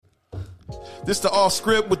This the Off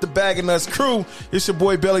Script with the Bag of Nuts crew. It's your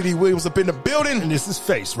boy Belly D. Williams up in the building. And this is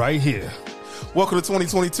Face right here. Welcome to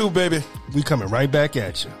 2022, baby. We coming right back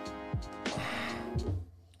at you.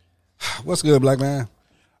 What's good, black man?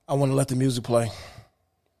 I want to let the music play.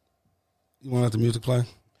 You want to let the music play?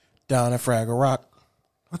 Down at Fraggle Rock.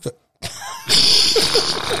 What the?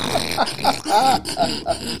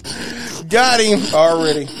 Got him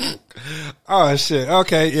already. Oh, shit.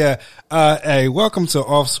 Okay, yeah. Hey, welcome to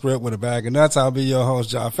Off Script with a Bag of Nuts. I'll be your host,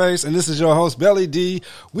 John Face, and this is your host, Belly D.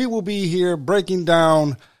 We will be here breaking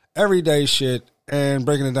down everyday shit and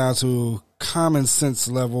breaking it down to common sense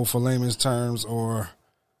level for layman's terms or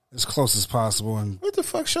as close as possible. And What the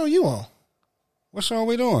fuck show you on? what show are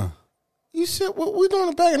we doing? You said, what we doing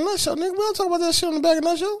the Bag of Nuts show, nigga. We don't talk about that shit on the Bag of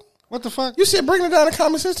Nuts show. What the fuck? You said breaking it down to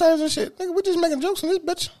common sense terms and shit. Nigga, we just making jokes on this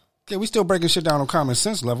bitch. Yeah, we still breaking shit down on common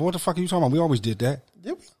sense level. What the fuck are you talking about? We always did that.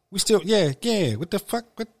 Did we? We still, yeah. What the fuck?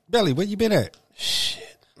 What, Belly, where you been at?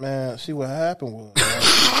 Shit. Man, see what happened was,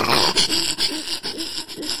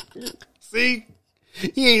 See? He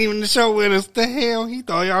ain't even the show with us. The hell? He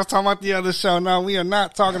thought y'all was talking about the other show. No, we are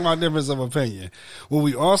not talking about difference of opinion. Well,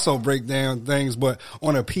 we also break down things, but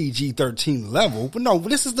on a PG-13 level. But no,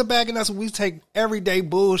 this is the Bag of Nuts. We take everyday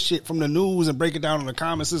bullshit from the news and break it down on a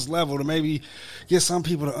common sense level to maybe get some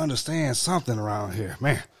people to understand something around here.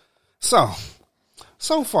 Man. So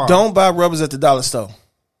far. don't buy rubbers at the dollar store.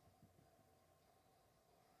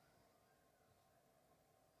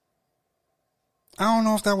 I don't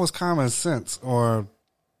know if that was common sense or...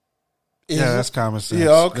 Yeah, that's common sense.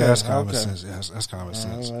 Yeah, okay. Yeah, that's common okay. sense. Yes, that's common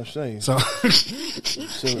sense. I'm gonna show you. So,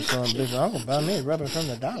 See what's on bitch. I'm gonna buy me a rubber from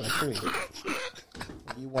the Dollar Tree.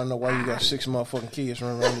 You wanna know why you got 6 motherfucking kids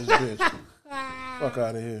running around this bitch? Fuck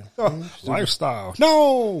out of here. lifestyle.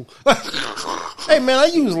 No! Hey man, I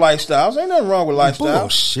use lifestyles. Ain't nothing wrong with lifestyles.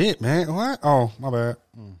 Bullshit, man. What? Oh, my bad.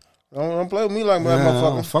 Don't play with me like that, Man, I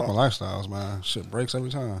don't motherfucker. fuck with lifestyles, man. Shit breaks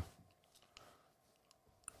every time.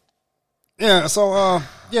 Yeah, so,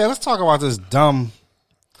 let's talk about this dumb...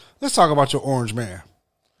 Let's talk about your orange man.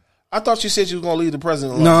 I thought you said you was gonna leave the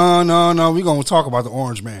president alone. No. We're going to talk about the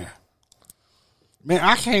orange man. Man,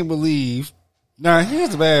 I can't believe... Now, here's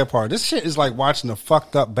the bad part. This shit is like watching a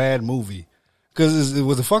fucked up bad movie. Because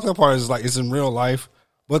with the fucked up part is like it's in real life.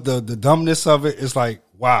 But the dumbness of it is like,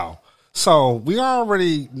 wow. So, we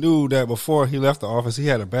already knew that before he left the office, he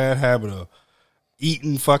had a bad habit of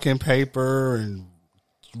eating fucking paper and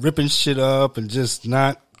ripping shit up and just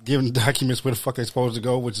not giving documents where the fuck they supposed to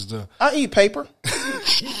go, which is the... I eat paper.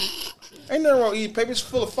 Ain't nothing wrong with eating paper. It's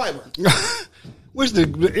full of fiber. Which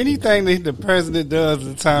anything that the president does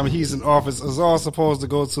at the time he's in office is all supposed to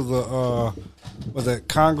go to the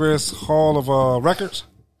Congress Hall of Records?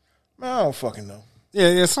 Man, I don't fucking know.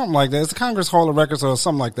 Yeah, something like that. It's the Congress Hall of Records or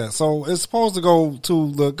something like that. So it's supposed to go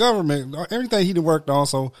to the government, everything he done worked on.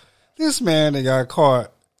 So this man that got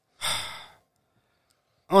caught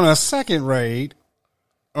on a second raid.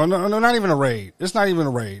 Oh, no, not even a raid. It's not even a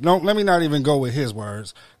raid. No, let me not even go with his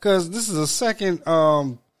words. Because this is a second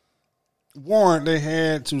warrant they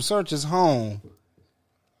had to search his home.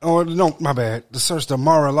 Or, no, my bad. To search the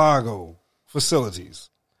Mar-a-Lago facilities.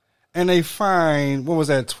 And they find,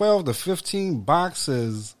 12 to 15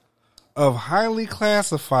 boxes of highly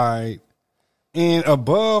classified and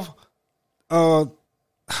above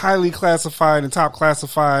highly classified and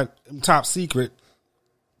top secret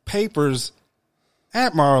papers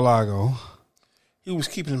at Mar-a-Lago. He was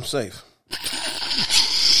keeping him safe.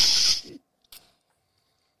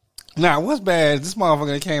 Now, what's bad, this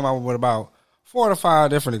motherfucker came out with about 4 to 5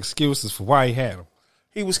 different excuses for why he had them.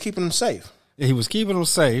 He was keeping him safe. Yeah, he was keeping them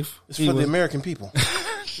safe. It's for the American people.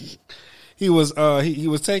 He was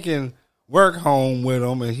taking work home with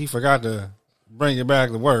him, and he forgot to bring it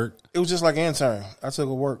back to work. It was just like an intern. I took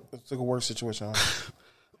a work situation on.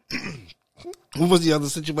 What was the other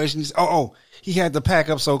situation? He had to pack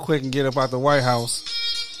up so quick and get up out the White House.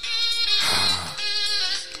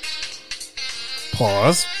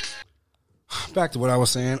 Pause. Back to what I was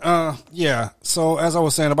saying. So as I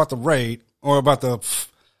was saying about the raid or about the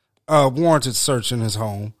warranted search in his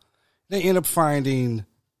home, they end up finding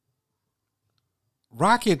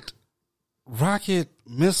rocket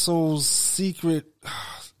missiles, secret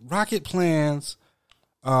rocket plans,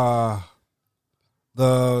 the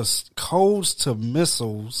codes to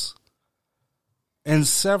missiles, and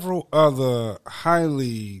several other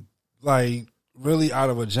highly, like, really out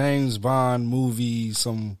of a James Bond movie,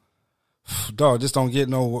 some dog just don't get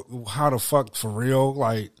no how the fuck for real.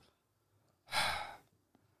 Like,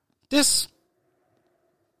 this,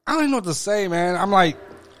 I don't even know what to say, man. I'm like,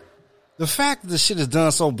 the fact that this shit is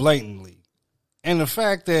done so blatantly, and the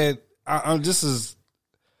fact that this is,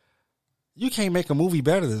 you can't make a movie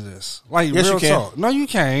better than this. Like, yes, real you can. talk. No, you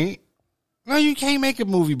can't. No, you can't make a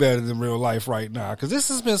movie better than real life right now. Because this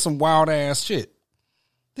has been some wild ass shit.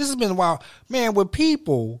 This has been wild. Man, with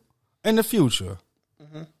people in the future,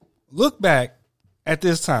 look back at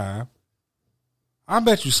this time, I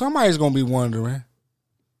bet you somebody's going to be wondering,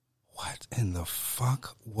 what in the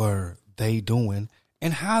fuck were they doing?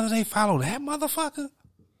 And how did they follow that motherfucker?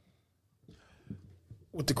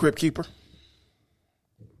 With the Crypt Keeper.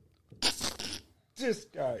 This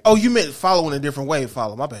guy. Oh, you meant follow in a different way.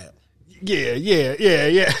 Follow. My bad. Yeah.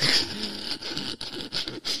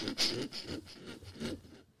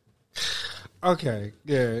 Okay,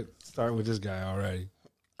 yeah. Start with this guy already.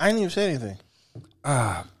 I ain't even say anything.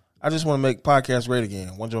 I just want to make podcasts great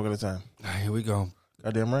again. One joke at a time. Here we go.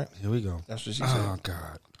 Goddamn right. Here we go. That's what she said. Oh,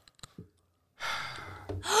 God.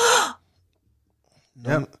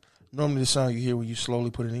 Normally the sound you hear when you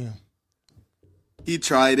slowly put it in. He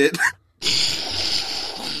tried it.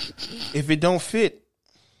 If it don't fit,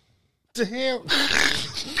 To hell.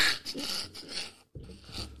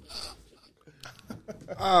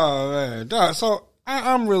 Oh, man. Dog, so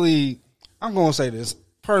I'm going to say this.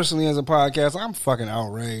 Personally, as a podcast, I'm fucking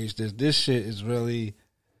outraged. This shit is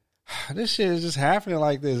just happening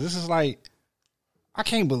like this. This is like, I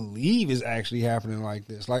can't believe it's actually happening like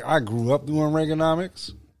this. Like, I grew up doing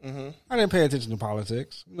Reaganomics. Mm-hmm. I didn't pay attention to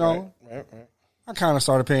politics. No. Right. I kind of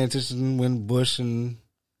started paying attention when Bush and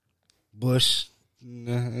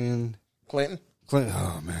Clinton.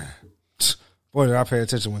 Oh, man. Boy, did I pay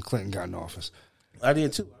attention when Clinton got in office. I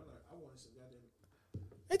did too.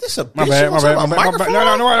 Ain't this a bitch? My bad. No,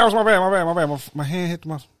 that was my bad. My hand hit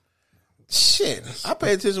my... Shit. I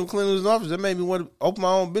paid attention when Clinton was in office. That made me want to open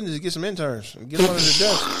my own business and get some interns and get them under the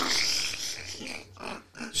desk.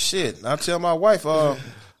 Shit. I tell my wife, I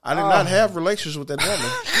did not have relations with that woman.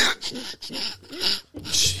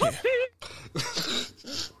 Shit.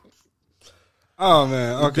 Oh,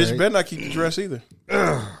 man. Okay. Bitch better not keep the dress either.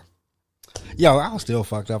 Yo, I was still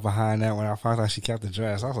fucked up behind that when I found out she kept the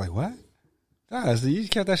dress. I was like, what? Guys, you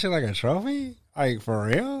kept that shit like a trophy? Like, for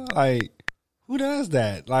real? Like, who does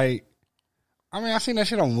that? Like, I mean, I seen that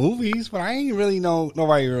shit on movies, but I ain't really know,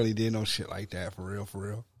 nobody really did no shit like that for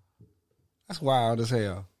real. That's wild as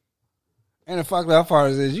hell. And the fucked up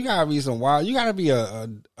part is you gotta be you gotta be a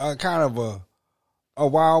kind of a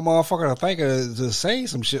wild motherfucker to think of to say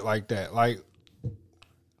some shit like that. Like,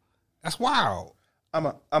 that's wild. I'm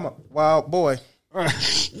a wild boy.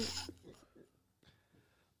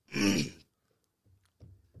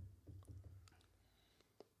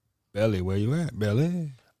 Belly, where you at,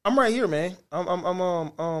 Belly? I'm right here, man.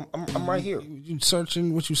 I'm right here. You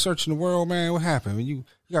searching the world, man? What happened? You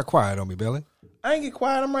got quiet on me, Belly. I ain't get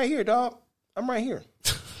quiet. I'm right here, dog. I'm right here.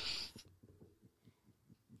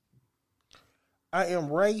 I am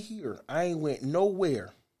right here. I ain't went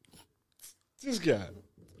nowhere. This guy.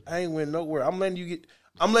 I ain't went nowhere. I'm letting you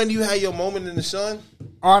have your moment in the sun.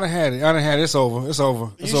 Oh, I done had it. It's over. It's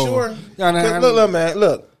over. You sure? Yeah, look, man.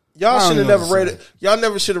 Look, y'all should have never raided. Y'all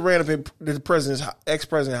never should have ran up in the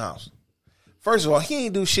ex-president's house. First of all, he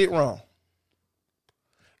ain't do shit wrong.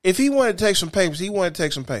 If he wanted to take some papers, he wanted to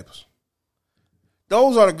take some papers.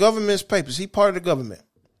 Those are the government's papers. He part of the government,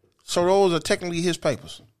 so those are technically his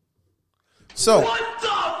papers. So what the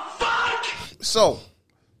fuck? So,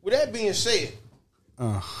 with that being said,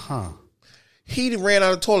 he ran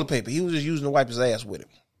out of toilet paper. He was just using to wipe his ass with it.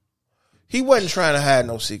 He wasn't trying to hide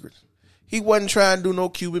no secrets. He wasn't trying to do no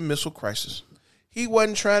Cuban Missile Crisis. He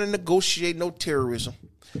wasn't trying to negotiate no terrorism.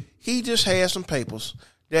 He just had some papers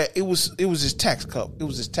that it was his tax cut. It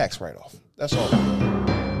was his tax write-off. That's all.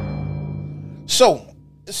 So,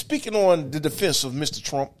 speaking on the defense of Mr.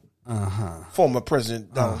 Trump, former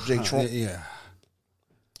President Donald J. Trump,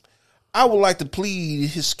 I would like to plead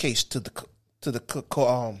his case to the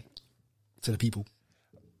people.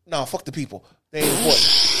 No, fuck the people. They ain't important.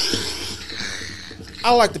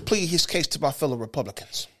 I like to plead his case to my fellow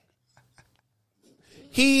Republicans.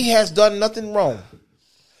 He has done nothing wrong,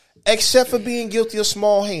 except for being guilty of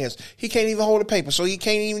small hands. He can't even hold a paper, so he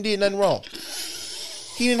can't even do nothing wrong.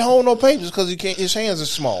 He didn't hold no papers because his hands are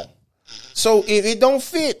small. So if it don't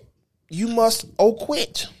fit, you must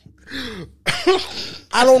quit.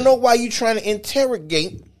 I don't know why you trying to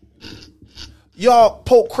interrogate. Y'all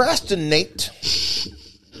procrastinate.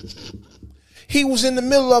 He was in the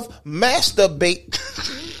middle of masturbating.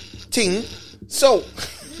 So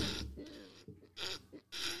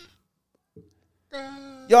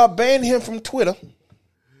y'all banned him from Twitter.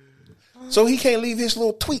 So he can't leave his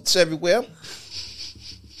little tweets everywhere.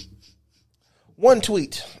 1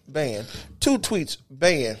 tweet, banned. 2 tweets,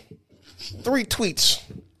 banned. 3 tweets.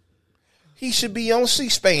 he should be on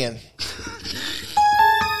C-SPAN.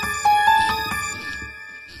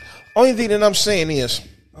 Only thing that I'm saying is,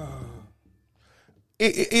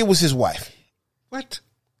 it was his wife. What?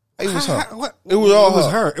 It was her. What? It was all It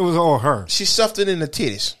was her. her. It was all her. She stuffed it in the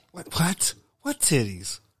titties What? What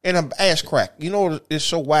titties? and her ass crack. You know, it's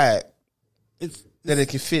so wide It's that it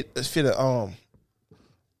can fit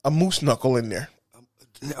a moose knuckle in there.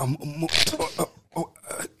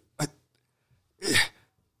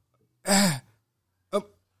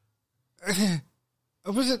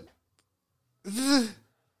 Was it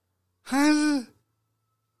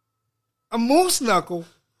a moose knuckle?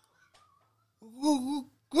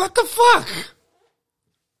 What the fuck?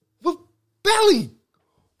 What, Belly?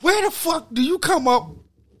 Where the fuck do you come up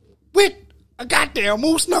with a goddamn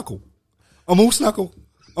moose knuckle? A moose knuckle?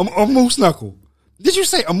 A moose knuckle? Did you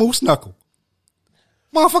say a moose knuckle?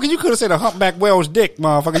 Motherfucker, you could have said a humpback whale's dick,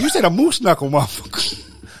 motherfucker. You said a moose knuckle, motherfucker.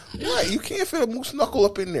 Right, you can't fit a moose knuckle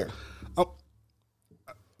up in there.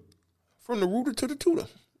 From the rooter to the tutor.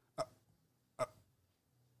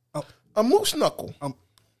 A moose knuckle.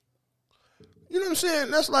 You know what I'm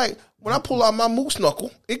saying? That's like when I pull out my moose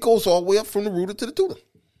knuckle, it goes all the way up from the rooter to the tutor.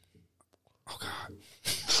 Oh, God.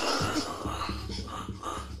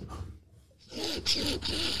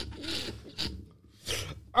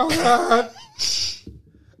 Oh, God.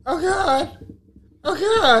 Oh, God. Oh,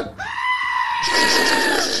 God.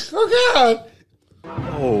 Oh, God.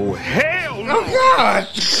 Oh, hell no. Oh, God.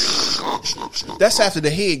 That's after the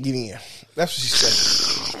head get in. That's what she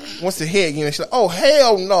said. Once the head get in, she's like, "Oh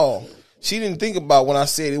hell no!" She didn't think about when I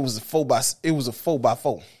said it was a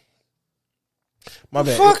 4x4. My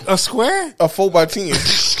bad. Fuck, a square? A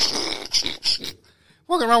 4x10.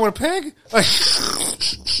 Walking around with a peg? Like,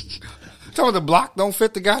 talking about the block don't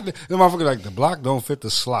fit the goddamn. The motherfucker like, the block don't fit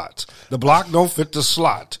the slot. The block don't fit the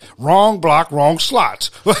slot. Wrong block, wrong slot.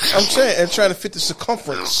 I'm saying, and trying to fit the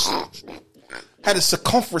circumference. Had the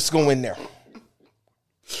circumference go in there.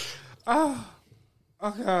 Oh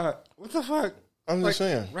God. What the fuck? I'm just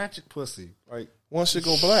saying. Ratchet pussy. Like, Once it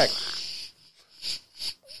go black,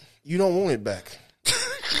 you don't want it back.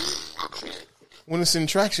 When it's in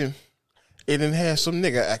traction, it didn't have some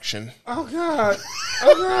nigga action. oh God.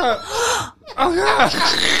 Oh God. Oh God.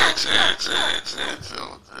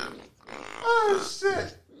 Oh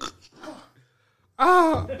shit.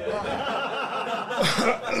 Oh.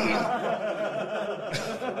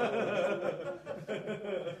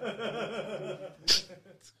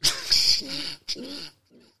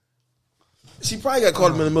 She probably got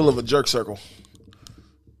caught him in the middle of a jerk circle.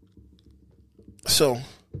 So,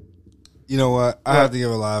 You know what? I have to give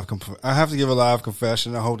a live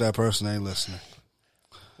confession. I hope that person ain't listening.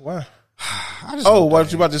 why? I just Oh,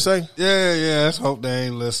 what you about to say? Yeah. Let's hope they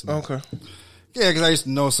ain't listening. Okay. Yeah, because I used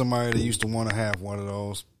to know somebody that used to want to have one of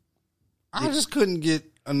those. I just couldn't get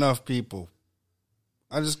enough people.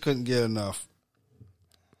 I just couldn't get enough.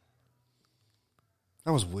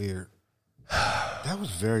 That was weird. That was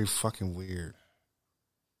very fucking weird.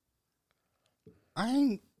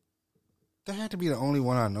 That had to be the only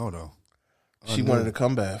one I know, though. She wanted a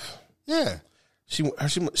come bath. Yeah.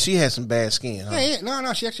 She had some bad skin, huh? Yeah.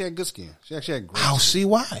 No, she actually had good skin. She actually had great I'll skin. see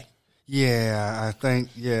why. Yeah, I think,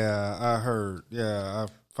 I heard. Yeah, I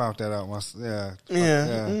found that out myself. Yeah. Yeah.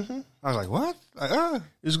 Mm-hmm. I was like, what? Like,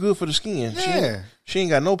 It's good for the skin. Yeah. She ain't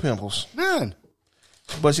got no pimples. none.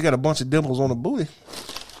 But she got a bunch of dimples on the booty.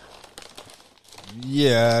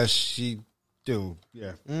 Yeah, she do.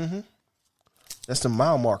 Yeah. That's the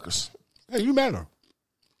mile markers. Hey, you met her.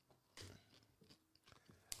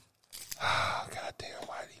 Oh, God damn,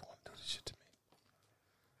 why do you want to do this shit to me?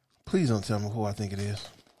 Please don't tell me who I think it is.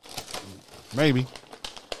 Maybe.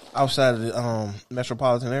 Outside of the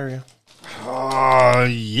metropolitan area?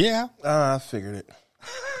 Yeah. I figured it.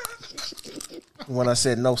 When I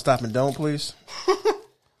said no, stop, and don't, please.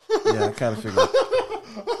 Yeah, I kind of figured it.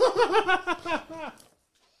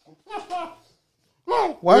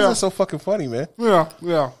 Why is that so fucking funny, man? Yeah, we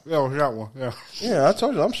got one. Yeah. Yeah, I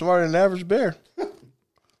told you, I'm smarter than the average bear.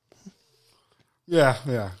 Yeah.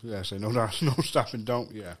 Say no, stop and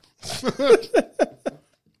don't. Yeah.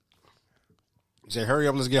 You say, hurry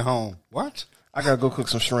up, let's get home. What? I gotta go cook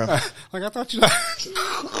some shrimp. Like, I thought you.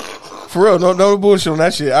 For real, no bullshit on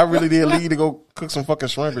that shit. I really did leave to go cook some fucking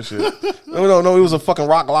shrimp and shit. No, it was a fucking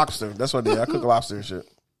rock lobster. That's what I did. I cooked lobster and shit.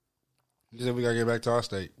 You said we gotta get back to our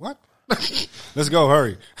state. What? Let's go,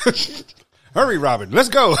 hurry. Hurry, Robin, let's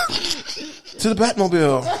go. To the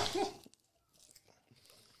Batmobile.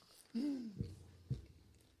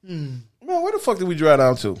 Man, where the fuck did we drive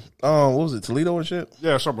down to? What was it, Toledo and shit?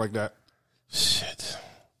 Yeah, something like that. Shit.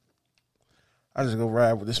 I just go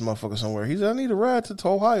ride with this motherfucker somewhere. He said, I need a ride to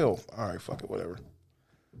Ohio. All right, fuck it, whatever.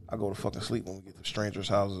 I go to fucking sleep when we get to strangers'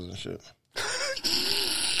 houses and shit.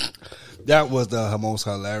 That was the most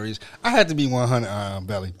hilarious. I had to be 100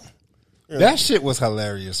 Belly. Yeah. That shit was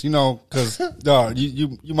hilarious, because dog,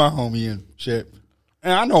 you my homie and shit.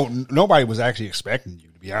 And I know nobody was actually expecting you,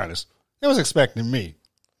 to be honest. They was expecting me.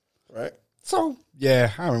 Right. So,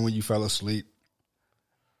 yeah, I remember when you fell asleep.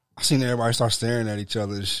 I seen everybody start staring at each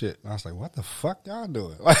other and shit. And I was like, what the fuck y'all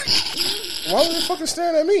doing? Like, why were they fucking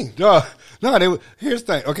staring at me? No, here's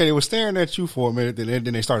the thing. Okay, they were staring at you for a minute, then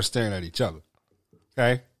they started staring at each other.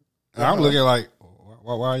 Okay? And I'm looking like,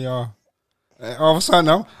 why y'all? And all of a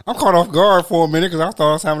sudden, I'm caught off guard for a minute because I thought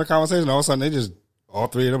I was having a conversation. All of a sudden, all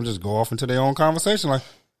three of them just go off into their own conversation like,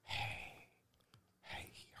 hey,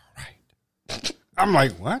 all right. I'm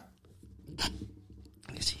like, what?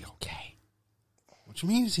 Is he okay? What you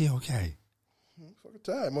mean, is he okay? Fucking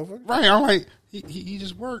tired, motherfucker. Right, I'm like, he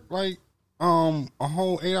just worked like a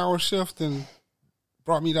whole 8-hour shift and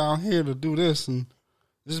brought me down here to do this, and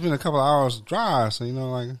this has been a couple of hours drive, so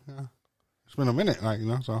it's been a minute,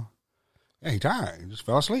 so yeah, he tired. He just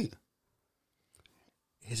fell asleep.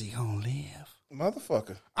 Is he gonna live?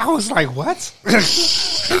 Motherfucker. I was like, what?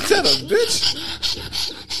 Is that a bitch?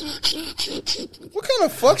 What kind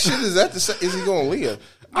of fuck shit is that to say? Is he gonna live?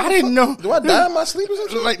 I didn't know. Do I die in my sleep or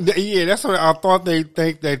something? Like, yeah, that's what I thought. They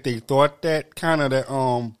thought that kind of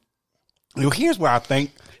that. Here's where I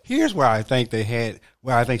think they had.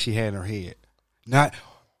 Where I think she had in her head. Not,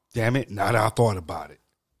 damn it. Now that I thought about it,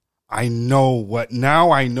 I know what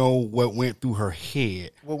went through her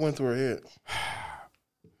head. What went through her head?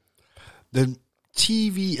 The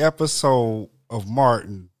TV episode of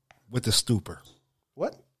Martin with the stupor.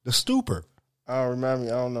 What? The stupor. Oh, remind me.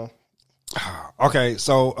 I don't know. Okay,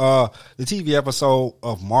 so the TV episode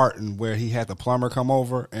of Martin where he had the plumber come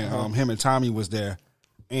over and him and Tommy was there,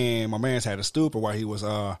 and my man's had a stupor while he was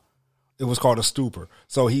it was called a stupor.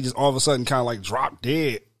 So he just all of a sudden kind of like dropped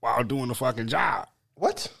dead while doing the fucking job.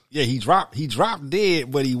 What? Yeah, he dropped dead,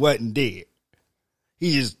 but he wasn't dead.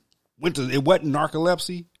 He just went to, it wasn't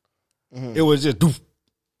narcolepsy. Mm-hmm. It was just doof,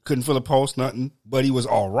 couldn't feel a pulse, nothing, but he was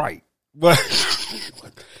all right. But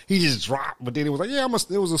he just dropped, but then it was like, yeah,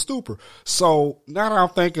 it was a stupor. So now that I'm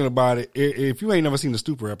thinking about it, if you ain't never seen the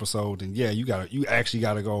stupor episode, then yeah, you actually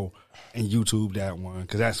gotta go and YouTube that one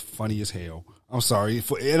because that's funny as hell. I'm sorry,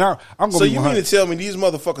 I'm gonna. So you mean to tell me these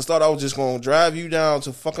motherfuckers thought I was just gonna drive you down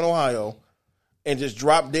to fucking Ohio and just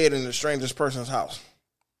drop dead in a stranger's person's house?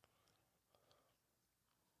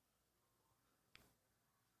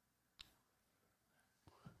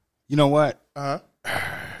 You know what?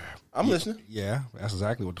 I'm listening. Yeah, that's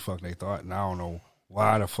exactly what the fuck they thought, and I don't know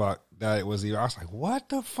why the fuck that it was. I was like, what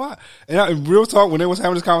the fuck? And in real talk, when they was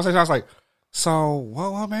having this conversation, I was like, so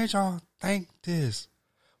what made y'all think this?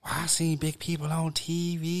 Well, I seen big people on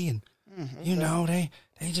TV, and you know they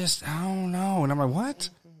just, I don't know. And I'm like, what?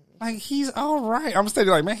 Like, he's all right. I'm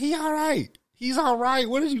standing like, man, he all right. He's all right.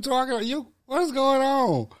 What are you talking about? What is going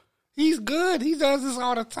on? He's good. He does this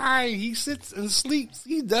all the time. He sits and sleeps.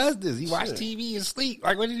 He does this. He watches TV and sleep.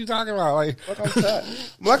 Like, what are you talking about? Like, I'm tired.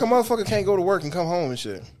 Like a motherfucker can't go to work and come home and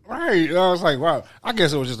shit. Right. I was like, wow. I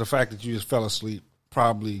guess it was just the fact that you just fell asleep,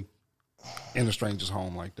 probably in a stranger's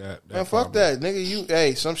home like that. Man, fuck that, nigga.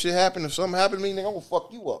 Hey, some shit happened. If something happened to me, nigga, I'm gonna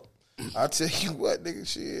fuck you up. I tell you what, nigga,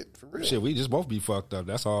 shit, for real. Shit, we just both be fucked up.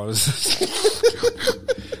 That's all.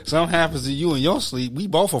 Something happens to you in your sleep, we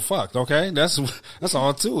both are fucked. Okay, that's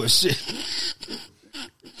all to it.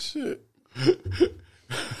 Shit.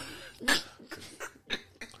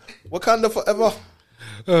 What kind of forever?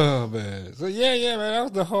 Oh man. So yeah, man. That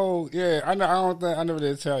was the whole. Yeah, I never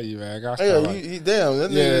did tell you, man. Damn, that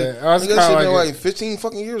nigga, I was kind of like 15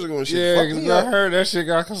 fucking years ago and shit. Yeah, because I heard that shit.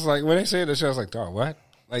 I was like, when they said that shit, I was like, dog, what?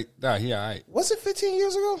 Like, nah, he all right. Was it 15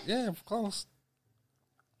 years ago? Yeah, close.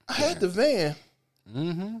 I had the van.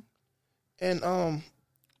 Mm-hmm. And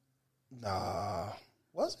nah,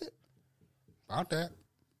 was it? About that.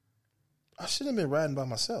 I should have been riding by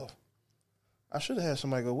myself. I should have had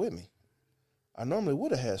somebody go with me. I normally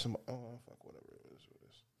would have had somebody. Oh, fuck, whatever it is.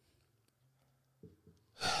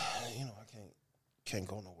 You know, I can't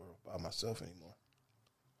go nowhere by myself anymore.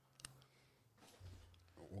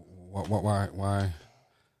 Why?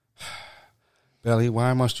 Belly,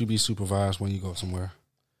 why must you be supervised when you go somewhere?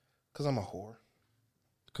 Because I'm a whore.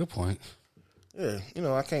 Good point. Yeah, you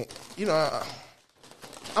know, I can't. You know,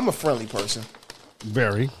 I'm a friendly person.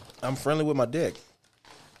 Very. I'm friendly with my dick.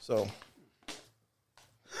 So.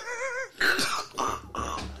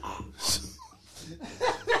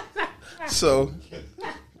 So,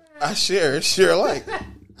 I share alike.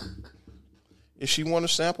 If she want a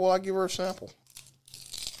sample, I give her a sample.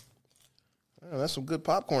 that's some good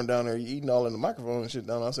popcorn down there. You eating all in the microphone and shit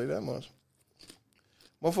down there, I'll say that much.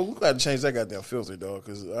 Motherfucker, we got to change that goddamn filter, dog,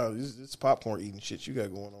 because it's popcorn eating shit you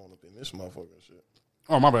got going on up in this motherfucking shit.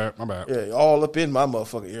 Oh, my bad. Yeah, all up in my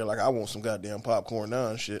motherfucking ear like I want some goddamn popcorn now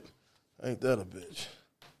and shit. Ain't that a bitch?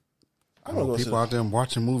 I know people out there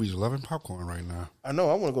watching movies loving popcorn right now. I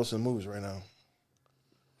know. I want to go to the movies right now.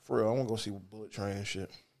 For real, I want to go see Bullet Train and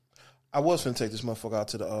shit. I was finna take this motherfucker out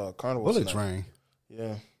to the carnival. Bullet Train?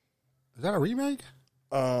 Yeah. Is that a remake?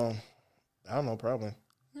 I don't know, probably.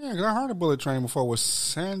 Yeah, because I heard of Bullet Train before. Was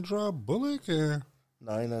Sandra Bullock? Or?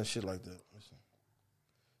 No, ain't nothing shit like that.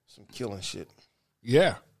 Some killing shit.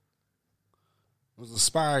 Yeah. It was a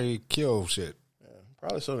spy kill shit. Yeah,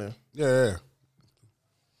 probably so then. Yeah.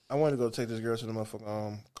 I wanted to go take this girl to the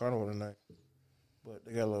motherfucking carnival tonight. But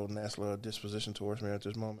they got a little nasty little disposition towards me at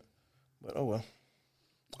this moment. But oh well.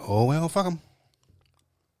 Oh well, fuck them.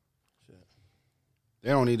 Shit.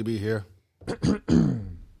 They don't need to be here.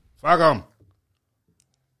 Fuck them.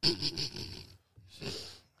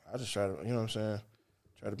 I just try to, you know what I'm saying?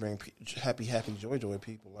 Try to bring happy, joy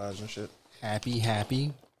people lives and shit.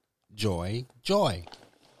 Happy, joy.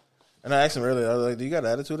 And I asked him earlier, I was like, do you got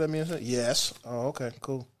an attitude at me and shit? Yes. Oh, okay,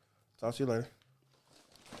 cool. Talk to you later.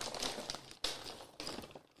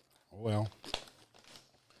 Oh, well.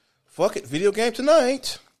 Fuck it. Video game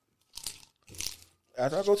tonight.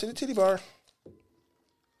 After I go to the titty bar.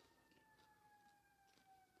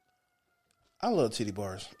 I love titty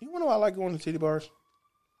bars. You want to know why I like going to titty bars?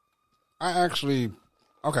 I actually,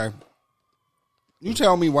 okay. You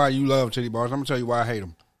tell me why you love titty bars. I'm going to tell you why I hate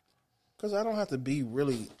them. Because I don't have to be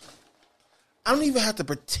really, I don't even have to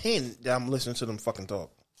pretend that I'm listening to them fucking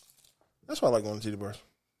talk. That's why I like going to titty bars.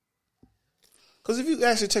 Because if you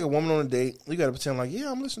actually take a woman on a date, you got to pretend like,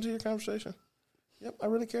 yeah, I'm listening to your conversation. Yep, I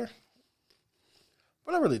really care.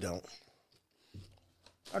 But I really don't.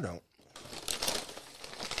 I don't.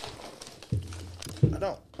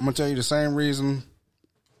 I'm going to tell you the same reason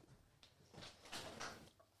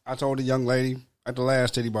I told the young lady at the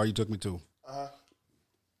last titty bar you took me to.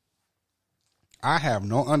 I have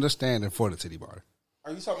no understanding for the titty bar.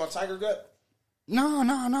 Are you talking about Tiger Gut? No.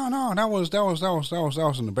 That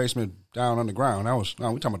was in the basement down underground. We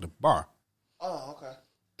talking about the bar. Oh, okay.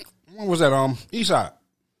 What was that? East side.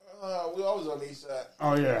 We always on the east side.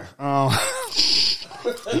 Oh yeah.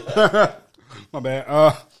 My bad.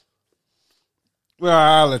 Well,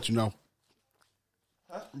 I'll let you know.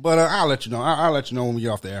 Huh? But I'll let you know. I'll let you know when we get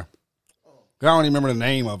off the air. I don't even remember the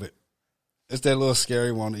name of it. It's that little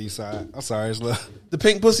scary one on the east side. I'm sorry, it's the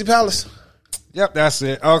Pink Pussy Palace. Yep, that's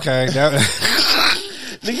it. Okay.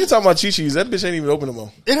 Nigga, you talking about Chi-Chi's. That bitch ain't even open no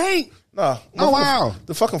more. It ain't? Nah. Oh, wow.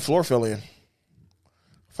 The fucking floor fell in.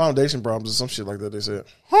 Foundation problems or some shit like that, they said.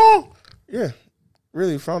 Huh? Yeah.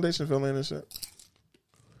 Really, foundation fell in and shit.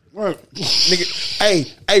 What?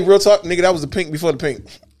 Nigga, hey, real talk, nigga, that was the pink before the pink.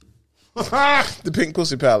 The Pink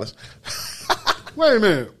Pussy Palace. Wait a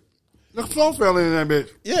minute. The floor fell in that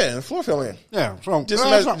bitch. Yeah, the floor fell in. Yeah. So, just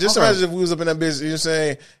imagine if we was up in that bitch, you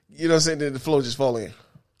know what I'm saying, that the floor just fall in.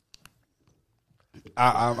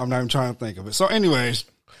 I'm not even trying to think of it. So, anyways.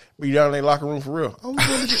 Be down in their locker room for real. Always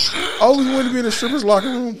wanted to be in a stripper's locker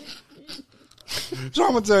room. So,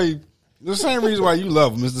 I'm going to tell you, the same reason why you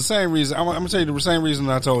love them is the same reason. I'm going to tell you the same reason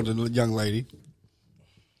I told the young lady.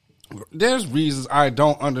 There's reasons I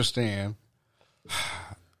don't understand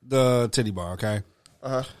the titty bar, okay?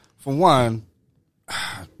 Uh-huh. For one,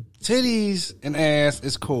 titties and ass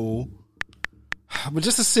is cool. But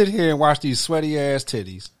just to sit here and watch these sweaty ass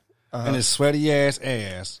titties and this sweaty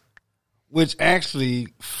ass, which actually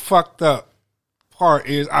fucked up part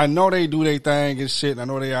is I know they do their thing and shit, and I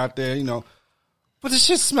know they out there, you know, but the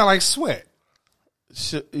shit smell like sweat.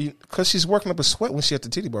 Because she's working up a sweat when she at the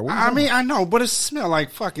titty bar. I mean, I know, but it smell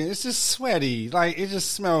like fucking, it's just sweaty. Like, it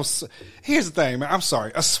just smells. Here's the thing, man. I'm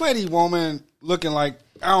sorry. A sweaty woman looking like,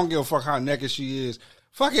 I don't give a fuck how naked she is.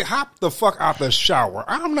 Fuck it, hop the fuck out the shower.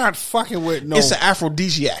 I'm not fucking with no. It's an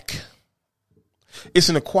aphrodisiac. It's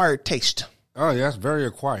an acquired taste. Oh yeah, it's very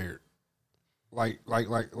acquired. Like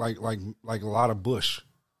a lot of bush.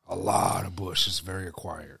 A lot of bush is very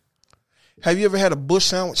acquired. Have you ever had a bush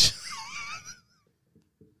sandwich?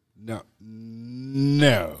 No.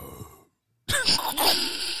 No,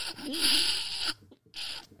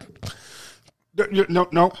 just. No.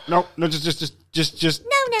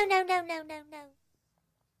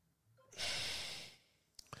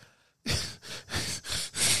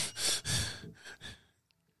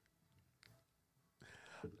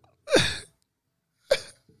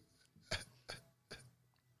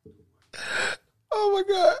 Oh my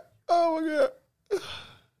God.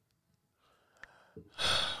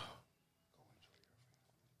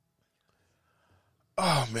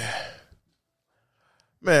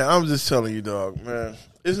 Man, I'm just telling you, dog, man.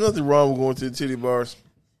 There's nothing wrong with going to the titty bars.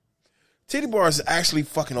 Titty bars is actually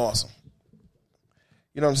fucking awesome.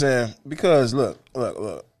 You know what I'm saying? Because look.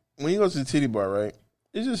 When you go to the titty bar, right?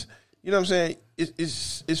 It's just, you know what I'm saying?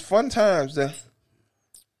 It's fun times that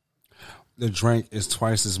the drink is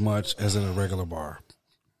twice as much as in a regular bar.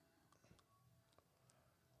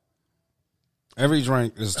 Every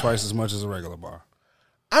drink is twice as much as a regular bar.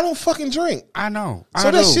 I don't fucking drink. I know. So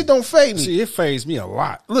that shit don't fade me. See, it fades me a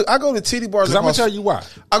lot. Look, I go to titty bars. I'm going to tell you why.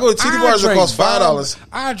 I go to titty bars that cost $5.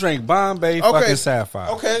 I drink Bombay fucking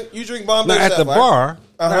Sapphire. Okay, you drink Bombay Sapphire.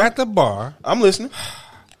 Now at the bar. I'm listening.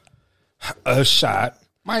 A shot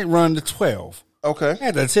might run to 12. Okay.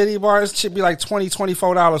 At the titty bar, it should be like $20,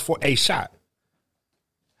 $24 for a shot.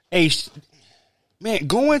 Man,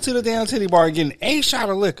 going to the damn titty bar and getting a shot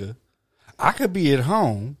of liquor, I could be at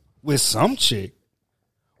home with some chick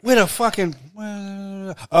with a fucking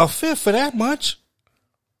a fifth for that much.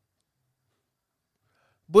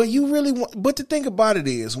 But you really want. But the thing about it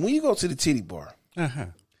is, when you go to the titty bar,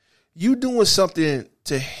 you doing something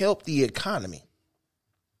to help the economy,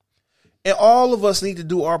 and all of us need to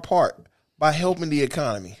do our part by helping the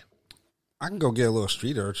economy. I can go get a little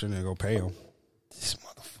street urchin and go pay him. This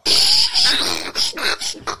motherfucker.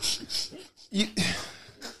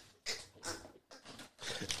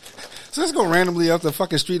 So let's go randomly up to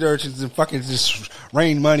fucking street urchins and fucking just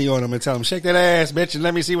rain money on them and tell them, shake that ass, bitch, and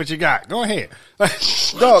let me see what you got. Go ahead.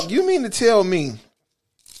 Dog, you mean to tell me,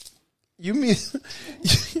 nigga,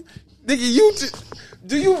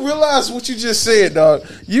 do you realize what you just said, dog?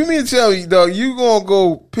 You mean to tell me, dog, you gonna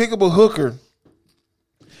go pick up a hooker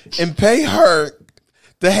and pay her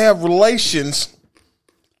to have relations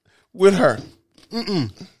with her?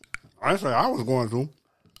 I said I was going to.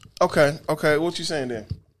 Okay, what you saying then?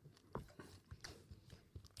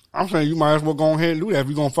 I'm saying you might as well go ahead and do that if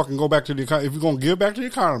you're gonna fucking go back to the economy. If you're gonna give back to the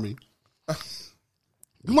economy,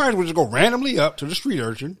 you might as well just go randomly up to the street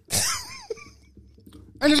urchin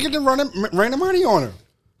and just get to rain the money on her.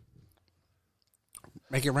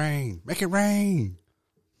 Make it rain. Make it rain.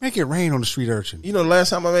 Make it rain on the street urchin. You know, the last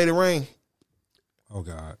time I made it rain. Oh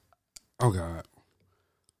God.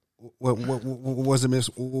 What was it?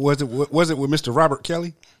 Was it with Mr. Robert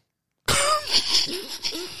Kelly?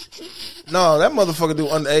 No, that motherfucker do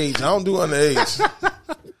underage. I don't do underage.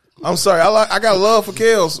 I'm sorry. I got love for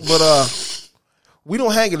Kels, but we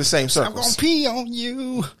don't hang in the same circles. I'm gonna pee on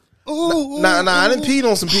you. Ooh, nah, I didn't pee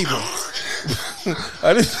on some people.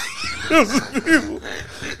 I didn't pee on some people.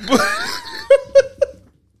 But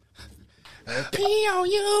pee on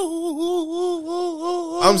you.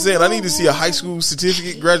 I'm saying I need to see a high school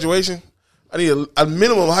certificate graduation. I need a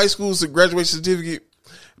minimum high school graduation certificate.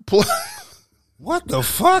 What the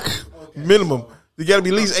fuck? Minimum. You got to be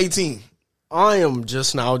at least 18. I am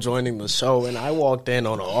just now joining the show, and I walked in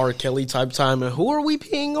on an R. Kelly type time, and who are we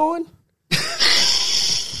peeing on?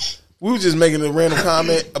 We were just making a random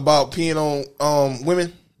comment about peeing on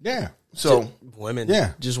women. Yeah. So women.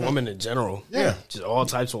 Yeah. Just women in general. Yeah. Just all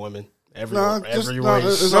types of women. Every No. race.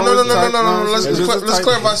 No. Let's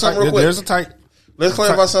clarify something real quick. There's a type. Let's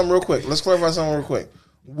clarify something real quick.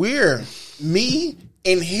 We're me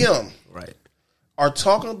and him. Right. Are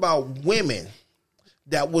talking about women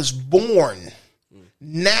that was born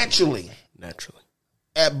naturally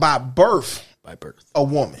by birth a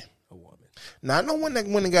woman. Now I know when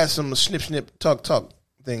they got some snip tuck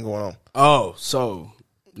thing going on. Oh, so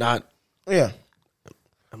not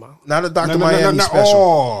not a Dr. No, Miami not special.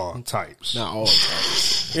 all types. not all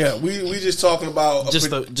types. Yeah, we just talking about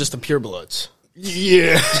just the pure bloods.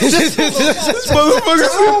 Yeah. this motherfucker.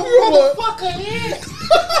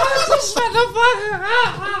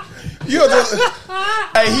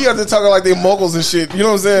 Hey, he had to talk like they moguls and shit. You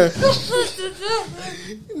know what I'm saying?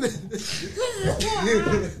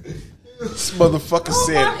 This motherfucker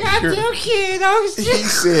said pure. He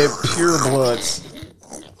said pure bloods.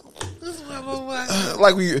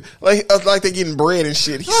 Like they getting bread and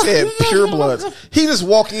shit. He said pure bloods. He just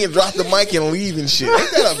walk in, drop the mic, and leave and shit.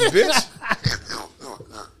 Ain't that a bitch?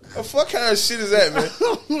 The fuck kind of shit is that, man?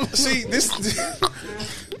 See this.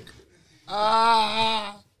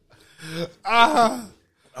 Oh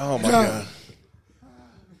my god!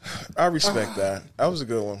 I respect that. That was a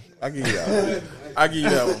good one. I give you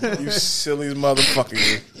that one. You silly motherfucker.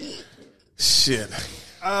 You. Shit.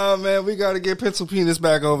 Oh man, we gotta get pencil penis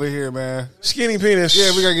back over here, man. Skinny penis.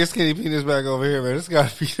 Yeah, we gotta get skinny penis back over here, man. This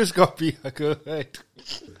gonna be a good.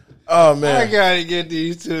 Oh man, I gotta get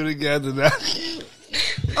these two together now.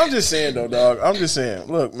 I'm just saying though, dog. I'm just saying.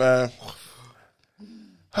 Look, man.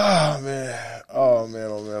 Oh man. Oh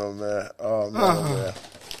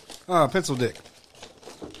man. Pencil dick.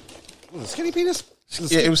 What is it, skinny penis?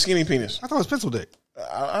 Yeah, it was skinny penis. I thought it was pencil dick.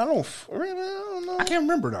 I don't know. I can't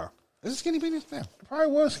remember though. Is it skinny penis? Yeah. It probably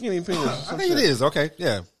was skinny penis. I think it is. Okay,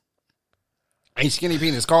 yeah. Ain't skinny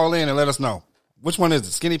penis? Call in and let us know. Which one is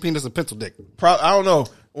it? Skinny penis or pencil dick? Probably, I don't know.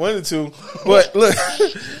 One of the two. But look,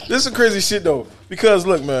 this is some crazy shit though. Because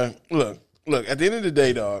look, man, look. At the end of the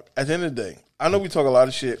day, dog. At the end of the day, I know we talk a lot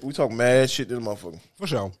of shit. We talk mad shit to the motherfucker. For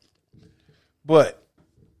sure. But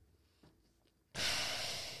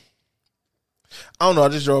I don't know. I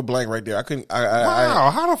just drew a blank right there. I couldn't. Wow,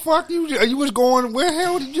 how the fuck you was going? Where the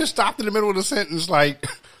hell did you just stop in the middle of the sentence? Like,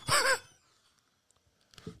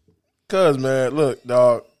 cause man, look,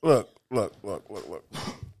 dog. Look.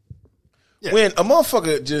 Yeah. When a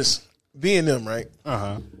motherfucker just being them, right?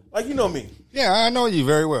 Like you know me. Yeah, I know you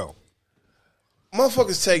very well.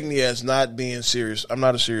 Motherfuckers take me as not being serious. I'm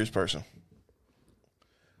not a serious person.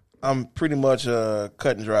 I'm pretty much a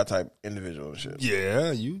cut and dry type individual and shit.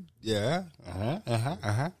 Yeah.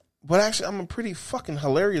 But actually, I'm a pretty fucking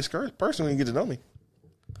hilarious person when you get to know me.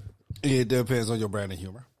 It depends on your brand of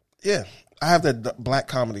humor. Yeah. I have that black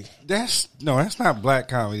comedy. That's not black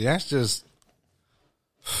comedy. That's just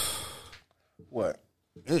what?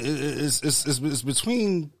 It's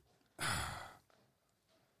between.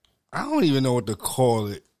 I don't even know what to call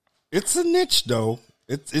it. It's a niche though.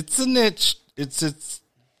 It's a niche. It's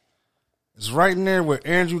right in there with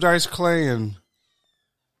Andrew Dice Clay and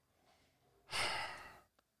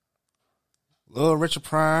Little Richard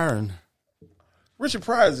Pryor and Richard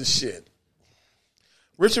Pryor is the shit.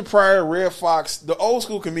 Richard Pryor, Red Fox, the old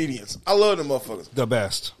school comedians. I love them motherfuckers. The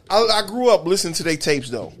best. I grew up listening to their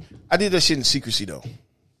tapes though. I did that shit in secrecy though.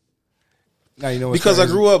 Now you know because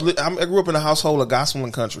crazy? I grew up in a household of gospel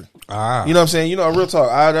and country. You know what I'm saying? You know, real talk.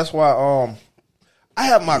 That's why I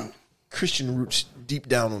have my Christian roots deep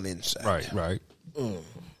down on the inside. Right.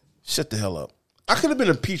 Shut the hell up. I could have been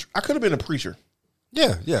a preacher.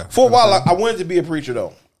 Yeah. For a while, I wanted to be a preacher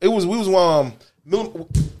though. We was Mill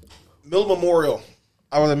Memorial.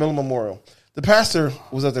 I was at Mill Memorial. The pastor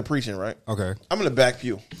was up there preaching, right? Okay. I'm in the back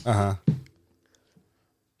pew.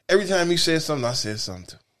 Every time he said something, I said something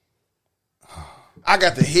too. I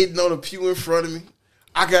got the hitting on the pew in front of me.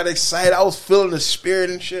 I got excited. I was feeling the spirit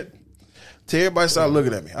and shit. Till everybody started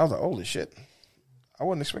looking at me. I was like, holy shit. I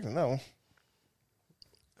wasn't expecting that one.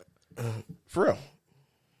 For real.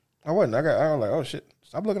 I wasn't. I was like, oh shit.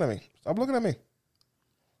 Stop looking at me. Stop looking at me.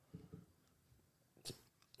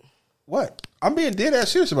 What? I'm being dead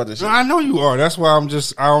ass serious about this shit. I know you are. That's why I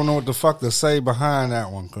don't know what the fuck to say behind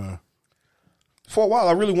that one. For a while,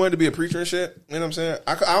 I really wanted to be a preacher and shit. You know what I'm saying?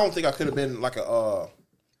 I don't think I could have been like a,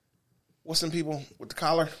 what's them people with the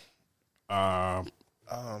collar?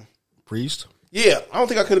 Priest? Yeah, I don't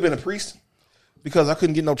think I could have been a priest because I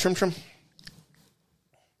couldn't get no trim. And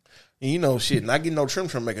you know, shit, not getting no trim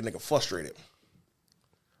make a nigga frustrated.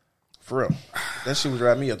 For real. That shit was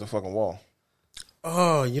driving me up the fucking wall.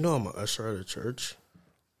 Oh, you know I'm an usher at a church.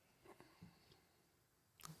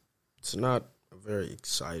 It's not a very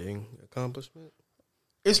exciting accomplishment.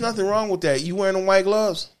 It's nothing wrong with that. You wearing the white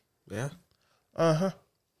gloves? Yeah.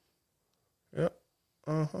 Yep.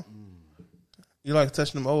 You like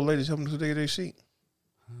touching them old ladies, helping them to their seat.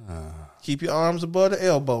 Keep your arms above the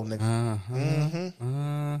elbow, nigga.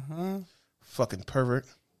 Fucking pervert.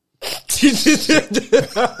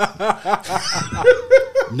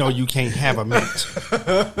 No, you can't have a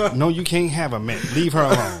mint. No, you can't have a mint. Leave her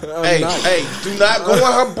alone. Hey, do not go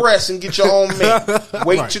on her breast and get your own mint.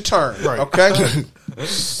 Wait your turn, okay?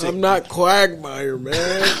 I'm not Quagmire,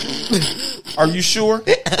 man. Are you sure?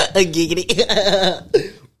 Giggity.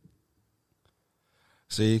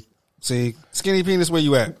 See, skinny penis, where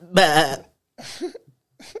you at?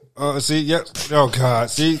 See, yep. Oh God,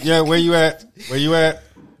 see, yeah, where you at? You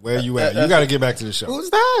got to get back to the show. Who's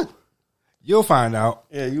that? You'll find out.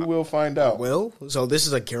 Yeah, you will find out. Will? So this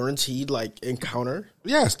is a guaranteed encounter?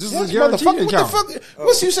 Yes, this is a guaranteed encounter. What the fuck?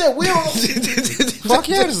 What's you said? Will? Fuck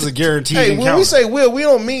yeah, this is a guaranteed encounter. When we say will, we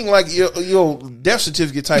don't mean like your death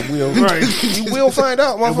certificate type will. Right. You will find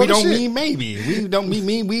out. And we don't mean maybe. We don't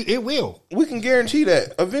mean it will. We can guarantee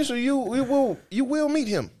that eventually you will meet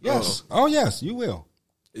him. Yes. Oh yes, you will.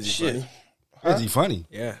 Is he funny? Is he funny?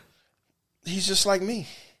 Yeah. He's just like me.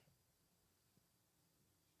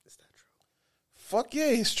 Fuck yeah,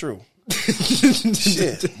 it's true.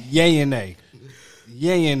 Shit. Yay and nay.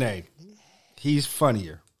 He's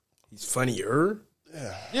funnier. He's funnier?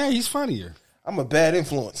 Yeah, he's funnier. I'm a bad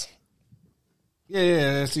influence.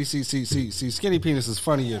 Yeah. See, skinny penis is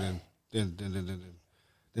funnier than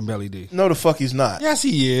Belly D. No, the fuck he's not. Yes,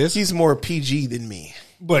 he is. He's more PG than me.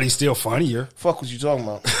 But he's still funnier. Fuck what you talking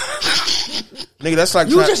about. Nigga, that's like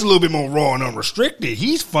You just a little bit more raw and unrestricted.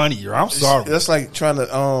 He's funnier. I'm sorry. That's like trying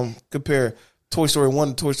to compare Toy Story 1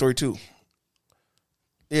 to Toy Story 2.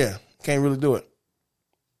 Yeah, can't really do it.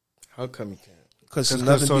 How come you can't? Because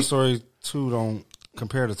Toy Story 2 don't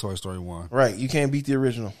compare to Toy Story 1. Right, you can't beat the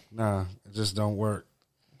original. Nah, it just don't work.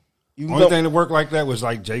 You Only thing that worked like that was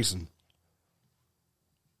like Jason.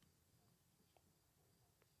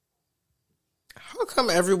 How come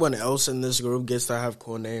everyone else in this group gets to have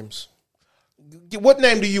cool names? What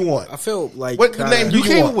name do you want? I feel like What name do You you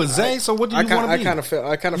came want? up with Zay, so what do you want to be? I kind of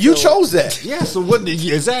feel. You chose that. Yeah, so what?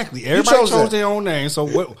 Exactly. Everybody chose chose that. their own name. So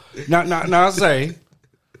what? Now, Zay,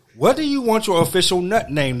 what do you want your official nut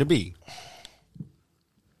name to be?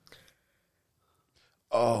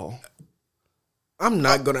 Oh, I'm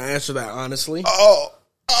not gonna answer that honestly. oh,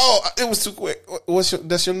 it was too quick.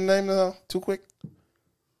 That's your name now? Too quick?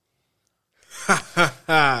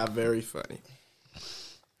 Very funny.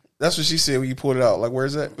 That's what she said when you pulled it out. Like,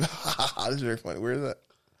 where's that? That's very funny. Where is that?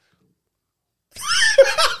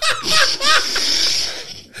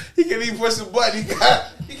 He can't even push the button. He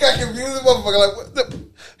got confused, motherfucker. Like, what the?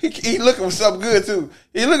 He looking for something good too.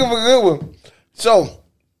 He looking for a good one. So,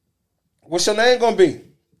 what's your name gonna be?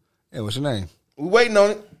 Hey, what's your name? We waiting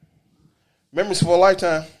on it. Memories for a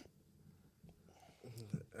lifetime.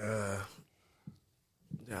 Yeah,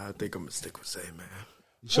 I think I'm gonna stick with Zay, man.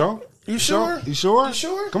 You sure? You sure? You sure? You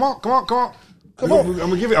sure? Come on. Come on. I'm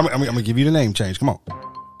gonna give you. I'm gonna give you the name change. Come on.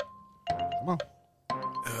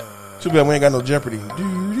 Too bad we ain't got no Jeopardy.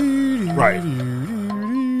 Right.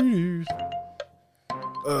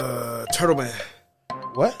 Turtle Man.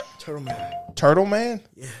 What? Turtle Man. Turtle Man?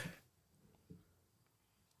 Yeah.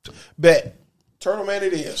 Bet. Turtle Man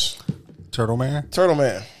it is. Turtle Man. Turtle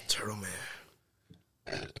Man. Turtle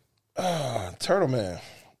Man. Turtle Man.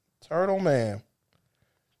 Turtle Man.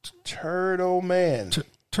 Turtle Man.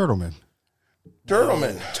 Turtle Man. Turtle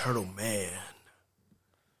Man. Turtle Man.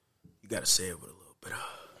 You gotta say it with a little bit of.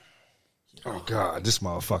 Oh God, this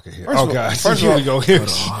motherfucker here. First of all- God, first of here all- we go. Here.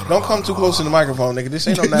 Don't come too close to the microphone, nigga. This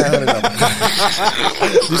ain't no 900 number.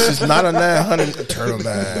 This is not a 900 Turtle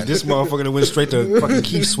Man. This motherfucker that went straight to fucking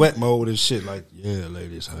Keith Sweat mode and shit. Like, yeah,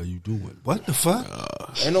 ladies, how you doing? What the fuck?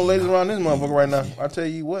 Ain't no ladies around this motherfucker right now. I tell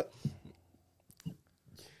you what.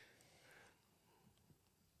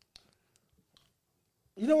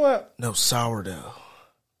 You know what? No sourdough.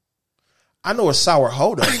 I know a sour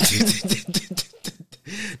hoe though.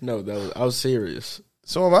 No, I was serious.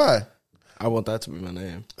 So am I. I want that to be my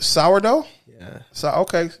name. Sourdough? Yeah. So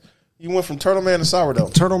okay. You went from Turtle Man to sourdough.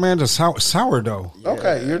 Turtle Man to sourdough.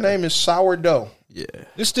 Okay, your name is sourdough. Yeah.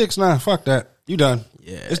 This sticks now. Fuck that. You done.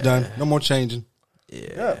 Yeah. It's done. No more changing.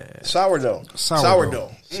 Yeah. Sourdough.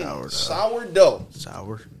 Sourdough. Sourdough. Sourdough.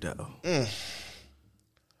 Sourdough.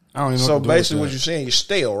 I don't even know So what to do with basically what that. you're saying, you're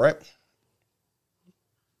stale, right?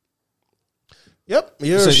 Yep.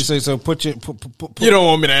 You say so put you You don't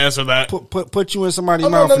want me to answer that. put you in somebody's Oh,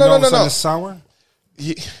 no, mouth no, and no, all of no, a sudden no. it's sour?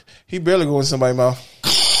 He barely go in somebody's mouth.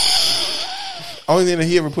 Only thing that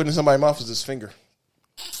he ever put in somebody's mouth was his finger.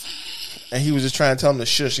 And he was just trying to tell him to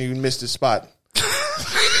shush and he missed his spot.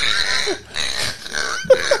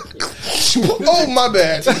 Oh, my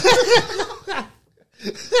bad.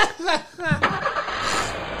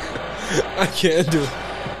 I can't do it.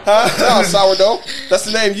 Huh? No, sourdough. That's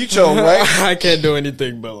the name you chose, right? I can't do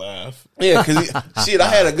anything but laugh. Yeah, because shit, I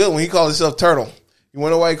had a good one. He called himself Turtle. You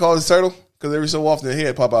want to know why he called himself Turtle? Because every so often the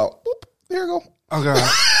head pop out. Boop, there you go. Oh God.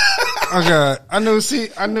 Oh God. I knew.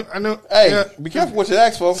 Hey, Yeah. be careful what you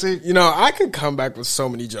ask for. See, You know, I could come back with so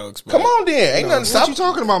many jokes. But Come on, then. Ain't nothing what stop you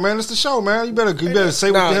talking about, man? It's the show, man. You better say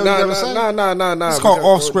what the hell you gotta say. No. It's called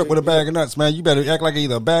off script with a bag of nuts, man. You better act like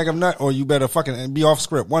either a bag of nut or you better fucking be off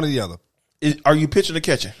script. One or the other. Are you pitching or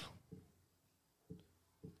catching?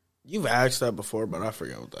 You've asked that before, but I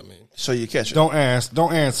forgot what that means. So you catch it. Don't ask.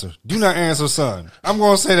 Don't answer. Do not answer, son. I'm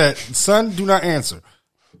going to say that. Son, do not answer.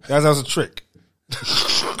 That was a trick.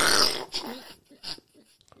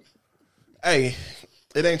 Hey,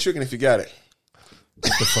 it ain't tricking if you got it.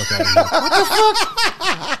 Get the fuck out of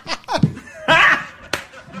here.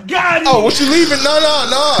 Got it! Oh, what you leaving?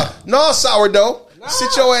 No, sourdough.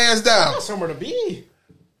 Sit your ass down. Somewhere to be.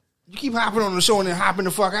 You keep hopping on the show and then hopping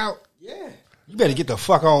the fuck out. Yeah. You better get the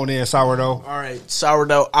fuck on there, sourdough. All right,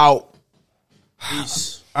 sourdough out.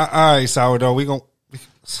 Peace. All right, sourdough.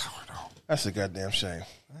 Sourdough. That's a goddamn shame.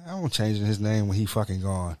 I'm changing his name when he fucking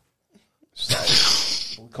gone.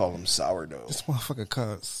 We call him sourdough. This motherfucker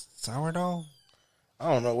cuss sourdough.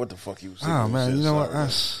 I don't know what the fuck he was saying. Oh man, you know what?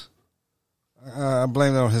 I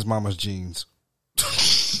blame that on his mama's genes.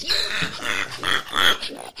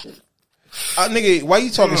 Nigga, why you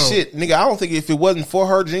talking shit, nigga? I don't think if it wasn't for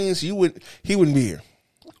her jeans, he wouldn't be here.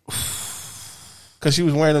 Cause she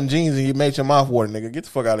was wearing them jeans and you made your mouth water, nigga. Get the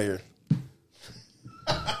fuck out of here.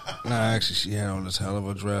 Nah, actually, she had on this hell of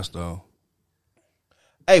a dress though.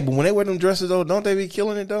 Hey, but when they wear them dresses though, don't they be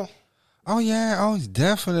killing it though? Oh yeah, oh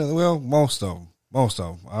definitely. Well, most of them.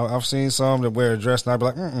 I've seen some that wear a dress and I'd be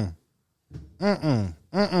like,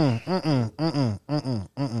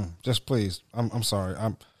 just please. I'm sorry.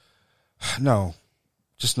 No.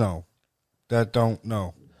 Just no. That don't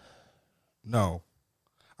no. No.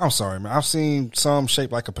 I'm sorry, man. I've seen some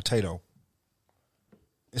shaped like a potato.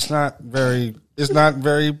 It's not very This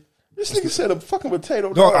nigga said a fucking potato.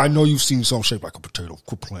 No, dog. I know you've seen some shaped like a potato.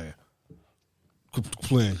 Quit playing.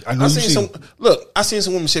 I know I you've seen some. Look, I seen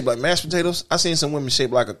some women shaped like mashed potatoes. I seen some women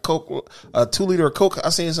shaped like a Coke, a 2 liter of Coke. I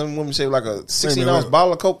seen some women shaped like a 16-ounce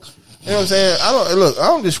bottle of Coke. You know what I'm saying? I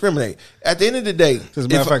don't discriminate. At the end of the day, as a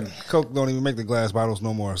matter of fact, Coke don't even make the glass bottles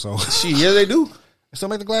no more. So shit, yeah, they do. They still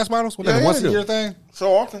make the glass bottles? What, Yeah, like a yeah, once they a year do. thing?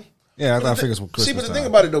 So often. Yeah, I figured it was Christmas. See, but the thing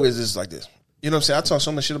time. about it though is this like this. You know what I'm saying? I talk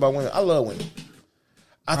so much shit about women. I love women.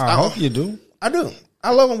 I hope you do. I do.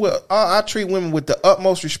 I love them. I treat women with the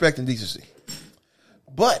utmost respect and decency.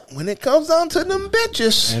 But when it comes down to them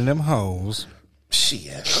bitches and them hoes,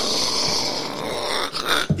 shit.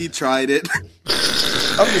 He tried it.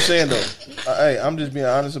 I'm just saying though. Hey, I'm just being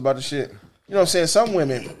honest about the shit. You know what I'm saying? Some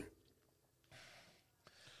women,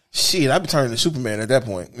 shit, I be turning to Superman at that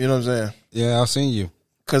point. You know what I'm saying? Yeah, I've seen you.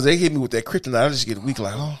 Because they hit me with that kryptonite. I just get weak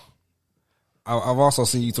like, oh. I've also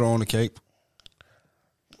seen you throw on the cape.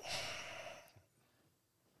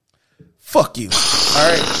 Fuck you. All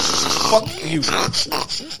right? Fuck you.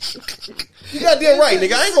 You goddamn right,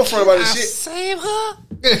 nigga. I ain't gonna front about this shit. Save her.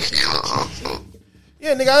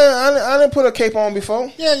 Yeah, nigga, I didn't put a cape on before.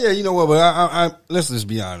 Yeah, you know what? But I let's just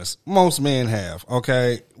be honest. Most men have.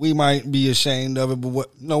 Okay, we might be ashamed of it, but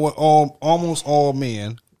you know what? Almost all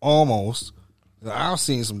men, almost. I've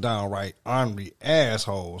seen some downright ornery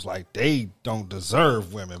assholes. Like they don't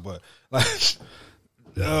deserve women, but like,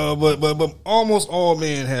 but almost all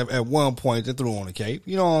men have at one point they threw on a cape.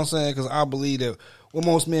 You know what I'm saying? Because I believe that when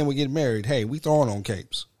most men would get married, hey, we throwing on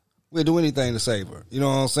capes. We'll do anything to save her. You know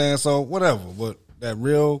what I'm saying? So whatever. But that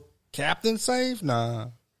real captain save? Nah,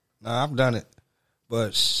 I've done it.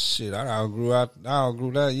 But shit, I outgrew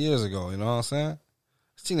that years ago. You know what I'm saying?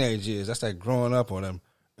 It's teenage years. That's that growing up on them.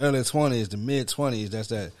 Early 20s, the mid 20s, that's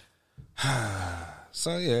that.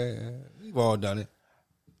 So, yeah, we've all done it.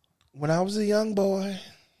 When I was a young boy,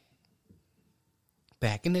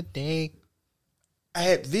 back in the day, I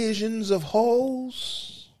had visions of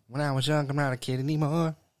hoes. When I was young, I'm not a kid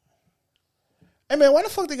anymore. Hey, man, why the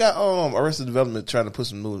fuck they got Arrested Development trying to put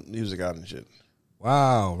some new music out and shit?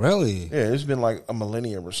 Wow, really? Yeah, it's been like a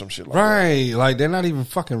millennium or some shit like that. Right, like they're not even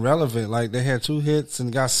fucking relevant. Like they had 2 hits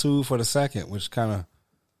and got sued for the second, which kind of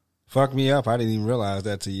fucked me up. I didn't even realize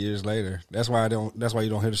that till years later. That's why you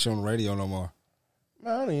don't hear the shit on the radio no more.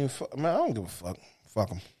 Man, I don't give a fuck. Fuck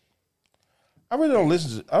them. I really don't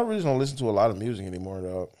listen to a lot of music anymore,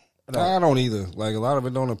 dog. I don't either. Like a lot of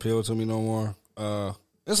it don't appeal to me no more.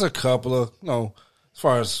 There's a couple of as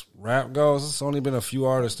far as rap goes, it's only been a few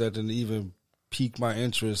artists that didn't even pique my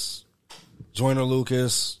interest. Joyner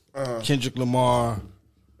Lucas, Kendrick Lamar.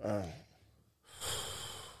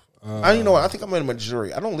 You know what? I think I'm in a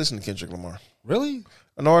majority. I don't listen to Kendrick Lamar. Really?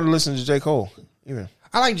 I know I listen to J. Cole. Even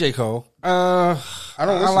I like J. Cole. I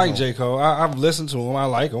like J. Cole. I've listened to him. I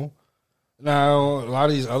like him. Now, a lot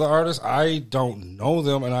of these other artists, I don't know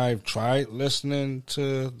them, and I've tried listening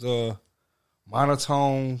to the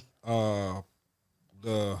monotone, I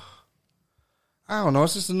don't know.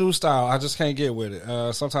 It's just a new style. I just can't get with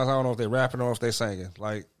it. Sometimes I don't know if they're rapping or if they're singing.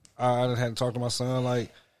 Like, I had to talk to my son,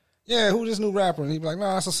 like, yeah, who's this new rapper? And he'd be like,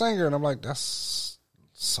 nah, it's a singer. And I'm like, that's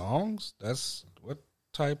songs? That's what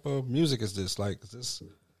type of music is this? Like,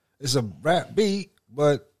 it's a rap beat,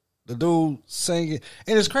 but the dude singing.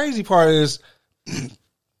 And his crazy part is,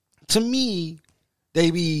 to me,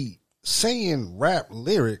 they be saying rap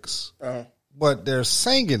lyrics, but they're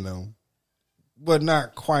singing them, but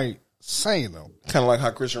not quite saying them. kind of like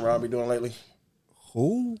how Christian Brown be doing lately.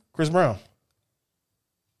 Who? Chris Brown.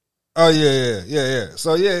 Oh, yeah.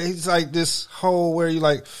 So, yeah, he's like this whole where you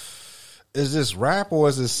like, is this rap or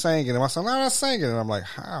is this singing? And I said, no, that's singing. And I'm like,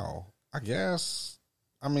 how? I guess.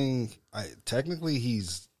 I mean, technically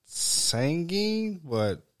he's singing,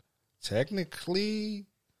 but technically,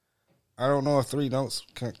 I don't know if 3 notes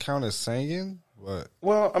can count as singing, but.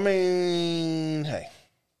 Well, I mean, hey.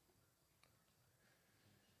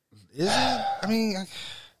 Is it? I mean,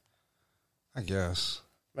 I guess.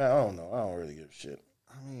 Man, I don't know. I don't really give a shit.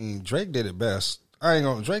 I mean, Drake did it best. I ain't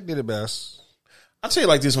gonna. Drake did it best. I'll tell you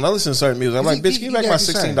like this: when I listen to certain music, I'm like, bitch, give me back my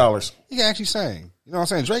 $16. He can actually sing. You know what I'm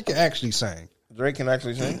saying? Drake can actually sing. Drake can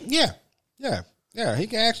actually sing. Yeah. He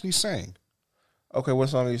can actually sing. Okay, what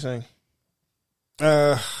song do you sing?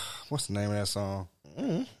 What's the name of that song?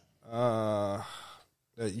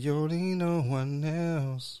 That you don't need no one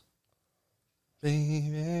else,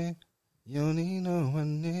 baby. You don't need no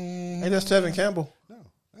one else. Hey, that's Tevin Campbell. No,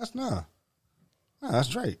 that's not. No, that's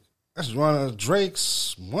Drake. That's one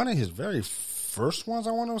of his very first ones,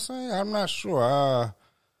 I want to say. I'm not sure.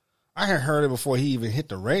 I had heard it before he even hit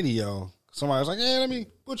the radio. Somebody was like, hey, let me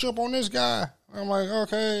put you up on this guy. I'm like,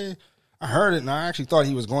 okay. I heard it, and I actually thought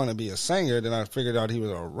he was going to be a singer. Then I figured out he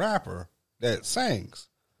was a rapper that sings.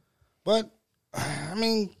 But, I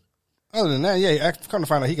mean, other than that, yeah, I come to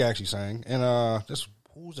find out he can actually sing. And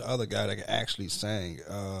who's the other guy that can actually sing?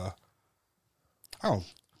 Come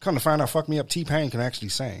to find out, fuck me up, T-Pain can actually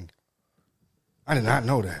sing. I did not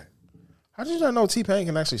know that. How did you not know T-Pain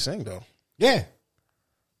can actually sing, though? Yeah.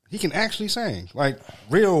 He can actually sing. Like,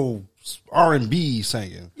 real R&B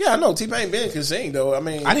singing. Yeah, I know T-Pain Ben can sing, though. I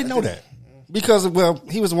mean, I didn't know that. Because, well,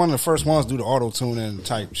 he was one of the first ones to do the auto-tuning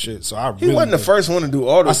type shit. So I he wasn't the first one to do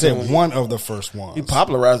auto-tune. I said one of the first ones. He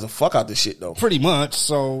popularized the fuck out this shit, though. Pretty much.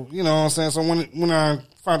 So, you know what I'm saying? So when I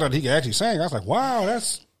found out he could actually sing, I was like, wow,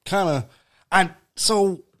 that's kind of...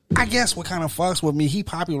 So I guess what kind of fucks with me, he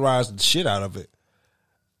popularized the shit out of it.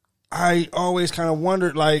 I always kind of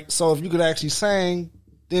wondered, like, so if you could actually sing,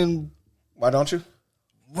 then... Why don't you?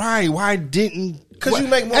 Right. Why didn't... Because you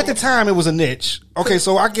make more... At the time, it was a niche. Okay,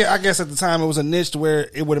 so I guess at the time, it was a niche to where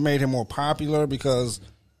it would have made him more popular because...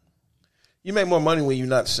 You make more money when you're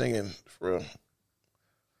not singing, for real.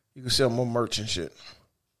 You can sell more merch and shit.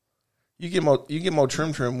 You get more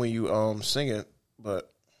trim when you sing it, but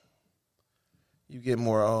you get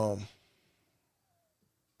more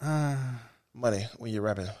money when you're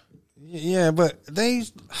rapping. Yeah, but a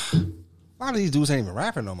lot of these dudes ain't even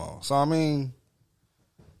rapping no more. So I mean,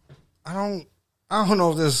 I don't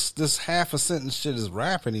know if this half a sentence shit is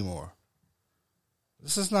rap anymore.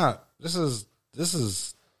 This is. All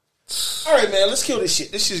right, man. Let's kill this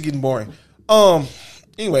shit. This shit's getting boring.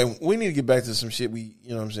 Anyway, we need to get back to some shit you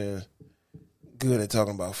know what I'm saying, good at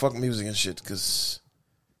talking about. Fuck music and shit, because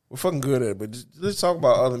we're fucking good at it. But let's talk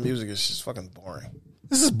about other music. It's just fucking boring.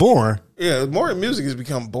 This is boring. Yeah, more music has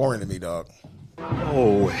become boring to me, dog.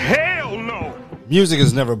 Oh, hell no. Music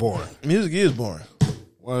is never boring. Music is boring.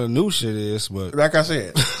 Well, the new shit is, but... Like I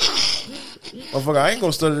said, motherfucker, I ain't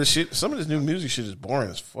gonna study this shit. Some of this new music shit is boring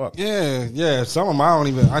as fuck. Yeah. Some of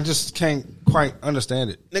them I just can't quite understand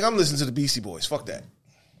it. Nigga, I'm listening to the Beastie Boys. Fuck that.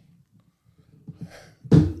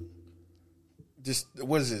 Just,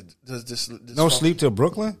 what is it? This No Sleep Till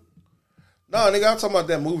Brooklyn? No, nigga, I'm talking about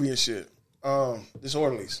that movie and shit.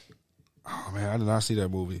 Disorderlies. Oh, man, I did not see that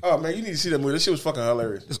movie. Oh, man, you need to see that movie. This shit was fucking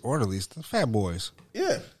hilarious. Disorderlies? The Fat Boys.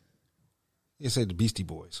 Yeah. You said the Beastie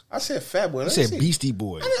Boys. I said Fat Boy. You said Beastie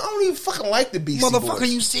Boys. I don't even fucking like the Beastie Boys. Motherfucker,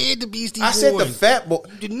 you said the Beastie Boys. I said the Fat Boy.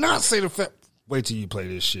 You did not say the Fat... Wait till you play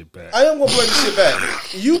this shit back. I am gonna play this shit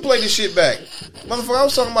back. You play this shit back. Motherfucker, I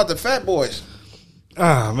was talking about the Fat Boys.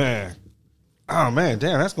 Oh, man, damn,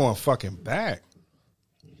 that's going fucking back.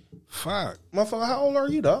 Fuck. Motherfucker, how old are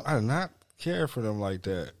you, dog? I did not care for them like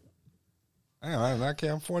that. Damn, I did not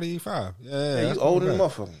care. I'm 45. Yeah, you older than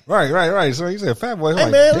motherfucker. Right. So you said Fat Boy. Hey,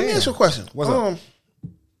 like, man, damn. let me ask you a question. What's up?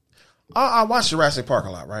 I watch Jurassic Park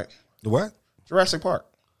a lot, right? The what? Jurassic Park.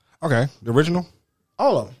 Okay, the original?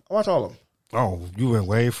 All of them. I watch all of them. Oh, you went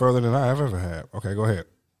way further than I've ever had. Okay, go ahead.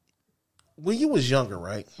 When you was younger,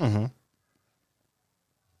 right? Mm-hmm.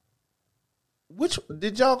 Which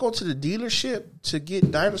did y'all go to the dealership to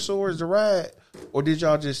get dinosaurs to ride, or did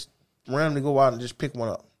y'all just randomly go out and just pick one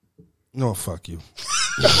up? No, fuck you.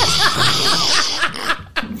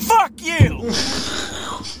 Fuck you.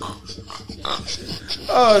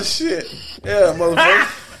 Oh shit! Yeah,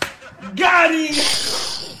 motherfucker. Got him.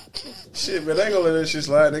 Shit, man, I ain't gonna let that shit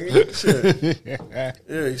slide, nigga. Shit.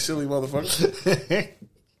 Yeah, you silly motherfucker.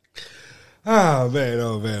 Oh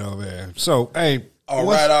man. So, hey. All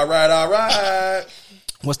right.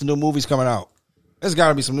 What's the new movies coming out? There's got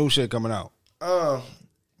to be some new shit coming out.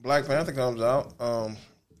 Black Panther comes out.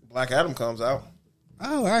 Black Adam comes out.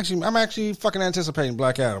 Oh, I'm actually fucking anticipating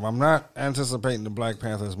Black Adam. I'm not anticipating the Black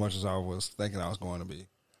Panther as much as I was thinking I was going to be.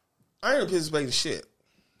 I ain't anticipating shit.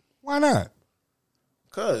 Why not?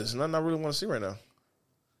 Cause nothing I really want to see right now.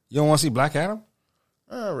 You don't want to see Black Adam?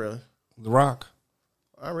 Not really. The Rock?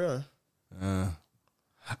 Not really.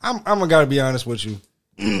 I'm gotta be honest with you.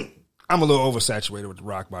 I'm a little oversaturated with The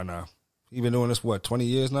Rock by now. He been doing this, 20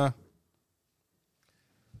 years now?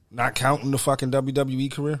 Not counting the fucking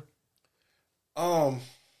WWE career?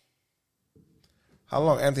 How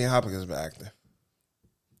long Anthony Hopkins has been acting?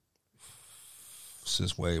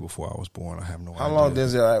 Since way before I was born. I have no idea. How long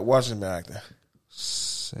Denzel Washington been acting?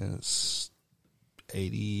 Since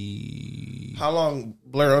 80. How long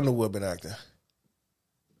Blair Underwood been acting?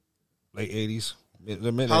 Late 80s.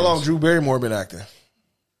 The mid-80s. How long Drew Barrymore been acting?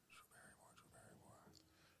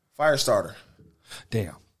 Firestarter.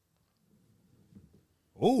 Damn.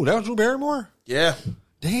 Oh, that was Drew Barrymore? Yeah.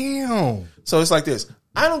 Damn. So it's like this.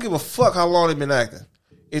 I don't give a fuck how long they've been acting.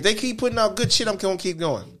 If they keep putting out good shit, I'm going to keep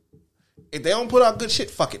going. If they don't put out good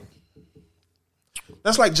shit, fuck it.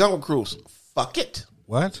 That's like Jungle Cruise. Fuck it.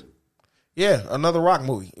 What? Yeah, another Rock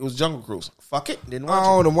movie. It was Jungle Cruise. Fuck it. Didn't watch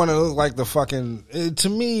Oh, it. the one that looked like the fucking... to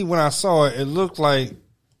me, when I saw it, it looked like...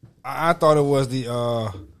 I thought it was the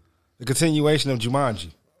continuation of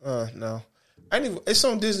Jumanji. No. It's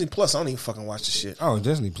on Disney Plus. I don't even fucking watch the shit. Oh,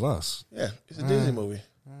 Disney Plus. Yeah, it's a Disney movie.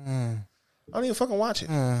 I don't even fucking watch it.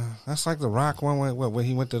 That's like the Rock one when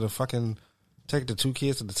he went to the fucking... Take the two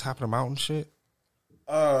kids to the top of the mountain shit?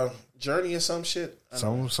 Journey or some shit.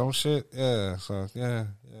 Some shit? Yeah. So, yeah.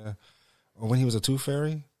 Or when he was a tooth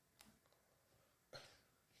fairy?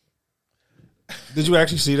 Did you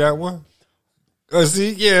actually see that one?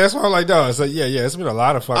 See? Yeah, that's why I'm like, dog. So, yeah, it's been a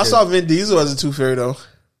lot of fucking... I saw Vin Diesel as a tooth fairy, though.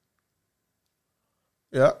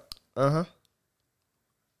 Yeah. Uh-huh.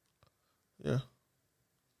 Yeah.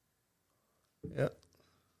 Yeah.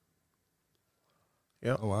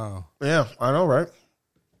 Yeah. Oh, wow. Yeah, I know, right?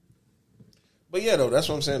 But yeah, though, that's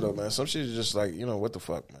what I'm saying, though, man. Some shit is just like, what the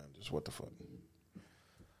fuck, man? Just what the fuck.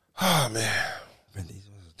 Oh, man. Vin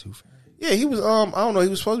Diesel was a tooth fairy? Yeah, he was, I don't know, he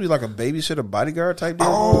was supposed to be like a babysitter, bodyguard type deal.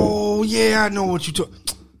 Oh, yeah, I know what you took.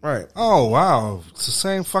 Right. Oh, wow. It's the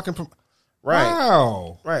same fucking... Right.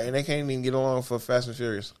 Wow. Right, and they can't even get along for Fast and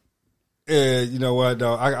Furious. Yeah, you know what,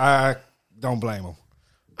 though? I don't blame him.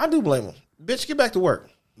 I do blame him. Bitch, get back to work.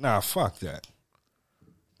 Nah, fuck that.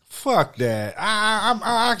 Fuck that.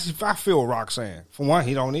 I feel Rock saying. For one,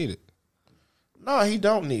 he don't need it. No, he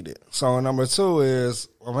don't need it. So number two is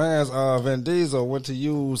my man's Vin Diesel went to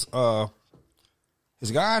use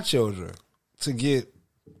his godchildren to get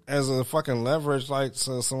as a fucking leverage, like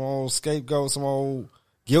some old scapegoat, some old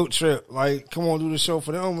guilt trip. Like, come on, do the show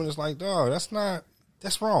for them, and it's like, dog,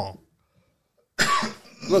 that's wrong.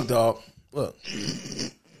 Look, dog. Look,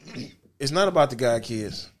 it's not about the god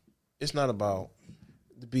kids. It's not about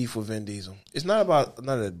the beef with Vin Diesel. It's not about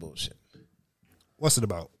none of that bullshit. What's it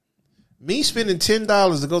about? Me spending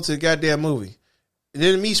 $10 to go to the goddamn movie, and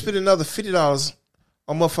then me spending another $50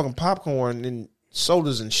 on motherfucking popcorn and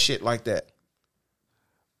sodas and shit like that.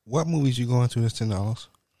 What movies you going to this $10?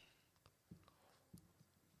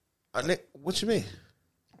 What you mean?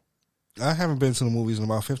 I haven't been to the movies in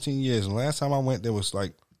about 15 years, and the last time I went, there was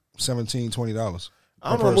like $17, $20.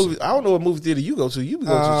 I don't know what movie theater you go to. You go to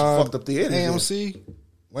some fucked up theaters. AMC,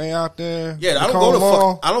 way out there. Yeah, I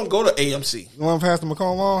don't go to AMC. You want past the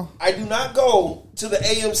Macomb Mall? I do not go to the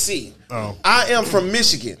AMC. Oh. I am from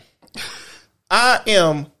Michigan. I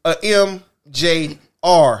am a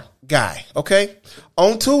MJR guy. Okay,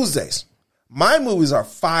 on Tuesdays, my movies are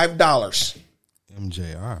 $5.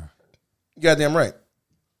 MJR. You goddamn right.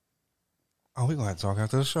 Oh, we're gonna have to talk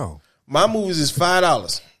after the show. My movies is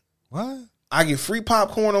 $5. What? I get free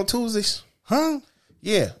popcorn on Tuesdays. Huh?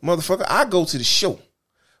 Yeah, motherfucker. I go to the show.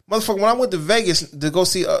 Motherfucker, when I went to Vegas to go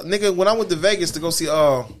see when I went to Vegas to go see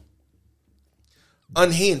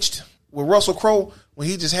Unhinged with Russell Crowe, when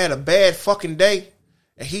he just had a bad fucking day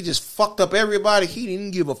and he just fucked up everybody, he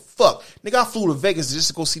didn't give a fuck. Nigga, I flew to Vegas just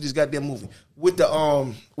to go see this goddamn movie with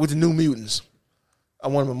the New Mutants. I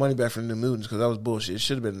wanted my money back from the New Mutants because that was bullshit. It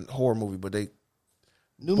should have been a horror movie, but they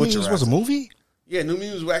New Mutants was a movie? Yeah, New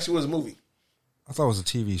Mutants actually was a movie. I thought it was a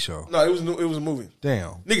TV show. No, it was a movie.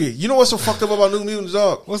 Damn. Nigga, you know what's so fucked up about New Mutants,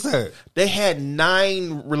 dog? What's that? They had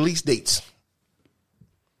 9 release dates.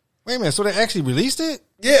 Wait a minute, so they actually released it?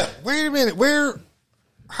 Yeah. Wait a minute,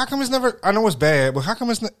 how come it's never, I know it's bad, but how come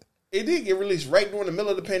it's not? It did get released right during the middle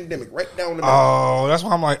of the pandemic, right down the middle. Oh, that's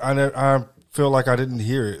why I'm like, I feel like I didn't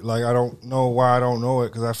hear it. Like, I don't know why I don't know it,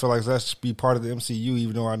 because I feel like that should be part of the MCU,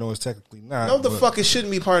 even though I know it's technically not. No, the fuck it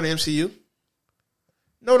shouldn't be part of the MCU.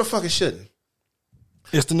 No, the fuck it shouldn't.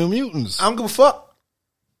 It's the New Mutants. I don't give a fuck.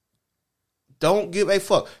 Don't give a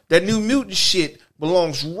fuck. That New Mutant shit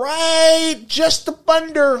belongs right just up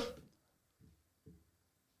under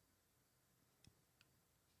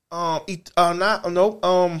them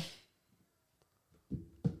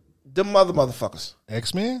motherfuckers.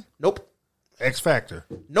 X-Men? Nope. X-Factor?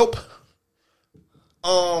 Nope.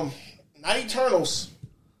 Not Eternals.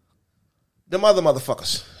 Them other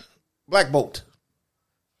motherfuckers. Black Bolt.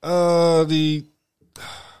 The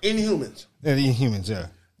Inhumans. Yeah, the Inhumans, yeah.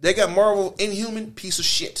 They got Marvel Inhuman, piece of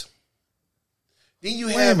shit. Then you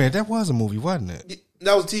Wait have a minute, that was a movie, wasn't it?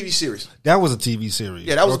 that was a TV series. That was a TV series.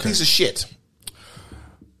 Yeah, that was a piece of shit.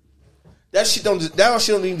 That shit don't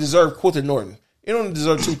even deserve Quilter Norton. It don't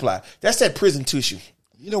deserve Two-Ply. That's that prison tissue.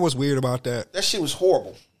 You know what's weird about that? That shit was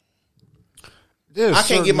horrible. There's I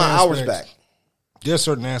can't get my certain hours back. There's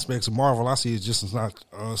certain aspects of Marvel I see is just not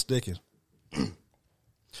sticking.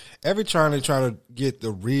 Every time they try to get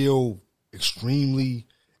the real, extremely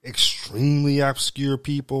obscure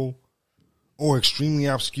people or extremely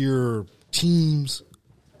obscure teams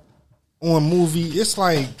on movie, it's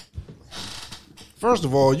like, first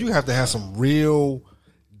of all, you have to have some real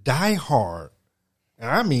diehard, and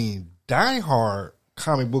I mean diehard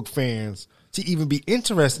comic book fans to even be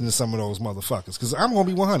interested in some of those motherfuckers. Because I'm going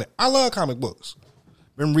to be 100. I love comic books.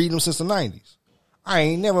 Been reading them since the 90s. I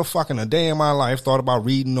ain't never fucking a day in my life thought about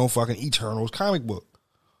reading no fucking Eternals comic book.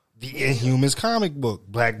 The Inhumans comic book.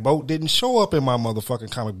 Black Bolt didn't show up in my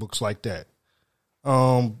motherfucking comic books like that.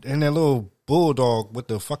 And that little bulldog with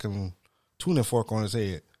the fucking tuning fork on his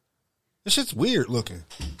head. This shit's weird looking.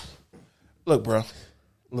 Look, bro.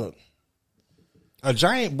 Look. A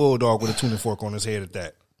giant bulldog with a tuning fork on his head at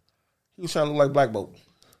that. He was trying to look like Black Bolt.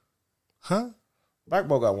 Huh? Black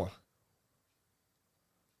Bolt got one.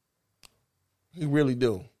 He really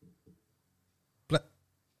do. Black.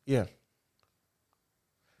 Yeah.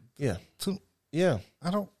 Yeah. Yeah. Yeah.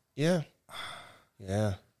 I don't. Yeah.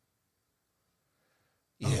 Yeah.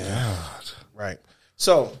 Yeah. Oh, God. Right.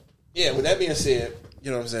 So, yeah, with that being said,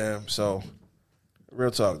 you know what I'm saying? So,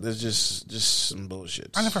 real talk, there's just some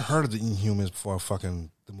bullshit. I never heard of the Inhumans before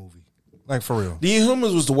fucking the movie. Like, for real. The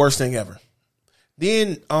Inhumans was the worst thing ever.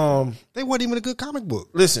 Then, they wasn't even a good comic book.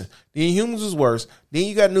 listen, the Inhumans was worse. Then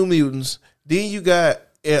you got New Mutants. Then you got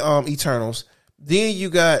Eternals. Then you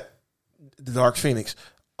got the Dark Phoenix.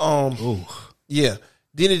 Ooh. Yeah.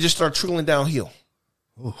 Then it just started trickling downhill.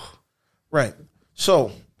 Ooh. Right.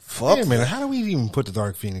 So, fuck. Wait a minute. How do we even put the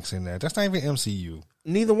Dark Phoenix in that? That's not even MCU.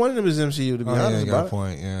 Neither one of them is MCU, to be honest got about a it.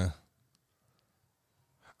 point, yeah.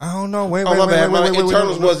 I don't know. Wait, Oh, my bad. wait.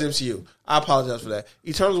 Eternals was MCU. I apologize for that.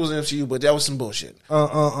 Eternals was MCU, but that was some bullshit.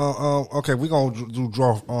 Okay, we're going to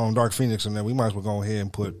draw Dark Phoenix in there. We might as well go ahead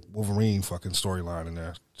and put Wolverine fucking storyline in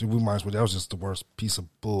there. We might as well. That was just the worst piece of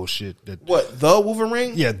bullshit. That What, the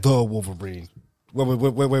Wolverine? Yeah, the Wolverine.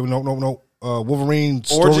 Wait, no. Wolverine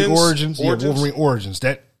story origins. Yeah, Wolverine origins.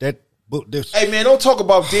 That book. Hey, man, don't talk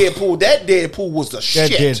about Deadpool. That Deadpool was the That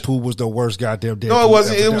shit. Deadpool was the worst goddamn Deadpool. No, it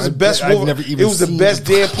wasn't. ever. It was the best. I've never even it was the seen best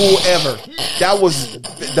Deadpool ever. That was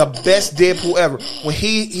the best Deadpool ever. When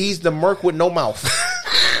he's the merc with no mouth.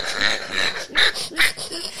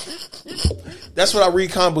 That's what I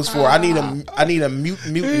read comic books for. I need a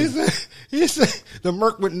mutant. He said the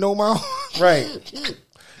merc with no mouth. Right.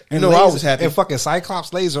 You know, laser, I was happy. And fucking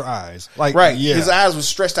Cyclops laser eyes. Like, Right. yeah. His eyes were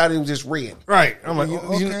stretched out. It was just red. Right. I'm like, You-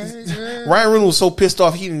 okay. Yeah. Ryan Reynolds was so pissed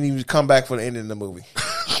off he didn't even come back for the end of the movie.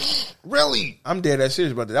 Really? I'm dead that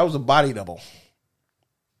serious about that. That was a body double.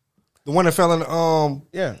 The one that fell in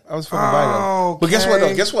Yeah, I was fucking body double. But guess what?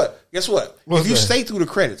 Though? Guess what? What's if you that? stay through the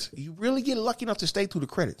credits, you really get lucky enough to stay through the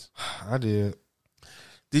credits. I did.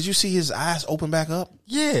 Did you see his eyes open back up?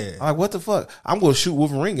 Yeah. I'm like, what the fuck? I'm going to shoot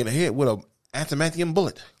Wolverine in the head with a adamantium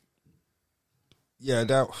bullet. Yeah,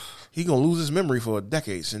 that. He going to lose his memory for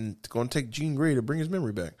decades and it's going to take Jean Grey to bring his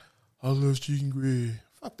memory back. I love Jean Grey.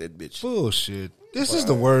 Fuck that bitch. Bullshit. This is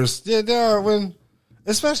the worst. Yeah,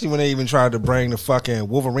 especially when they even tried to bring the fucking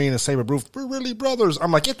Wolverine and Saber Bruce. We're really brothers.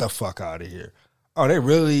 I'm like, get the fuck out of here. Oh,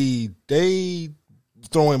 they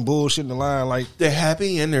throwing bullshit in the line like They're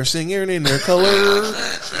happy and they're singing in their color.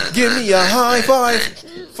 Give me a high five.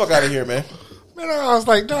 Fuck out of here, man. Man, I was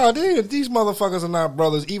like, dog, these motherfuckers are not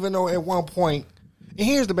brothers, even though at one point, and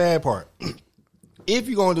here's the bad part. If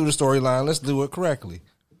you're going to do the storyline, let's do it correctly.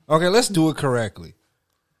 Okay, let's do it correctly.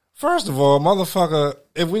 First of all, motherfucker,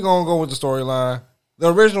 if we're going to go with the storyline,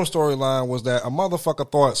 the original storyline was that a motherfucker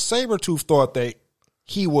thought, Sabretooth thought that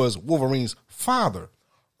he was Wolverine's father.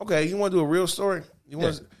 Okay, you want to do a real story? You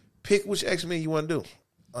want to pick which X-Men you want to do?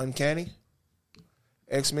 Uncanny?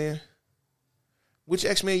 X-Men? Which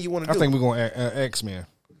X-Men you want to do? I think we're going to X-Men.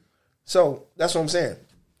 So, that's what I'm saying.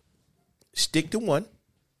 Stick to one.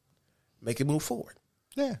 Make it move forward.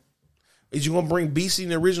 Yeah. Is you going to bring Beastie in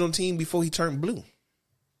the original team before he turned blue?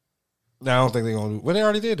 No, I don't think they're going to do. Well, they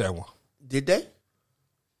already did that one. Did they?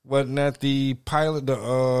 Wasn't that the pilot,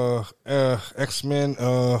 the X-Men?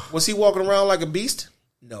 Was he walking around like a beast?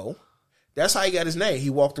 No. That's how he got his name. He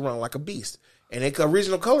walked around like a beast. And the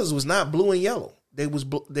original colors was not blue and yellow. They was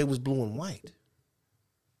blue and white.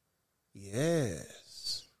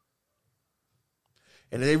 Yes.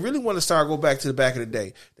 And if they really want to go back to the back of the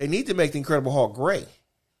day, they need to make the Incredible Hulk gray.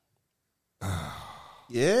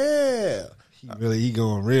 Yeah. He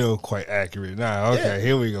going real quite accurate now. Okay,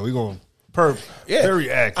 here we go. We going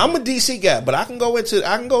very accurate. I'm a DC guy, but I can go into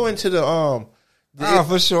the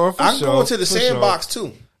for sure. I can go into the sandbox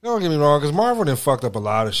too. Don't get me wrong, because Marvel done fucked up a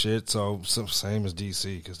lot of shit. So same as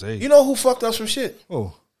DC, because they. You know who fucked up some shit?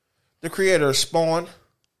 Oh, the creator of Spawn.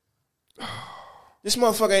 This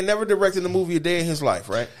motherfucker ain't never directed a movie a day in his life,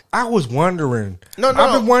 right? I was wondering. No,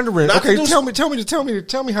 I've been wondering. Okay,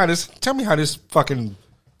 tell me how this fucking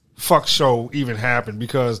fuck show even happened,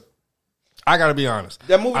 because I got to be honest.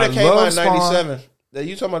 That movie that came out in '97. That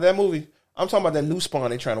you talking about that movie? I'm talking about that new Spawn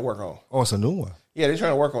they trying to work on. Oh, it's a new one. Yeah, they're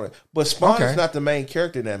trying to work on it. But Spawn is not the main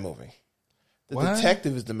character in that movie. The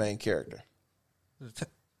detective is the main character.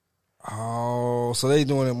 Oh, so they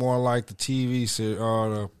doing it more like the TV series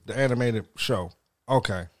or the animated show.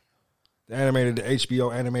 Okay. The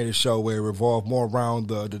HBO animated show where it revolved more around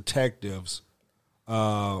the detectives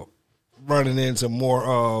running into more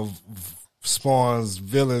of Spawn's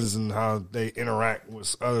villains and how they interact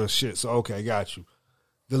with other shit. So, okay, got you.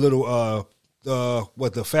 The little,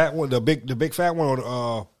 the fat one, the big fat one,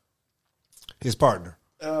 or his partner?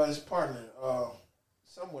 His partner,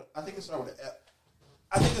 someone. I think it started with an F.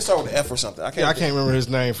 I think it started with an F or something. I can't remember his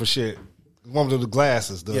name for shit. The one with the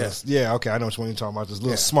glasses. Yeah, okay, I know which one you're talking about. This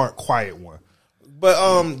little smart, quiet one.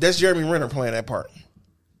 But that's Jeremy Renner playing that part.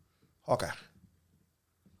 Hawkeye.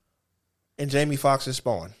 And Jamie Foxx is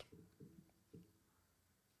Spawn.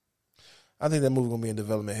 I think that movie gonna be in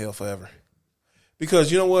development hell forever.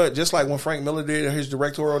 Because you know what? Just like when Frank Miller did his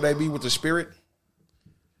directorial debut with The Spirit,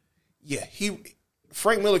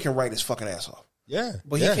 Frank Miller can write his fucking ass off. Yeah.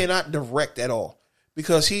 But he cannot direct at all.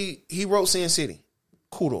 Because he wrote Sin City.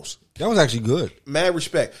 Kudos. That was actually good. Mad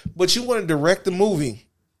respect. But you want to direct the movie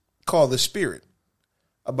called The Spirit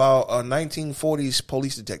about a 1940s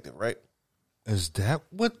police detective, right? Is that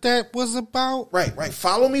what that was about? Right.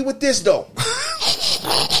 Follow me with this, though.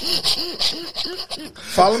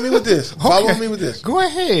 Follow me with this. Follow me with this. Go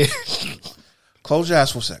ahead. Close your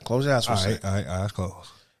eyes for a second. All right, eyes closed.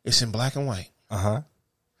 It's in black and white. Uh-huh.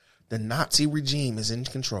 The Nazi regime is in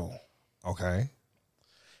control. Okay.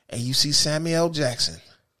 And you see Samuel Jackson.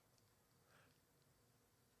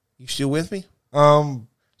 You still with me?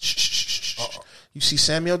 Shh. You see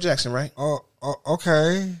Samuel Jackson, right?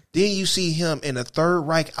 Okay. Then you see him in a Third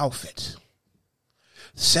Reich outfit.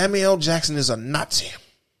 Samuel Jackson is a Nazi.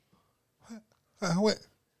 What?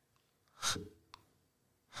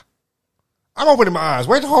 I'm opening my eyes.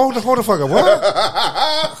 Wait, hold the fuck up.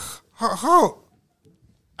 What? Hold.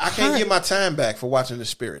 I can't get my time back for watching The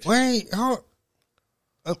Spirit. Wait, hold.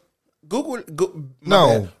 Google.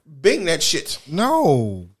 No. Bing that shit.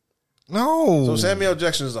 No. So Samuel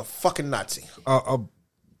Jackson is a fucking Nazi. A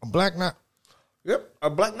black Nazi. Yep, a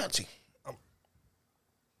black Nazi.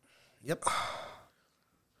 Yep.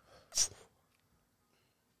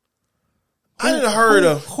 I didn't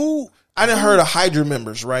heard of Hydra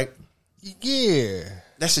members, right? Yeah.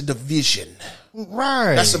 That's a division.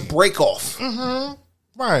 Right. That's a break off.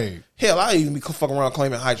 Mm-hmm. Right. Hell, I even be fucking around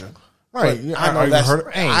claiming Hydra. Right.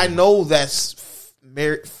 I know that's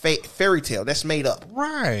fairy tale. That's made up.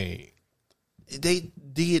 Right. They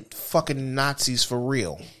did fucking Nazis for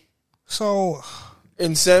real. So,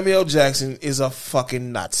 and Samuel Jackson is a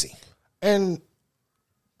fucking Nazi. And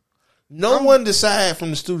no one decided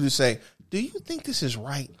from the studio to say, do you think this is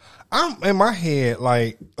right? I'm in my head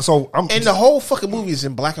like, and the whole fucking movie is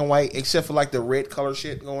in black and white except for like the red color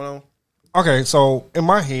shit going on. Okay, so in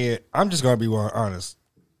my head, I'm just gonna be honest.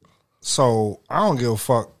 So I don't give a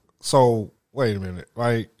fuck. So wait a minute,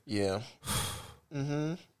 like, yeah,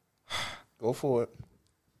 go for it.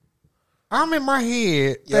 I'm in my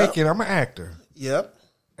head thinking I'm an actor. Yep,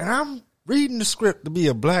 and I'm reading the script to be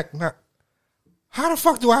a black. How the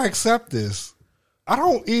fuck do I accept this? I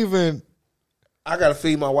don't even. I gotta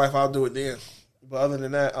feed my wife. I'll do it then. But other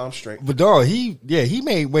than that, I'm straight. But dog, he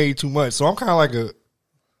made way too much. So I'm kind of like it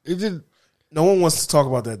didn't. No one wants to talk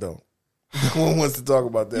about that though. No one wants to talk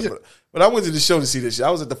about that. But I went to the show to see this shit. I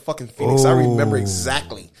was at the fucking Phoenix. I remember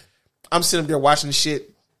exactly. I'm sitting there watching the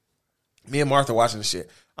shit. Me and Martha watching the shit.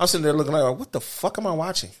 I'm sitting there looking like, what the fuck am I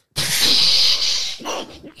watching?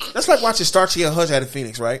 That's like watching Starsky and Hutch at the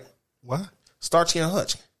Phoenix, right? What? Starsky and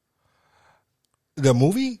Hutch. The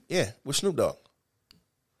movie? Yeah, with Snoop Dogg.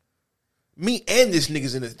 Me and this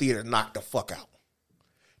niggas in the theater knocked the fuck out.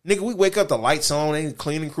 Nigga, we wake up, the lights on, they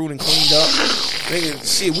cleaning crew and cleaned up.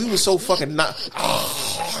 Nigga, shit, we was so fucking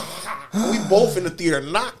we both in the theater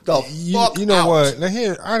knocked the fuck out. You know what? Now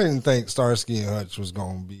here, I didn't think Starsky and Hutch was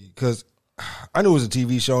going to be, because I knew it was a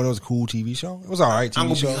TV show and it was a cool TV show. It was all right I'm TV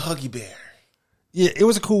gonna show. be a Huggy Bear. Yeah, it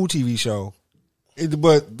was a cool TV show.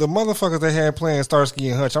 But the motherfuckers they had playing Starsky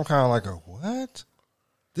and Hutch, I'm kind of like, what?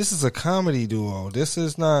 This is a comedy duo. This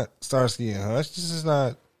is not Starsky and Hutch. This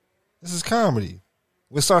is comedy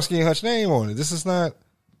with Starsky and Hutch name on it. This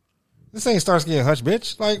ain't Starsky and Hutch,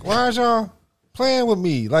 bitch. Like, why is y'all playing with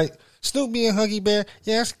me? Like, Snoop being Huggy Bear,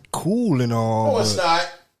 yeah, that's cool and all. No, it's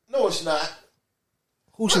not. No, it's not.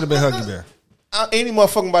 Who should have been Huggy Bear? Any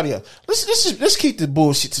motherfucking body else. Let's keep the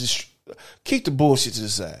bullshit to the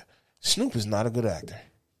side. Snoop is not a good actor.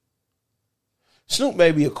 Snoop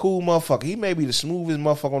may be a cool motherfucker. He may be the smoothest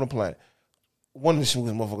motherfucker on the planet. One of the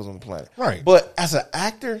smoothest motherfuckers on the planet. Right. But as an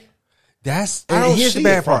actor, here's see the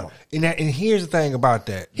bad it from part. And here's the thing about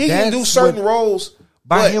that. He can do certain roles.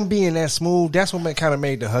 By him being that smooth, that's what kind of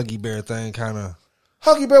made the Huggy Bear thing kind of.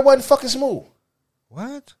 Huggy Bear wasn't fucking smooth.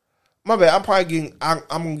 What? My bad. I'm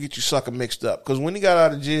gonna get you sucker mixed up because when he got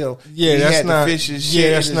out of jail, yeah, he that's had not. The fishes, yeah,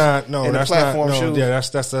 shit that's in not. his, No, in that's the platform not. No, shoes. yeah,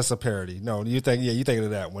 that's a parody. No, you thinking of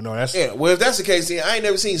that one? No, that's Well, if that's the case, then I ain't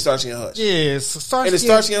never seen Starsky and Hutch. yeah. And the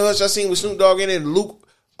Starsky and Hutch I seen with Snoop Dogg in it. Luke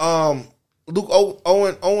Owen.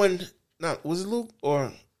 Not was it Luke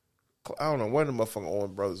or I don't know. One of the motherfucking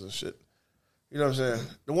Owen brothers and shit. You know what I'm saying?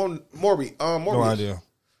 The one Morbius. No idea.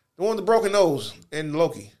 The one with the broken nose in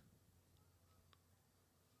Loki.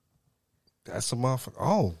 That's a motherfucker.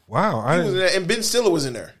 Oh wow! He was in there, and Ben Stiller was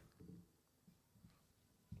in there.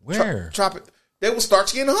 Where? They was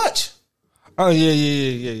Starsky and Hutch. Oh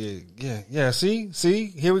yeah. See,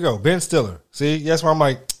 here we go. Ben Stiller. See, that's why I'm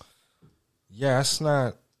like, yeah, that's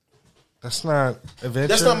not adventure.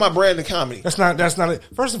 That's not my brand of comedy. That's not it.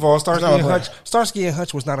 First of all, Starsky and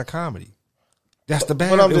Hutch was not a comedy. That's the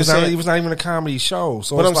band. It was not even a comedy show.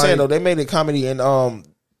 So but I'm saying though, they made it comedy and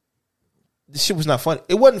this shit was not funny.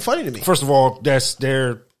 It wasn't funny to me. First of all, that's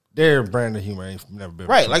their brand of humor ain't never been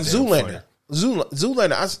right. Like Zoolander.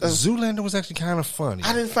 Zoolander was actually kind of funny.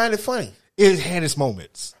 I didn't find it funny. It had its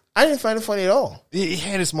moments. I didn't find it funny at all. It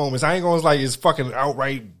had its moments. I ain't going to like it's fucking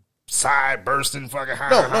outright side bursting fucking high.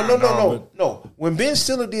 No. When Ben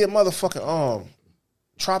Stiller did motherfucking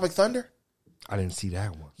Tropic Thunder, I didn't see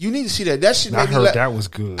that one. You need to see that. That shit. I heard that was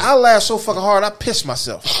good. I laughed so fucking hard I pissed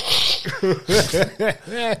myself.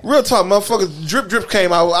 Real talk, motherfucker. Drip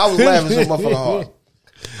came out. I was laughing so motherfucking hard.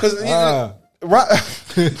 Because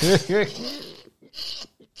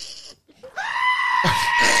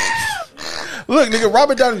look, nigga,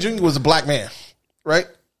 Robert Downey Jr. was a black man, right?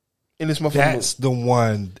 In this motherfucker. That's the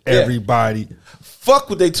one. Everybody. Fuck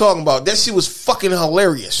what they talking about. That shit was fucking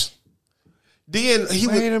hilarious. Then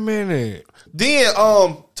Wait a minute. Then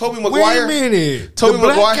Tobey Maguire. Wait a minute. Tobey the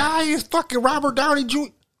Maguire. Black guy is fucking Robert Downey Jr.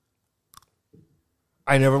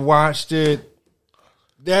 I never watched it.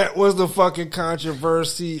 That was the fucking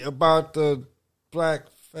controversy about the black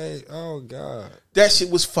face. Oh God. That shit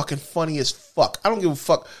was fucking funny as fuck. I don't give a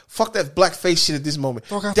fuck. Fuck that black face shit at this moment.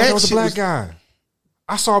 Fuck, I thought that was a black guy.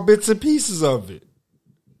 I saw bits and pieces of it.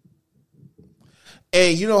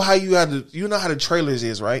 And you know how the trailers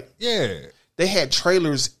is, right? Yeah. They had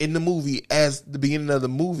trailers in the movie as the beginning of the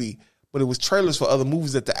movie, but it was trailers for other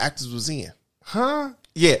movies that the actors was in. Huh?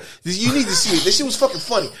 Yeah. You need to see it. This shit was fucking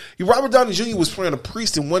funny. Robert Downey Jr. was playing a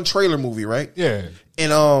priest in one trailer movie, right? Yeah.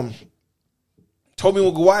 And Tobey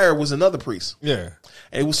Maguire was another priest. Yeah.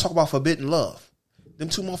 And it was talking about forbidden love. Them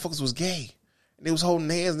two motherfuckers was gay. And they was holding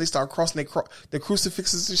hands and they started crossing their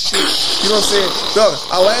crucifixes and shit. You know what I'm saying? Dog,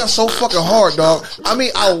 I laughed so fucking hard, dog. I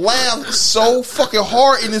mean, I laughed so fucking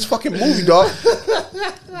hard in this fucking movie, dog.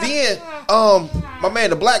 Then, my man,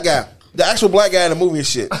 the black guy, the actual black guy in the movie and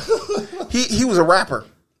shit, he was a rapper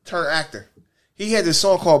turned actor. He had this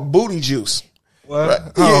song called Booty Juice. What?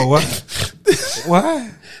 Right? Oh, what?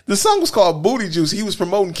 What? The song was called Booty Juice. He was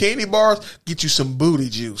promoting candy bars. Get you some booty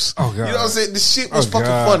juice. Oh, God. You know what I'm saying? This shit was fucking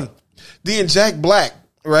funny. Then Jack Black,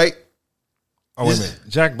 right? Oh, wait a minute.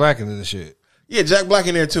 Jack Black in this shit. Yeah, Jack Black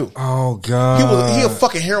in there too. Oh, God. He a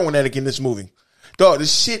fucking heroin addict in this movie. Dog,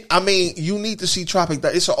 this shit, I mean, you need to see Tropic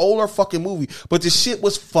Thunder. It's an older fucking movie, but this shit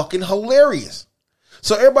was fucking hilarious.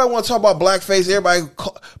 So everybody want to talk about blackface, everybody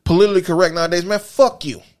politically correct nowadays. Man, fuck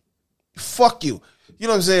you. Fuck you. You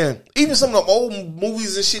know what I'm saying? Even some of them old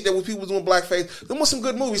movies and shit that was people doing blackface, them was some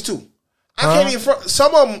good movies too. I can't even front.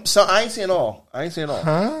 Some of them, I ain't saying all.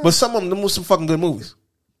 But some of them was some fucking good movies.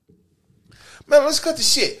 Man, let's cut the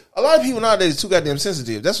shit. A lot of people nowadays are too goddamn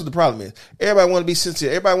sensitive. That's what the problem is. Everybody want to be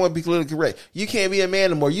sensitive. Everybody want to be politically correct. You can't be a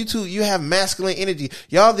man no more. You have masculine energy.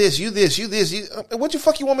 Y'all this, you this, you this. What the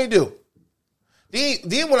fuck you want me to do?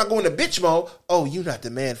 Then when I go into bitch mode, oh, you not the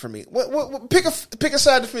man for me. What pick a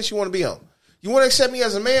side of the fence you want to be on. You want to accept me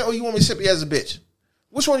as a man or you want me to accept me as a bitch?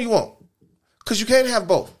 Which one do you want? Because you can't have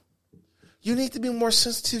both. You need to be more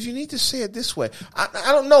sensitive. You need to say it this way. I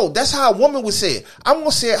don't know. That's how a woman would say it. I'm going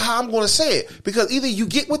to say it how I'm going to say it. Because either you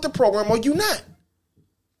get with the program or you not.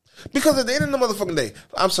 Because at the end of the motherfucking day,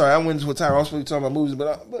 I'm sorry, I went into a time I was supposed to be talking about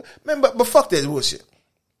movies, but fuck that bullshit.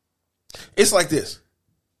 It's like this.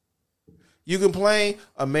 You complain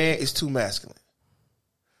a man is too masculine.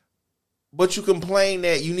 But you complain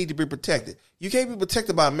that you need to be protected. You can't be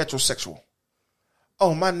protected by a metrosexual.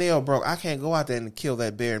 Oh, my nail broke. I can't go out there and kill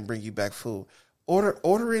that bear and bring you back food.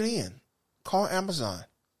 Order it in. Call Amazon.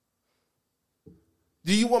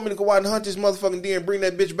 Do you want me to go out and hunt this motherfucking deer and bring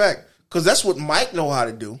that bitch back? Because that's what Mike know how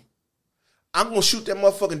to do. I'm going to shoot that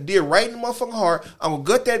motherfucking deer right in the motherfucking heart. I'm going to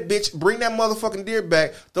gut that bitch, bring that motherfucking deer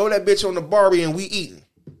back, throw that bitch on the Barbie, and we eating.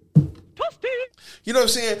 You know what I'm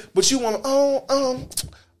saying? But you want,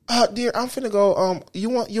 dear, I'm finna go,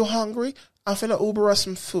 you hungry? I'm finna Uber us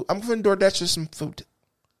some food. I'm finna DoorDash us some food.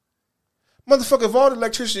 Motherfucker, if all the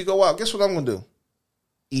electricity go out, guess what I'm going to do?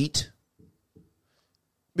 Eat.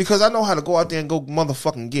 Because I know how to go out there and go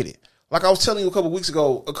motherfucking get it. Like I was telling you a couple weeks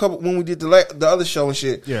ago, when we did the other show and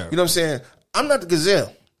shit. Yeah. You know what I'm saying? I'm not the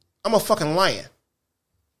gazelle. I'm a fucking lion.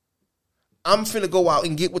 I'm finna go out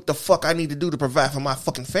and get what the fuck I need to do to provide for my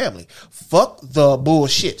fucking family. Fuck the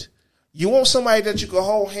bullshit. You want somebody that you can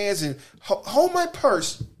hold hands and hold my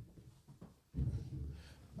purse.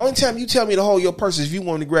 Only time you tell me to hold your purse is if you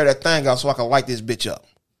want me to grab that thing out so I can light this bitch up.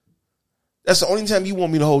 That's the only time you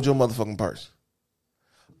want me to hold your motherfucking purse.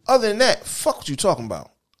 Other than that, fuck what you talking about.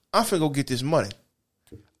 I'm finna go get this money.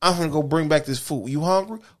 I'm finna go bring back this food. You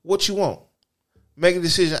hungry? What you want? Make a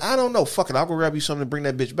decision. I don't know. Fuck it. I'll go grab you something to bring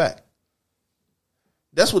that bitch back.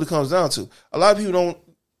 That's what it comes down to. A lot of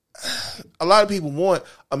people want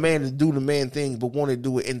a man to do the man thing, but want to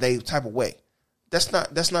do it in their type of way. That's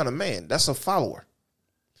not a man. That's a follower.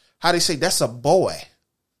 How they say that's a boy.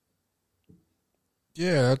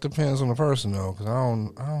 Yeah, that depends on the person though, because I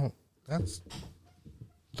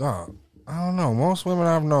don't know. Most women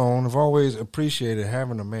I've known have always appreciated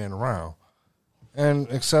having a man around and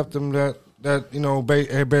accept them that you know,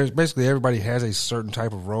 basically everybody has a certain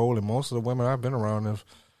type of role, and most of the women I've been around have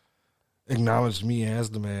acknowledged me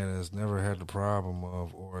as the man, has never had the problem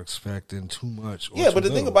of or expecting too much. Or yeah, but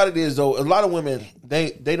the thing about it is, though, a lot of women,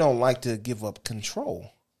 they don't like to give up control.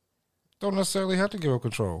 Don't necessarily have to give up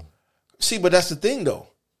control. See, but that's the thing, though.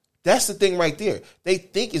 That's the thing right there. They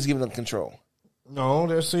think it's giving them control.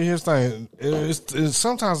 No, see, here's the thing. It's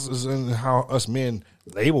sometimes it's in how us men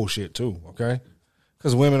label shit, too, okay?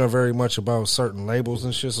 Because women are very much about certain labels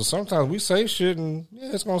and shit. So sometimes we say shit and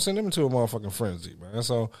it's going to send them into a motherfucking frenzy, man.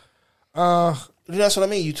 So, that's what I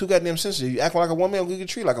mean. You too goddamn sensitive. You act like a woman, I'm going to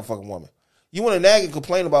treat like a fucking woman. You want to nag and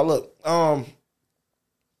complain about, look,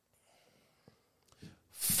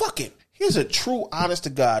 fuck it. Here's a true, honest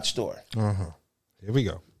to God story. Here we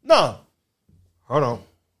go. No. Hold on.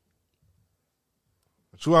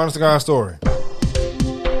 A true, honest to God story.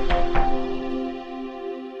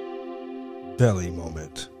 Belly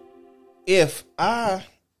moment. If I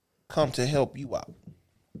come to help you out,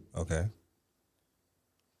 okay,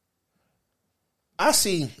 I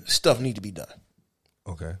see stuff need to be done.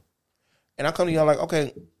 Okay. And I come to y'all like,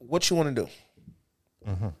 okay, what you want to do?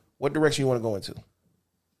 Mm-hmm. What direction you want to go into?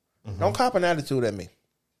 Mm-hmm. Don't cop an attitude at me.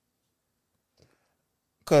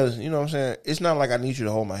 Because, you know what I'm saying, it's not like I need you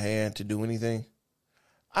to hold my hand to do anything.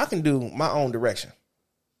 I can do my own direction.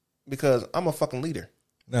 Because I'm a fucking leader.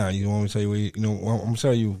 Now, you want me to tell you, I'm going to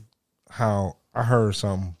tell you how I heard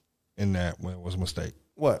something in that when it was a mistake.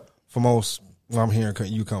 What? For most, where I'm hearing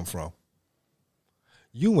you come from.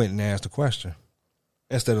 You went and asked a question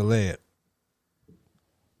instead of led.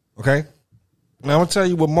 Okay? Now, I'm going to tell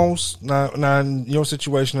you what most, now in your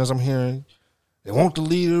situation as I'm hearing, they want the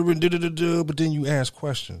leader and da-da-da-da, but then you ask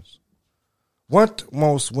questions. What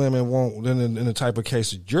most women want in the type of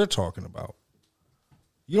case that you're talking about,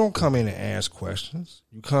 you don't come in and ask questions.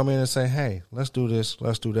 You come in and say, hey, let's do this,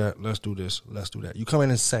 let's do that, let's do this, let's do that. You come in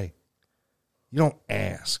and say. You don't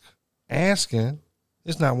ask. Asking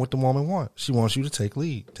is not what the woman wants. She wants you to take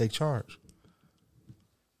lead, take charge.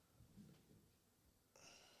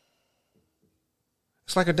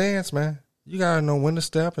 It's like a dance, man. You got to know when to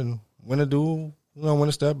step and when to do, when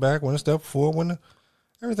to step back, when to step forward.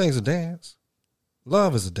 Everything's a dance.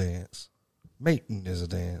 Love is a dance. Mating is a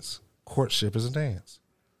dance. Courtship is a dance.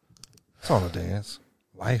 It's all a dance.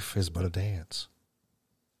 Life is but a dance.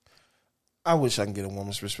 I wish I can get a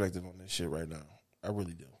woman's perspective on this shit right now. I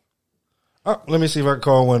really do. Oh, let me see if I can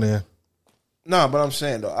call one in. No, but I'm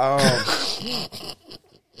saying though,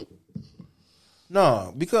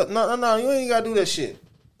 no, because no, you ain't gotta do that shit.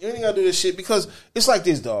 You ain't gotta do this shit because it's like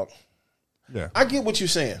this, dog. Yeah, I get what you're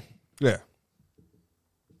saying. Yeah,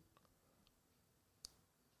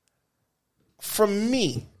 for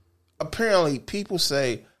me, apparently people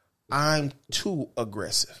say I'm too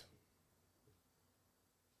aggressive.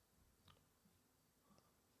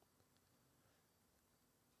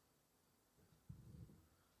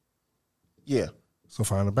 Yeah. So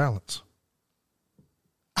find a balance.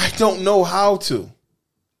 I don't know how to.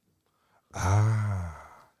 Ah.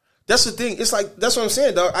 That's the thing. It's like, that's what I'm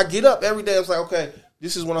saying, dog. I get up every day. I was like, okay,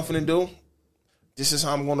 this is what I'm finna do. This is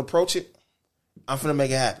how I'm going to approach it. I'm finna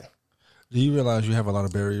make it happen. Do you realize you have a lot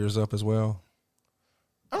of barriers up as well?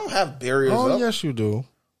 I don't have barriers Oh, up. yes, you do.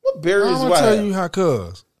 What barriers I'm do I gonna tell have? you how,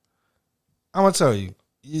 cuz. I'm gonna tell you.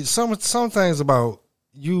 Some things about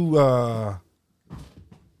you.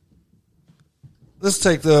 Let's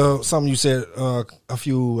take something you said a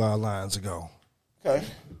few lines ago, Okay.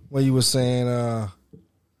 where you were saying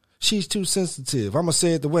she's too sensitive. I'm gonna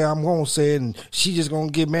say it the way I'm gonna say it, and she just gonna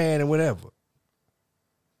get mad and whatever.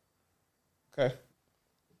 Okay.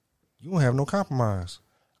 You don't have no compromise.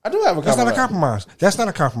 I do have a That's not a compromise. compromise. That's not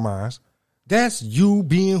a compromise. That's you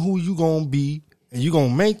being who you gonna be, and you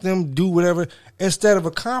gonna make them do whatever, instead of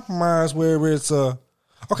a compromise where it's okay,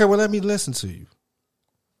 well, let me listen to you.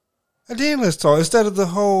 And then let's talk. Instead of the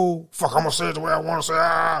whole fuck, I'm gonna say it the way I want to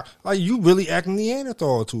say. Like, you really acting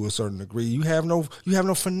Neanderthal to a certain degree. You have no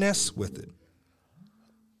finesse with it.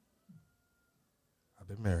 I've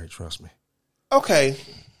been married, trust me. Okay.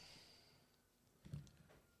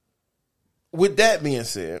 With that being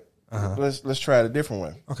said, let's try it a different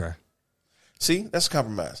way. Okay. See, that's a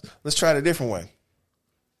compromise. Let's try it a different way.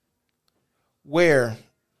 Where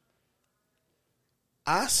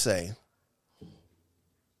I say,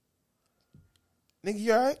 nigga,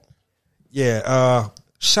 you all right? Yeah.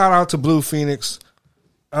 Shout out to Blue Phoenix.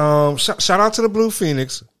 Shout out to the Blue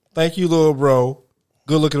Phoenix. Thank you, little bro.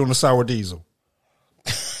 Good looking on the sour diesel.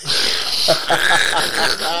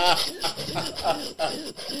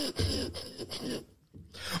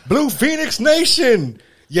 Blue Phoenix Nation.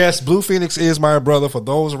 Yes, Blue Phoenix is my brother. For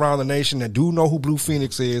those around the nation that do know who Blue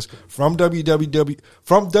Phoenix is, from WWF,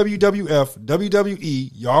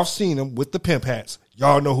 WWE, y'all seen him with the pimp hats.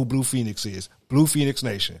 Y'all know who Blue Phoenix is. Blue Phoenix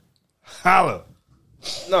Nation. Holla.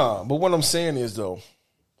 No, but what I'm saying is, though,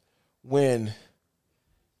 when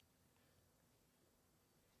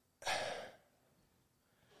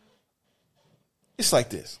it's like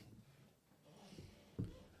this.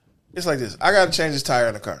 It's like this. I got to change this tire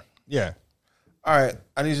in the car. Yeah. All right,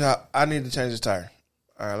 I need to change this tire.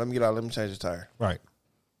 All right, let me get out. Let me change this tire. Right.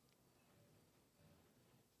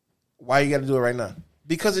 Why you got to do it right now?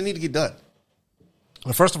 Because it need to get done.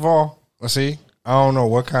 Well, first of all, let's see. I don't know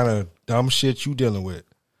what kind of dumb shit you dealing with.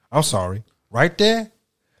 I'm sorry. Right there,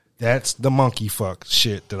 that's the monkey fuck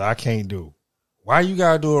shit that I can't do. Why you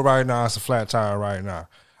gotta do it right now? It's a flat tire right now.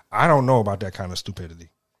 I don't know about that kind of stupidity.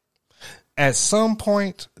 At some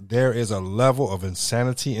point, there is a level of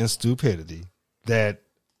insanity and stupidity that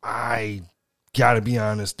I gotta be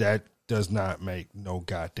honest, that does not make no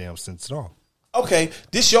goddamn sense at all. Okay,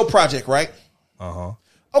 this your project, right? Uh-huh.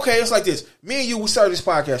 Okay, it's like this. Me and you, we started this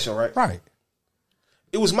podcast show, right? Right.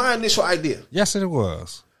 It was my initial idea. Yes, it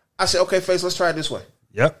was. I said, okay, Face, let's try it this way.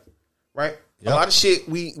 Yep. Right? Yep. A lot of shit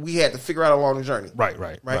we had to figure out along the journey. Right.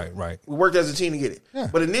 We worked as a team to get it. Yeah.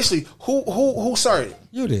 But initially, who started it?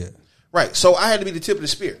 You did. Right. So I had to be the tip of the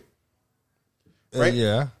spear. Right?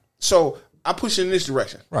 Yeah. So I pushed it in this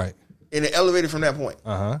direction. Right. And it elevated from that point.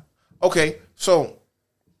 Uh-huh. Okay, so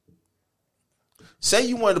say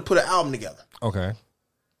you wanted to put an album together. Okay.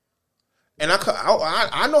 And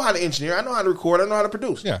I know how to engineer. I know how to record. I know how to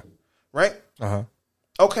produce. Yeah. Right? Uh-huh.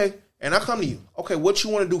 Okay. And I come to you. Okay, what you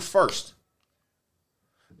want to do first?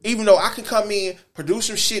 Even though I can come in, produce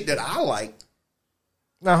some shit that I like.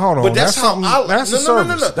 Now hold on. But that's how I- that's no, a no, no,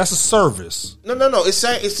 service. no, no. That's a service. No. It's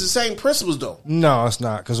the same principles though. No, it's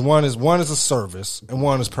not, because one is a service and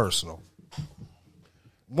one is personal.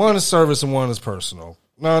 One is service and one is personal.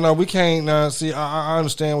 No, we can't. See, I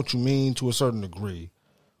understand what you mean to a certain degree.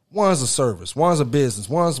 One's a service, one's a business,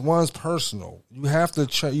 one's personal. You have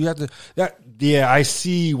to. Yeah, I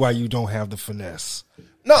see why you don't have the finesse.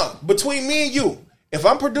 No, between me and you, if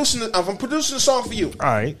I'm producing a song for you, All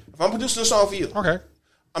right. if I'm producing a song for you, Okay.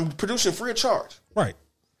 I'm producing free of charge. Right.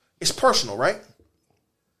 It's personal, right?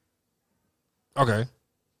 Okay.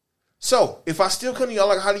 So if I still come to you, I'm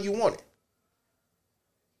like, how do you want it?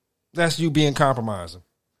 That's you being compromising.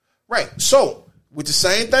 Right. So with the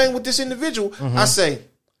same thing with this individual, I say,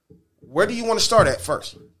 where do you want to start at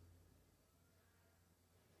first?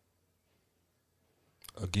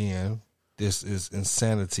 Again, this is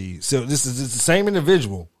insanity. So it's the same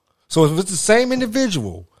individual. So if it's the same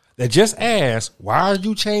individual that just asked, why are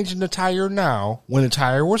you changing the tire now when the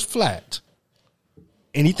tire was flat?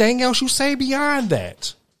 Anything else you say beyond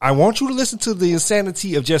that, I want you to listen to the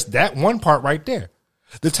insanity of just that one part right there.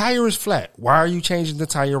 The tire is flat. Why are you changing the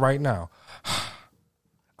tire right now?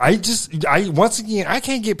 Once again, I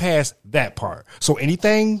can't get past that part. So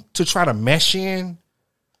anything to try to mesh in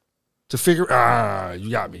to figure,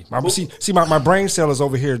 you got me. My brain cells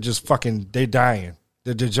over here just fucking, they dying.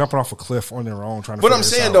 They're jumping off a cliff on their own trying to figure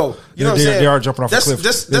this out. Though, you know what I'm saying? They are jumping off a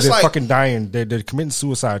cliff. They're like, fucking dying. They're committing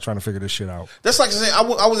suicide trying to figure this shit out. That's like saying, I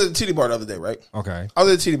was at the titty bar the other day, right? Okay. I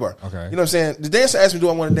was at the titty bar. Okay. You know what I'm saying? The dancer asked me, do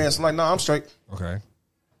I want to dance? I'm like, no, I'm straight. Okay.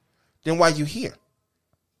 Then why you here?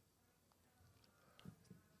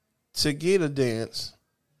 To get a dance,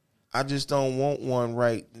 I just don't want one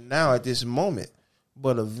right now at this moment.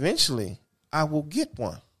 But eventually, I will get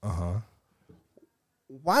one. Uh-huh.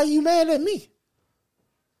 Why are you mad at me?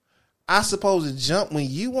 I supposed to jump when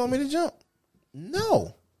you want me to jump?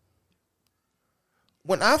 No.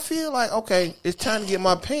 When I feel like, okay, it's time to get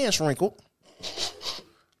my pants wrinkled,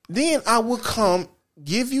 then I will come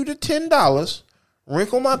give you the $10,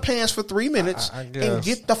 wrinkle my pants for 3 minutes, and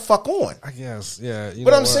get the fuck on. I guess, yeah.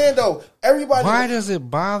 But I'm saying, though, everybody... Why does it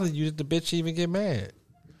bother you that the bitch even get mad?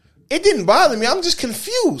 It didn't bother me. I'm just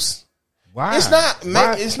confused. Why? It's not being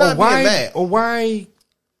mad. Or why...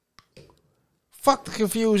 Fuck the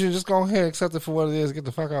confusion. Just go ahead, accept it for what it is. Get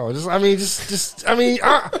the fuck out.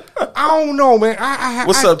 I don't know, man.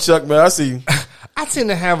 What's up, Chuck? Man, I see you. I tend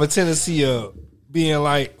to have a tendency of being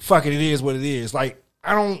like, "Fuck it, it is what it is." Like,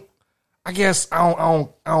 I don't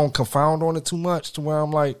confound on it too much to where I'm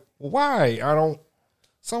like, well, why?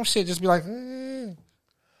 Some shit just be like, Then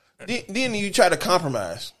you try to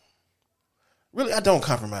compromise. Really, I don't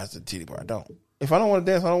compromise at the titty bar. I don't. If I don't want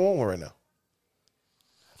to dance, I don't want one right now.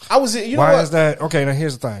 Why is that? Okay, now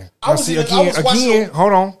here's the thing.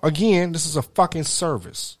 Hold on. Again, this is a fucking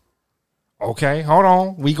service. Okay, hold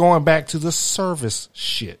on. We going back to the service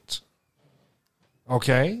shit.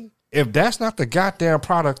 Okay? If that's not the goddamn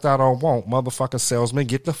product I don't want, motherfucking salesman,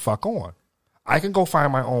 get the fuck on. I can go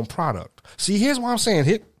find my own product. See, here's what I'm saying.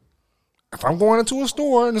 If I'm going into a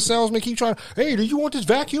store and the salesman keep trying, hey, do you want this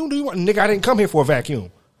vacuum? Nigga, I didn't come here for a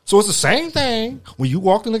vacuum. So it's the same thing when you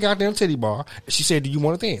walked in the goddamn titty bar and she said, do you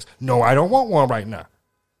want a dance? No, I don't want one right now.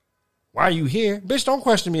 Why are you here? Bitch, don't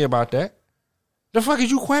question me about that. The fuck is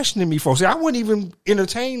you questioning me for? See, I wouldn't even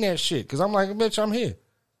entertain that shit because I'm like, bitch, I'm here.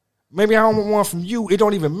 Maybe I don't want one from you. It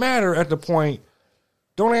don't even matter at the point.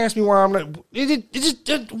 Don't ask me why I'm not.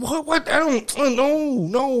 What? I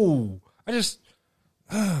don't. No. I just.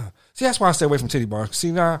 See, that's why I stay away from titty bars.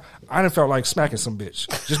 See, now I done felt like smacking some bitch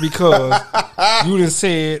just because you done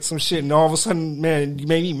said some shit, and all of a sudden, man, you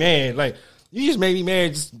made me mad. Like you just made me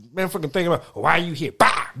mad. Just man, fucking thinking about why are you here?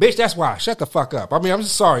 Bah, bitch, that's why. Shut the fuck up. I mean, I'm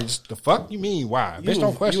just sorry. Just the fuck you mean why? Bitch,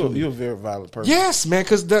 don't question me. You're a very violent person. Yes, man,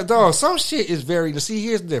 because dog, some shit is very. See,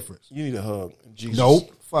 here's the difference. You need a hug. Jesus.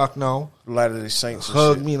 Nope. Fuck no. Light of the saints.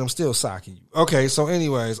 Hug me, and I'm still socking you. Okay, so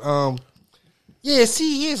anyways, yeah,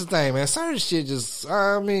 see, here's the thing, man. Certain shit just,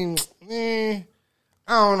 I don't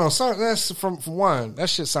know. So that's from one, that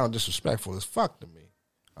shit sound disrespectful as fuck to me.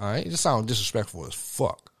 All right? It just sound disrespectful as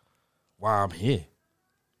fuck. Why I'm here.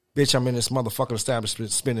 Bitch, I'm in this motherfucking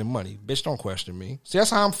establishment spending money. Bitch, don't question me. See, that's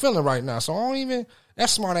how I'm feeling right now. So I don't even, that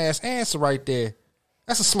smart ass answer right there,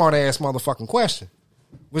 that's a smart ass motherfucking question.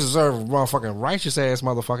 Which deserves a motherfucking righteous ass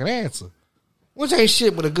motherfucking answer. Which ain't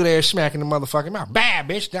shit but a good ass smack in the motherfucking mouth. Bad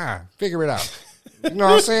bitch, die. Figure it out. You know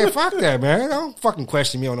what I'm saying? Fuck that, man. Don't fucking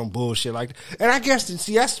question me on no bullshit like that. And I guess,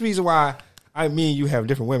 see, that's the reason why me and you have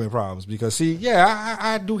different women problems. Because, see, yeah,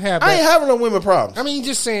 I do have that. I ain't having no women problems. I mean,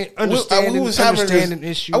 just saying, understanding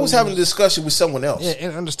issues. I was having a discussion with someone else. Yeah,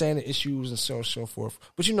 and understanding issues and so forth.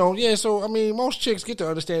 But, you know, yeah, so, I mean, most chicks get to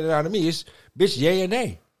understand it out of me. It's, bitch, yay or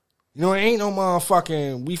nay. You know, it ain't no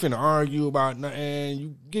motherfucking, we finna argue about nothing.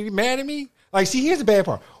 You get mad at me? Like, see, here's the bad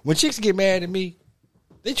part. When chicks get mad at me,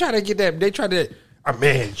 they try to, I'm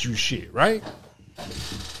mad at you shit, right?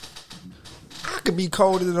 I could be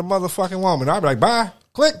colder than a motherfucking woman. I'd be like, bye,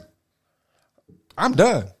 click. I'm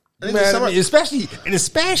done. You mad at me? Especially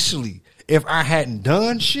if I hadn't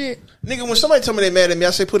done shit. Nigga, when somebody tell me they mad at me,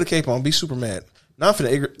 I say, put a cape on, be super mad. Now I'm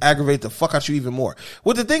finna aggravate the fuck out you even more.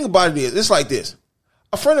 What the thing about it is, it's like this.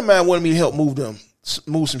 A friend of mine wanted me to help move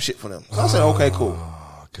some shit for them. So I said, okay, cool.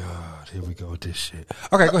 Oh, God. Here we go with this shit.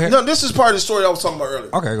 Okay, go ahead. No, this is part of the story I was talking about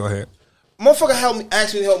earlier. Okay, go ahead. Motherfucker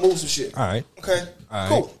asked me to help move some shit. All right. Okay. All right.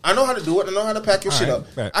 Cool. I know how to do it. I know how to pack your shit up.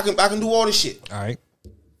 Right. I can do all this shit. All right.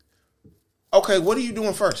 Okay, what are you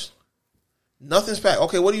doing first? Nothing's packed.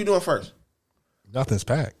 Okay, what are you doing first? Nothing's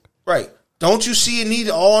packed. Right. Don't you see it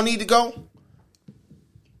all need to go?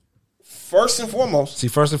 First and foremost. See,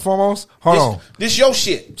 first and foremost, hold on. This your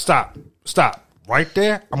shit. Stop. right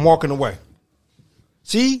there, I'm walking away.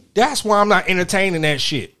 See, that's why I'm not entertaining that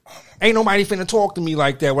shit. Ain't nobody finna talk to me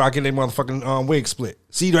like that when I get that motherfucking wig split.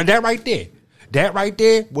 See, that right there. That right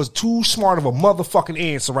there was too smart of a motherfucking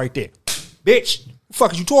answer right there. Bitch, who the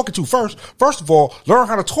fuck is you talking to first? First of all, learn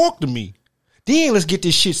how to talk to me. Then let's get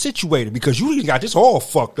this shit situated because you got this all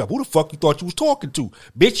fucked up. Who the fuck you thought you was talking to?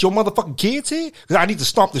 Bitch, your motherfucking kids here? Because I need to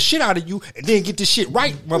stomp the shit out of you and then get this shit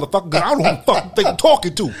right, motherfucker, because I don't know who the fuck you think you're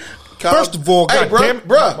talking to. First of all, hey, goddamn it.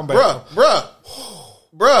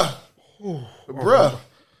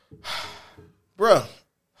 Bruh.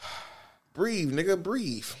 Breathe, nigga,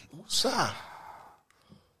 breathe. Sigh.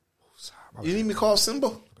 You need me to call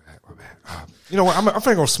Simba? You know what? I'm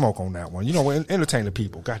finna go smoke on that one. You know what? Entertain the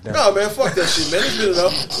people. Goddamn. No, man, fuck that shit, man. It's good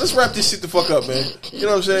enough. Let's wrap this shit the fuck up, man. You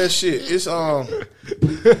know what I'm saying? Shit. It's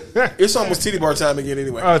almost titty bar time again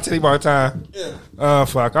anyway. Titty bar time. Yeah.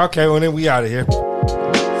 Fuck. Okay, well then we out of here.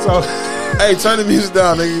 So hey, turn the music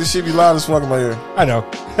down, nigga. This shit be loud as fuck in my ear. I know.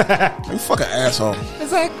 You fucking asshole.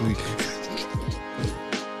 Exactly.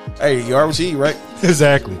 Hey, you are what you eat, right?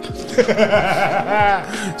 Exactly.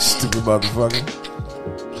 Stupid motherfucker.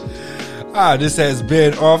 This has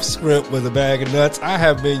been Off Script with a Bag of Nuts. I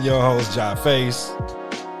have been your host, John Face.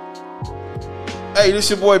 Hey, this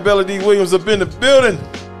your boy Bella D. Williams up in the building.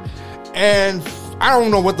 And I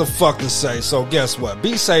don't know what the fuck to say, so guess what?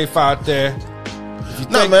 Be safe out there.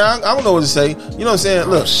 Nah, man, I don't know what to say. You know what I'm saying?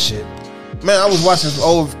 Look, shit. Man, I was watching some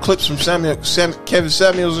old clips from Kevin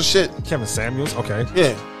Samuels and shit. Kevin Samuels? Okay.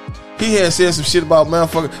 Yeah. He had said some shit about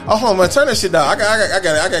motherfucker. Oh, hold on, man. Turn that shit down. I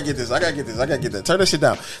gotta get this. I gotta get that. Turn that shit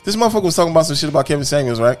down. This motherfucker was talking about some shit about Kevin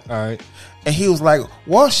Samuels, right? All right. And he was like,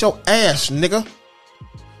 wash your ass, nigga.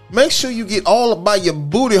 Make sure you get all about your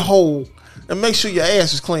booty hole and make sure your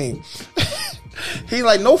ass is clean. He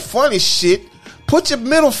like, no funny shit. Put your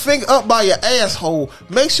middle finger up by your asshole.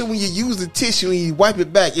 Make sure when you use the tissue and you wipe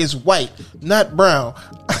it back, it's white, not brown.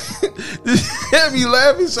 This had me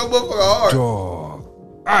laughing so motherfucking hard. Dog.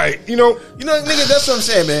 All right, you know, nigga, that's what I'm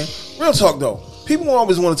saying, man. Real talk, though. People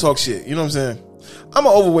always want to talk shit. You know what I'm saying? I'm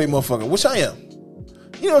an overweight motherfucker, which I am.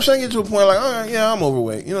 You know what I'm saying? Get to a point like, all right, yeah, I'm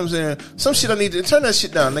overweight. You know what I'm saying? Some shit I need to turn that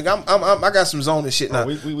shit down, nigga. I got some zone and shit now.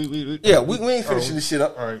 We ain't finishing this shit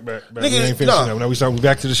up. All right, back. Nigga, we ain't finishing up. Now we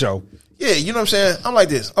back to the show. Yeah, you know what I'm saying? I'm like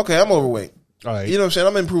this. Okay, I'm overweight. All right. You know what I'm saying?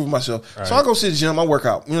 I'm improving myself. So I go to the gym, I work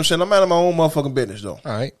out. You know what I'm saying? I'm out of my own motherfucking business, though. All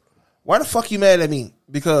right. Why the fuck you mad at me?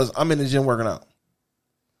 Because I'm in the gym working out.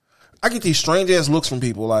 I get these strange ass looks from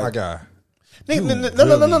people like, my guy.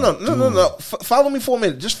 No. Follow me for a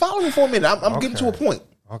minute. Just follow me for a minute. I'm getting to a point.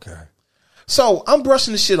 Okay. So I'm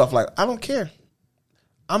brushing the shit off like, I don't care.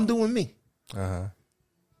 I'm doing me. Uh-huh.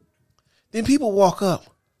 Then people walk up.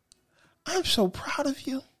 I'm so proud of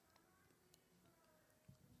you.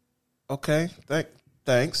 Okay.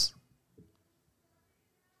 Thanks.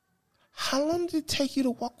 How long did it take you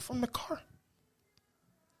to walk from the car?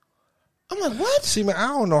 I'm like, what? See, man, I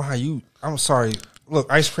don't know how you. I'm sorry. Look,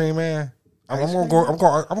 ice cream man. I'm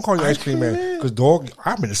gonna call you ice cream man because dog,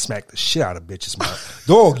 I'm gonna smack the shit out of bitches, man.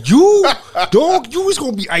 Dog, you is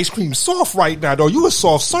gonna be ice cream soft right now, dog. You a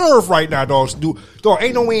soft serve right now, dog. Dog,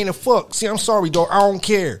 ain't no way in the fuck. See, I'm sorry, dog. I don't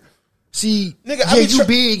care. See, nigga, yeah, you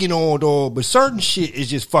big and all, dog, but certain shit is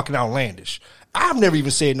just fucking outlandish. I've never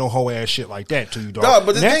even said no hoe ass shit like that to you, dog.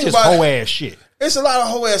 But that's just hoe ass shit. It's a lot of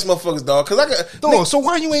hoe ass motherfuckers, dog. Cause I got dog. So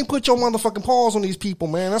why you ain't put your motherfucking paws on these people,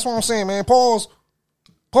 man? That's what I'm saying, man. Paws,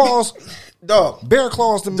 dog. Bear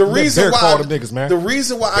claws them. The reason why them niggas, man. The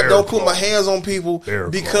reason why I don't put my hands on people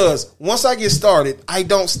because once I get started, I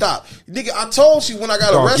don't stop. Nigga, I told you when I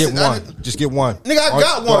got arrested. Get one. Just get one. Nigga, I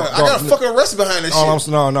got one. I got a fucking arrested behind this shit.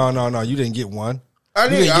 No. You didn't get one. I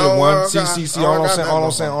didn't get one. See. All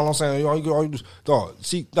I'm saying. Dog.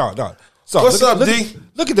 See, dog. So what's up, D?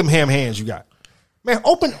 Look at them ham hands you got, man.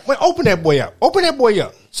 Open that boy up. Open that boy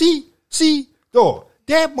up. See, dog.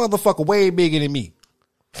 That motherfucker way bigger than me.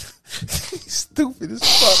 Stupid as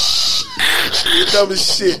fuck. You dumb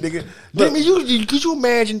as shit, nigga. Look, could you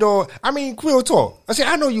imagine, dog? I mean, real talk. I said,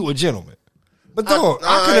 I know you a gentleman, but dog,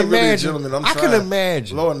 I can imagine. Really I can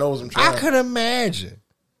imagine. Lord knows I'm trying. I could imagine,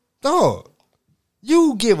 dog.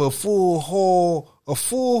 You give a full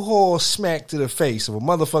haul smack to the face of a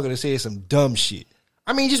motherfucker that said some dumb shit.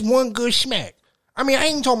 I mean, just one good smack. I mean, I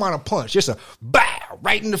ain't talking about a punch, just a bow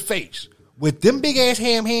right in the face with them big ass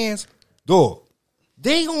ham hands, dog.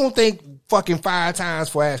 They gonna think fucking 5 times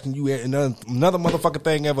for asking you another motherfucking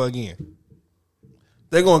thing ever again.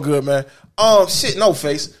 They going good, man. Shit, no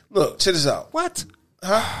face. Look, check this out. What?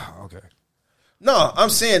 Huh? Okay. No, I'm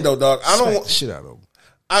saying though, dog. I don't want shit out of them.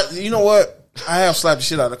 You know what? I have slapped the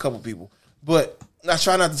shit out of a couple people, but I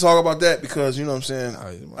try not to talk about that because you know what I'm saying.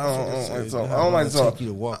 I don't like to talk. I don't like to talk.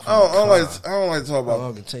 I don't like to talk about. How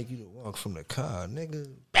long it take you to walk from the car, nigga?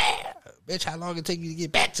 Bitch, how long it take you to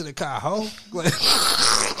get back to the car, ho?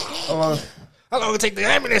 How long it take the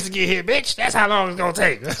ambulance to get here, bitch? That's how long it's gonna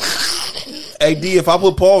take. Hey D, if I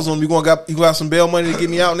put pause on you got some bail money to get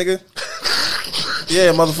me out, nigga?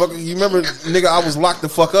 Yeah, motherfucker. You remember, nigga? I was locked the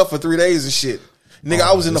fuck up for 3 days and shit. Nigga,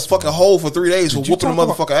 I was in the fucking hole for 3 days for whooping the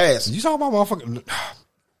motherfucker ass. You talking about motherfucker?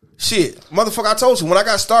 Shit, motherfucker. I told you when I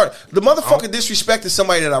got started, the motherfucker disrespected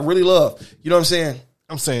somebody that I really love. You know what I'm saying?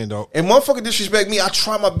 I'm saying though, and motherfucker disrespect me. I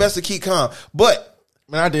try my best to keep calm, but.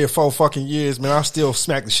 Man, I did 4 fucking years, man. I still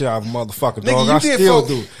smack the shit out of a motherfucker, dog. Nigga, I still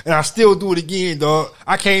do. And I still do it again, dog.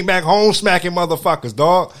 I came back home smacking motherfuckers,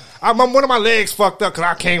 dog. One of my legs fucked up because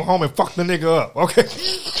I came home and fucked the nigga up, okay?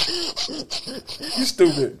 You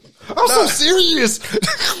stupid. I'm so serious.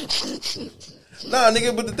 Nah,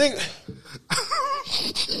 nigga, but the thing...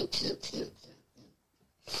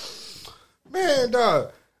 Man,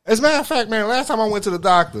 dog. As a matter of fact, man, last time I went to the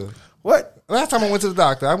doctor... What? Last time I went to the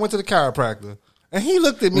doctor, I went to the chiropractor. And he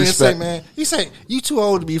looked at me and said, man, he said, you too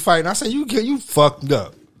old to be fighting. I said, you fucked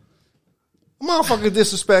up. Motherfucker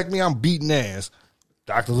disrespect me, I'm beating ass.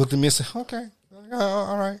 Doctor looked at me and said, okay,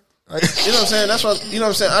 all right. You know what I'm saying? That's what, you know what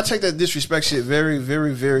I'm saying? I take that disrespect shit very,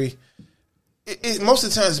 very, very. Most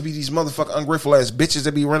of the times it be these motherfucking ungrateful ass bitches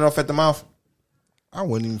that be running off at the mouth. I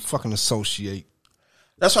wouldn't even fucking associate.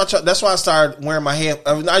 That's why I started wearing my head.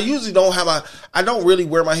 I usually I don't really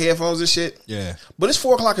wear my headphones and shit. Yeah. But it's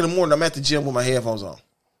 4:00 in the morning. I'm at the gym with my headphones on.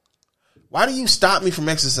 Why do you stop me from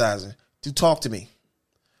exercising to talk to me?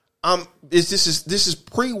 This is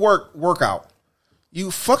workout.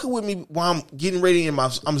 You fucking with me while I'm getting ready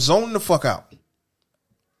I'm zoning the fuck out.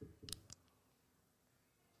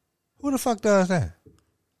 Who the fuck does that?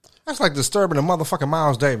 That's like disturbing a motherfucking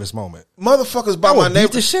Miles Davis moment. Motherfuckers by my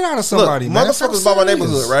neighborhood. Beat the shit out of somebody, man. Motherfuckers by my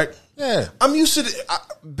neighborhood, right? Yeah. I'm used to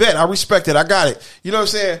it. I respect it. I got it. You know what I'm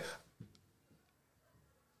saying?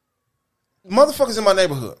 Motherfuckers in my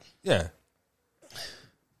neighborhood. Yeah.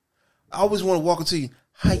 I always want to walk up to you.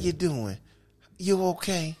 How you doing? You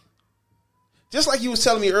okay? Just like you was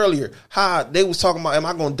telling me earlier, how they was talking about, am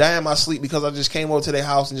I going to die in my sleep because I just came over to their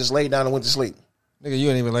house and just laid down and went to sleep? Nigga, you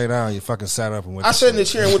didn't even lay down. You fucking sat up and went I sat in the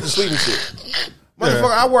chair and went to sleep and shit.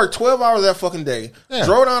 Motherfucker, I worked 12 hours that fucking day. Yeah.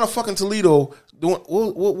 Drove down to fucking Toledo. Doing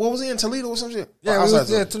what was he in Toledo or some shit? Yeah,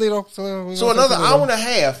 Toledo. So another hour and a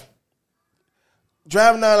half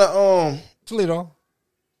driving down to Toledo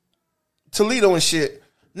and shit.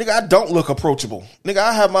 Nigga, I don't look approachable. Nigga,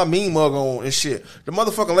 I have my mean mug on and shit. The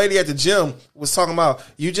motherfucking lady at the gym was talking about,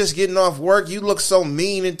 you just getting off work. You look so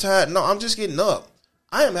mean and tired. No, I'm just getting up.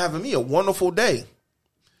 I am having me a wonderful day.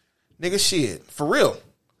 Nigga, shit. For real.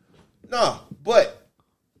 No, but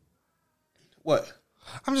what?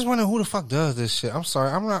 I'm just wondering who the fuck does this shit. I'm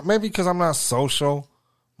sorry. I'm not, maybe because I'm not social.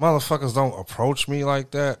 Motherfuckers don't approach me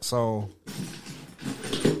like that, so.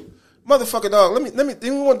 Motherfucker, dog, let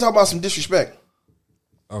me want to talk about some disrespect.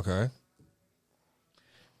 Okay.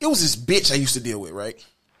 It was this bitch I used to deal with, right?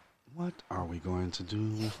 What are we going to do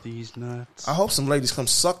with these nuts? I hope some ladies come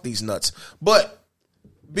suck these nuts. But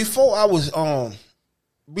before I really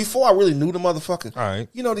knew the motherfucker, all right.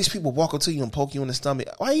 You know these people walk up to you and poke you in the stomach.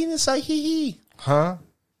 Why you didn't say hee hee? Huh?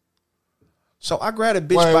 So I grabbed a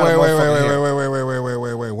bitch by the motherfucking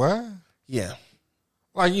hair. Wait, what? Yeah.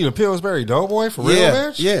 Like you the Pillsbury Doughboy for real,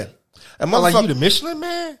 bitch? Yeah. And like you the Michelin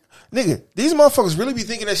Man? Nigga, these motherfuckers really be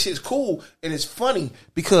thinking that shit's cool and it's funny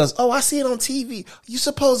because, I see it on TV. You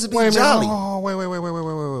supposed to be jolly.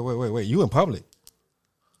 Wait. You in public.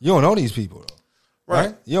 You don't know these people, though.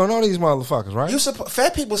 Right? You don't know these motherfuckers, right?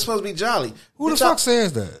 Fat people supposed to be jolly. Who the fuck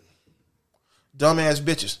says that? Dumbass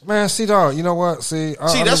bitches. Man, see, dog, you know what? I need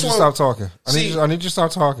you to stop talking. I need you to stop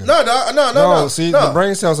talking. No. See, the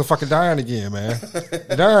brain cells are fucking dying again, man.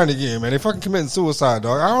 They're dying again, man. They fucking committing suicide,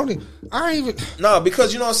 dog. I ain't even. No,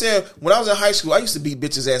 because you know what I'm saying? When I was in high school, I used to beat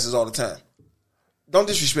bitches' asses all the time. Don't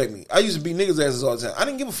disrespect me. I used to beat niggas' asses all the time. I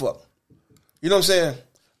didn't give a fuck. You know what I'm saying?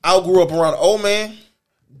 I grew up around old man,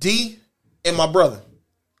 D, and my brother.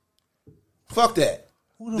 Fuck that.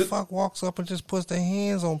 Who the fuck walks up and just puts their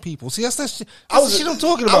hands on people? See, that's shit I'm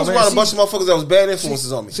talking about, man. I was around a bunch of motherfuckers that was bad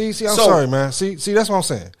influences on me. See, I'm sorry, man. See, that's what I'm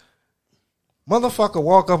saying. Motherfucker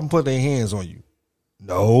walk up and put their hands on you.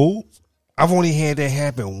 No. I've only had that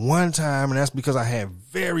happen one time, and that's because I had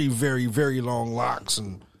very, very, very long locks,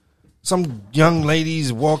 and some young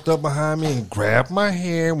ladies walked up behind me and grabbed my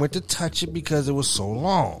hair and went to touch it because it was so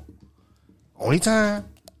long. Only time.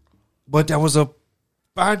 But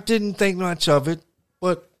I didn't think much of it.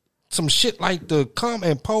 But some shit like the come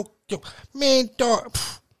and poke, man, dog.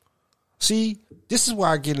 See, This is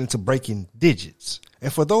why I get into breaking digits.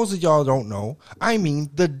 And for those of y'all who don't know, I mean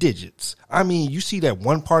the digits. I mean, you see that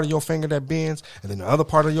one part of your finger that bends, and then the other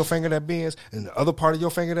part of your finger that bends, and the other part of your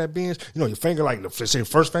finger that bends. You know, your finger, like, let's say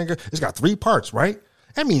first finger, it's got 3 parts, right?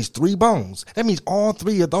 That means 3 bones. That means all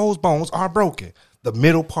 3 of those bones are broken. The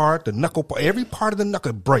middle part, the knuckle part, every part of the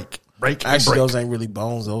knuckle break. Actually, those ain't really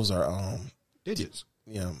bones. Those are digits.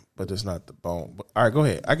 Yeah, but it's not the bone. But, all right, go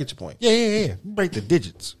ahead. I get your point. Yeah. Break the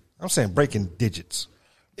digits. I'm saying breaking digits.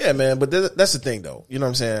 Yeah, man, but that's the thing, though. You know what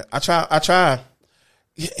I'm saying? I try.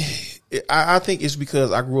 I think it's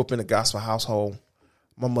because I grew up in a gospel household.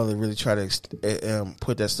 My mother really tried to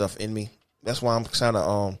put that stuff in me. That's why I'm kind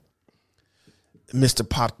of Mr.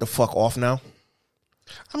 Pop the fuck off now.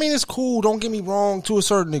 I mean, it's cool. Don't get me wrong. To a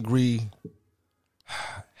certain degree,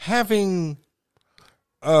 having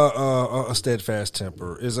a steadfast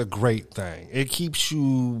temper is a great thing. It keeps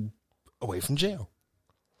you away from jail.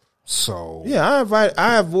 So yeah,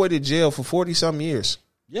 I avoided jail for 40-something years.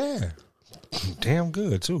 Yeah, damn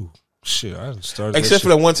good too. Shit, I started. Except for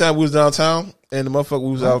that one time we was downtown and the motherfucker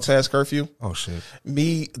was out past curfew. Oh shit!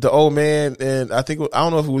 Me, the old man, and I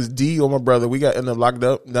don't know if it was D or my brother. We got ended up locked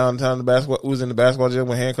up downtown. The basketball, we was in the basketball gym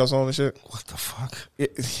with handcuffs on and shit. What the fuck?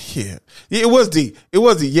 Yeah, it was D.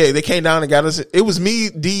 Yeah, they came down and got us. It was me,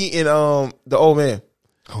 D, and the old man.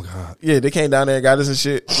 Oh God! Yeah, they came down there and got us and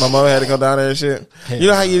shit. My mother had to come down there and shit. You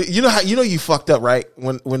know how you fucked up, right?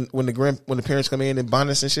 When the parents come in and bond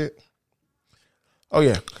us and shit. Oh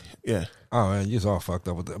yeah. Oh man, you was all fucked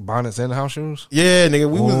up with the bonnets and the house shoes. Yeah, nigga,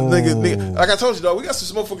 we was nigga. Like I told you, dog, we got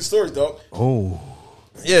some motherfucking stories, dog. Oh,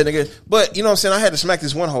 yeah, nigga. But you know what I'm saying? I had to smack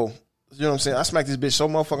this one hoe. You know what I'm saying? I smacked this bitch so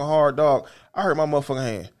motherfucking hard, dog. I hurt my motherfucking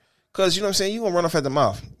hand. Cause you know what I'm saying? You gonna run off at the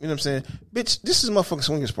mouth. You know what I'm saying? Bitch, this is a motherfucking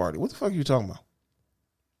swingers party. What the fuck are you talking about?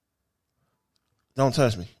 Don't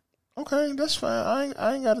touch me. Okay, that's fine.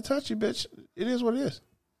 I ain't gotta touch you, bitch. It is what it is.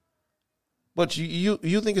 But you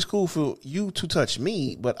think it's cool for you to touch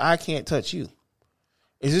me, but I can't touch you.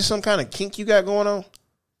 Is this some kind of kink you got going on?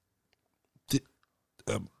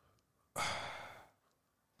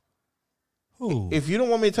 If you don't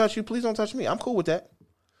want me to touch you, please don't touch me. I'm cool with that.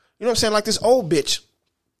 You know what I'm saying? Like this old bitch.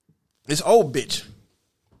 You know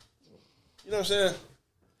what I'm saying?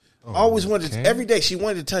 I always wanted to, every day she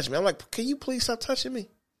wanted to touch me. I'm like, can you please stop touching me?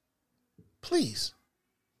 Please.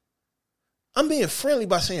 I'm being friendly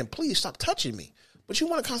by saying, please stop touching me. But you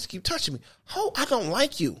want to constantly keep touching me. Oh, I don't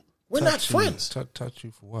like you. We're not friends. Touch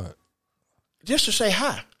you for what? Just to say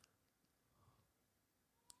hi.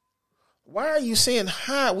 Why are you saying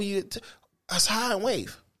hi when you us hi and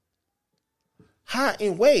wave? Hi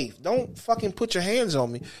and wave. Don't fucking put your hands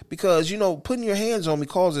on me because, you know, putting your hands on me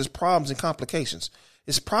causes problems and complications.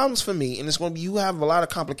 It's problems for me, and it's going to be you have a lot of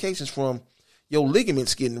complications from your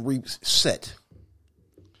ligaments getting reset.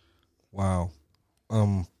 Wow.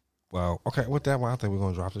 Wow. Okay, with that one, I think we're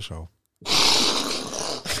going to drop the show.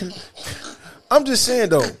 I'm just saying,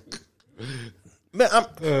 though. Man,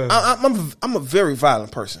 I'm a very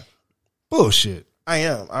violent person. Bullshit. I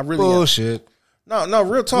am. I really Bullshit. am. No,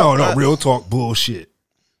 real talk. No, real talk. Bullshit.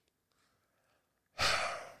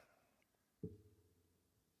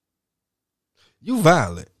 You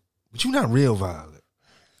violent, but you not real violent.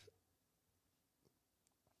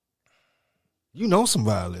 You know some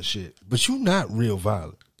violent shit, but you not real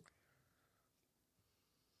violent.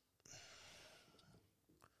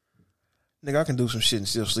 Nigga, I can do some shit and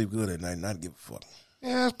still sleep good at night and not give a fuck.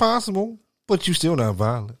 Yeah, it's possible, but you still not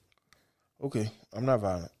violent. Okay, I'm not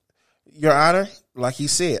violent. Your Honor, like he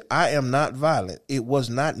said, I am not violent. It was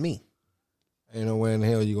not me. Ain't no way in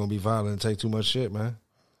hell you gonna be violent and take too much shit, man.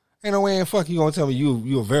 Ain't no way in fuck you gonna tell me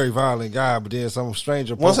you a very violent guy, but then some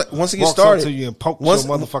stranger once it gets walks started up to you and pokes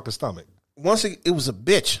your motherfucking stomach. Once it was a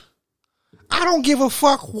bitch. I don't give a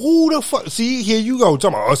fuck who the fuck. See, here you go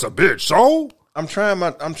talking about us a bitch. So I'm trying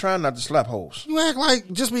not to slap hoes. You act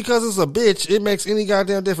like just because it's a bitch, it makes any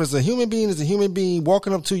goddamn difference. A human being is a human being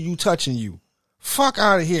walking up to you, touching you. Fuck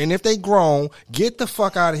out of here. And if they grown, get the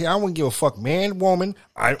fuck out of here. I wouldn't give a fuck. Man, woman,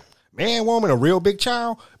 a real big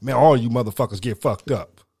child. Man, all you motherfuckers get fucked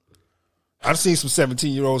up. I've seen some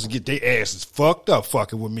 17-year-olds get their asses fucked up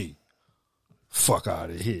fucking with me. Fuck out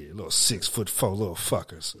of here, little 6'4" little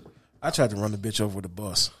fuckers. I tried to run the bitch over with a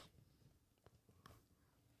bus.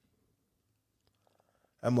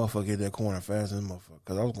 That motherfucker hit that corner faster than motherfucker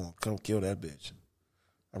because I was going to come kill that bitch.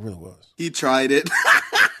 I really was. He tried it.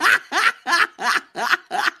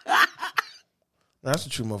 That's the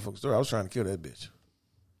true motherfucker story. I was trying to kill that bitch.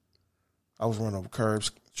 I was running over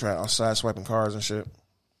curbs, side swiping cars and shit.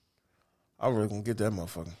 I was really gonna get that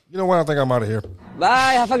motherfucker. You know what? I think I'm out of here.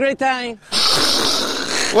 Bye. Have a great time.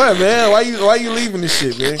 What, man? Why you leaving this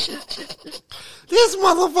shit, man? This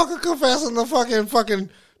motherfucker confessing to fucking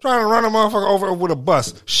trying to run a motherfucker over with a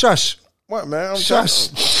bus. Shush. What, man? Shush.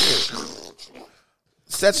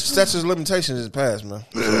 Statute of limitations is passed,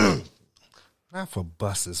 man. Not for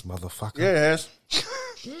buses, motherfucker. Yeah, it has.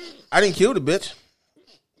 I didn't kill the bitch.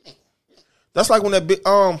 That's like when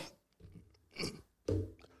that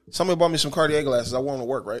somebody bought me some Cartier glasses. I wore them to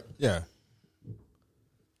work, right? Yeah.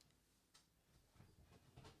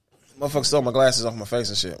 Motherfucker stole my glasses off my face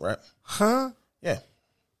and shit, right? Huh? Yeah.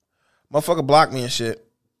 Motherfucker blocked me and shit.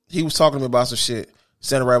 He was talking to me about some shit.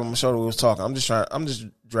 Standing right on my shoulder, we was talking. I'm just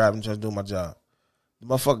driving, trying to do my job. The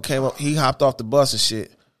motherfucker came up, he hopped off the bus and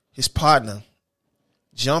shit. His partner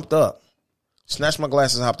jumped up, snatched my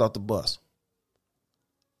glasses, and hopped off the bus.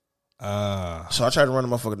 So I tried to run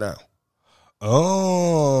the motherfucker down.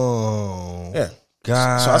 Oh. Yeah.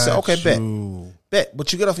 God. So I said, okay, bet.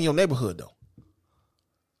 But you get off in your neighborhood, though.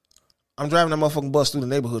 I'm driving that motherfucking bus through the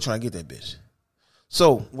neighborhood trying to get that bitch.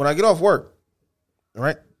 So when I get off work,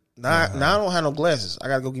 right, now I don't have no glasses. I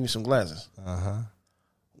got to go get me some glasses.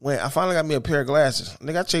 When I finally got me a pair of glasses,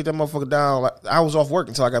 nigga, I chased that motherfucker down. Like, I was off work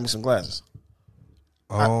until I got me some glasses.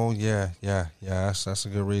 Oh, yeah. That's a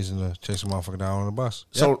good reason to chase a motherfucker down on the bus.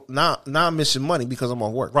 So now I'm missing money because I'm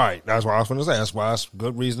off work. Right. That's what I was going to say. That's why it's a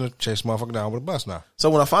good reason to chase a motherfucker down with a bus now.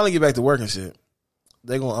 So when I finally get back to work and shit,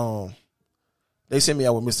 they gonna they sent me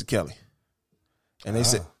out with Mr. Kelly, and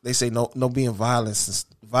they say no being violence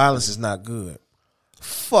is not good.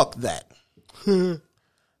 Fuck that,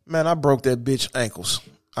 man. I broke that bitch ankles.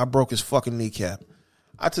 I broke his fucking kneecap.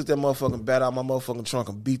 I took that motherfucking bat out of my motherfucking trunk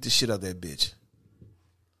and beat the shit out of that bitch.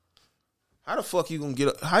 How the fuck you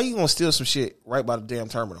gonna how you gonna steal some shit right by the damn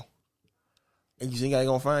terminal? And you think I ain't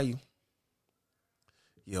gonna find you?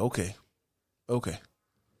 Yeah, okay.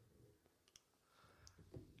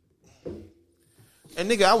 And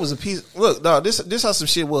nigga, I was a piece. Look, dog, this how some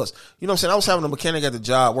shit was. You know what I'm saying? I was having a mechanic at the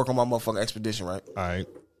job work on my motherfucking expedition, right? All right.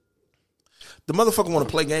 The motherfucker want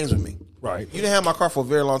to play games with me. Right. You didn't have my car for a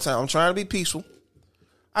very long time. I'm trying to be peaceful.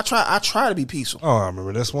 I try to be peaceful. Oh, I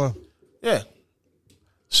remember this one. Yeah.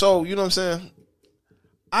 So, you know what I'm saying?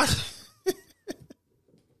 I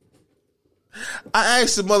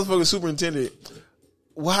asked the motherfucking superintendent,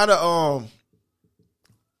 well,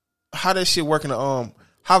 how that shit work in the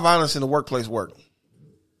how violence in the workplace work.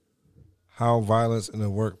 How violence in the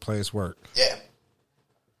workplace work. Yeah.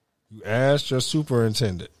 You asked your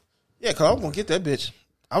superintendent. Yeah, cause I'm gonna get that bitch.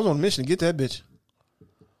 I was on a mission to get that bitch.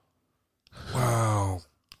 Wow.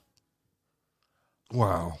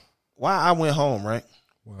 Why I went home, right?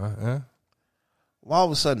 What? Huh? Why all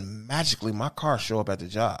of a sudden magically my car show up at the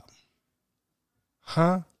job?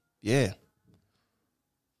 Huh? Yeah.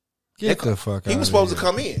 Get the fuck out. He was supposed to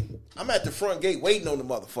come in. I'm at the front gate waiting on the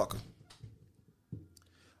motherfucker.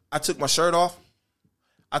 I took my shirt off.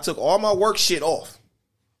 I took all my work shit off.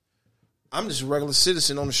 I'm just a regular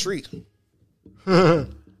citizen on the street.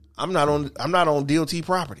 I'm not on DOT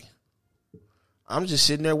property. I'm just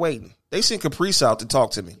sitting there waiting. They sent Caprice out to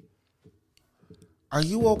talk to me. Are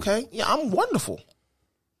you okay? Yeah, I'm wonderful.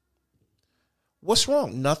 What's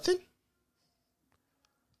wrong? Nothing.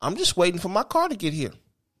 I'm just waiting for my car to get here.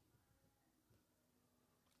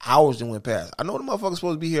 Hours that went past. I know the motherfucker's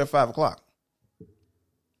supposed to be here at 5 o'clock.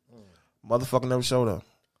 Motherfucker never showed up.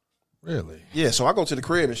 Really? Yeah, so I go to the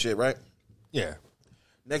crib and shit, right? Yeah.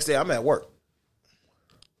 Next day, I'm at work.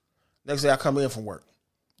 Next day, I come in from work.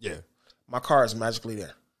 Yeah. My car is magically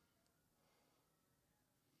there.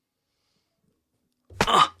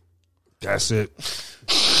 That's it.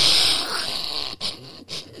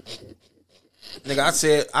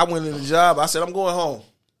 Nigga, I went in the job. I said, I'm going home.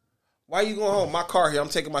 Why are you going home? My car here. I'm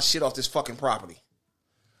taking my shit off this fucking property.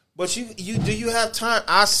 But do you have time?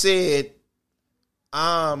 I said,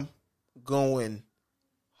 I'm going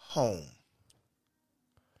home.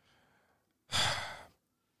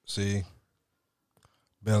 See,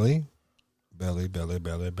 belly.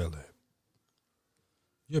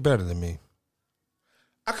 You're better than me.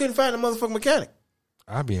 I couldn't find a motherfucking mechanic.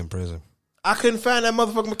 I'd be in prison. I couldn't find that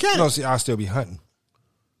motherfucking mechanic. No, see, I'd still be hunting.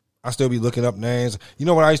 I'd still be looking up names. You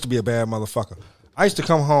know what? I used to be a bad motherfucker. I used to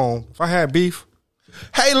come home. If I had beef.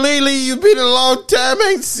 Hey, Lily, you been a long time.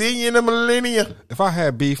 Ain't seen you in a millennia. If I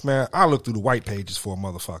had beef, man, I look through the white pages for a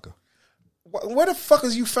motherfucker. Where the fuck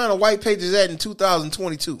is you finding white pages at in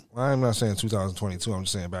 2022? I'm not saying 2022. I'm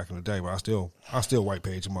just saying back in the day, but I still white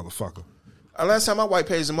page a motherfucker. Last time I white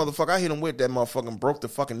paged a motherfucker, I hit him with that motherfucker and broke the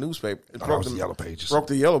fucking newspaper. That was the yellow pages. Broke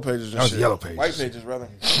the yellow pages. That was the yellow pages. White pages, rather.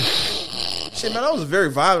 Shit, man, I was a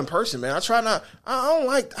very violent person, man. I don't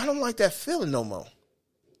like that feeling no more.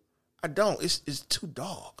 I don't. It's too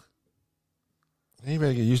dog. You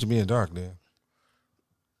better get used to being dark, then.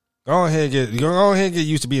 Go ahead and get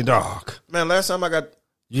used to being dark. Man, last time I got...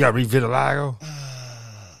 You got revitiligo?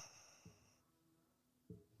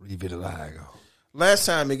 Revitiligo. Last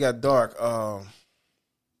time it got dark,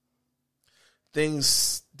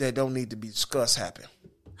 things that don't need to be discussed happen.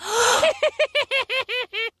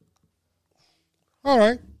 All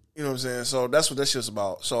right. You know what I'm saying? So that's what that shit's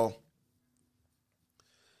about. So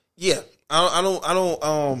yeah, I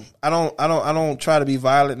don't try to be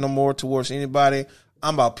violent no more towards anybody.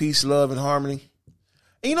 I'm about peace, love, and harmony.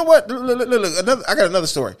 And you know what? Look, I got another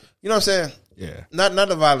story. You know what I'm saying? Yeah.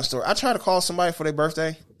 Not a violent story. I try to call somebody for their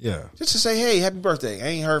birthday. Yeah. Just to say, hey, happy birthday. I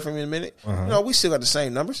ain't heard from you in a minute. You know, we still got the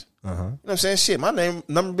same numbers. You know what I'm saying? Shit, my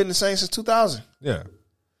number been the same since 2000. Yeah.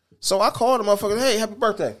 So I called the motherfucker, hey, happy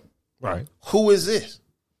birthday. Right. Who is this?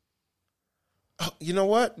 You know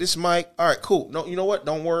what? This Mike. All right, cool. No, you know what?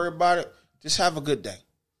 Don't worry about it. Just have a good day.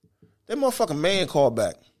 That motherfucking man called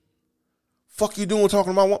back. Fuck you doing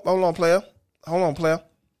talking about what? Hold on, player.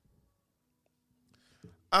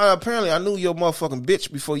 Apparently, I knew your motherfucking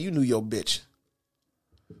bitch before you knew your bitch.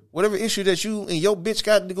 Whatever issue that you and your bitch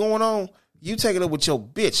got going on, you take it up with your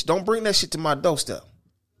bitch. Don't bring that shit to my doorstep.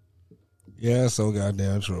 Yeah, so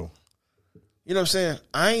goddamn true. You know what I'm saying?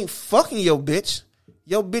 I ain't fucking your bitch.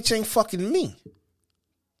 Your bitch ain't fucking me.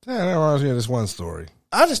 Yeah, that reminds me of this one story.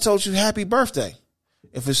 I just told you happy birthday.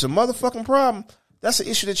 If it's a motherfucking problem, that's an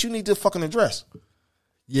issue that you need to fucking address.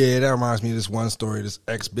 Yeah, that reminds me of this one story, this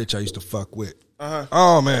ex-bitch I used to fuck with.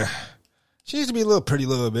 Oh, man. She used to be a little pretty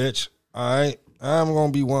little bitch. All right? I'm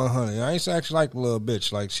going to be 100. I used to actually like the little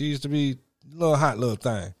bitch. Like, she used to be a little hot little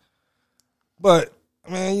thing. But,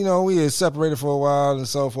 man, you know, we had separated for a while and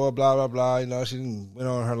so forth, blah, blah, blah. You know, she went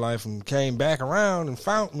on her life and came back around and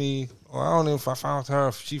found me. Or I don't know if I found her,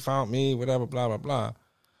 if she found me, whatever, blah, blah, blah.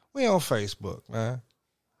 We on Facebook, man.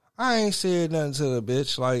 I ain't said nothing to the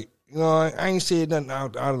bitch. Like, you know, I ain't said nothing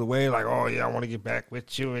out of the way. Like, oh, yeah, I want to get back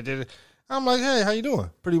with you. And I'm like, hey, how you doing?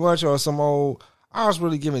 Pretty much, or some old... I was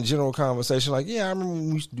really giving general conversation. Like, yeah, I remember when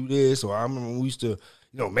we used to do this, or I remember when we used to, you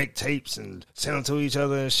know, make tapes and send them to each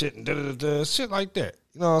other and shit and da-da-da-da, shit like that.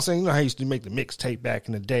 You know what I'm saying? You know how I used to make the mixtape back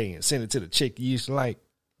in the day and send it to the chick you used to like?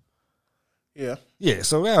 Yeah. Yeah,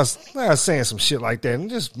 so I was saying some shit like that and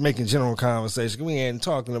just making general conversation. We ain't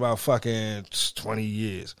talking about fucking 20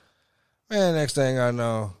 years. Man, next thing I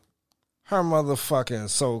know, her motherfucking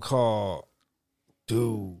so-called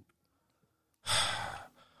dude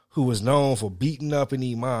who was known for beating up an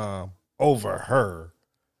imam over her.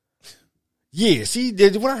 Yeah, see,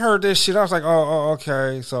 when I heard this shit, I was like, oh,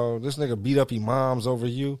 okay, so this nigga beat up imams over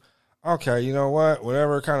you. Okay, you know what?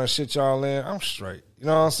 Whatever kind of shit y'all in, I'm straight. You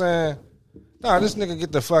know what I'm saying? Nah, this nigga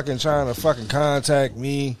get the fucking trying to fucking contact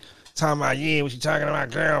me, talking about, yeah, what you talking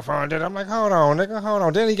about, girlfriend? I'm like, hold on, nigga, hold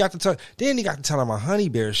on. Then he got to tell him my honey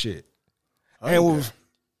bear shit.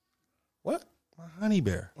 What? My honey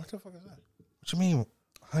bear. What the fuck is that? What you mean,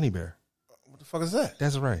 honey bear? What the fuck is that?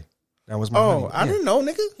 That's right. That was my honey bear. I didn't know,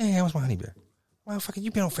 nigga. Yeah, that was my honey bear. Motherfucker,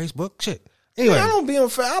 you been on Facebook? Shit. Anyway. I don't be on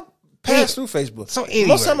Facebook. I pass through Facebook. So anyway.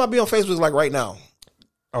 Most of the time I be on Facebook like right now.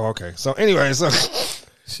 Oh, okay. So anyway, this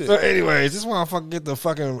motherfucker get the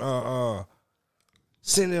fucking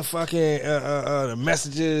sending fucking the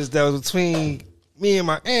messages that was between me and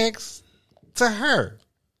my ex to her.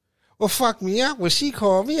 Well, fuck me up when she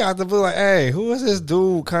called me out to be like, hey, who is this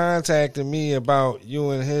dude contacting me about you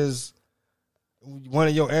and one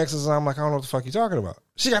of your exes? I'm like, I don't know what the fuck you talking about.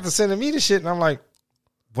 She got to sending me the shit, and I'm like,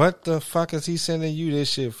 what the fuck is he sending you this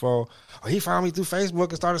shit for? Oh, he found me through Facebook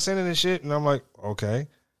and started sending this shit, and I'm like, okay.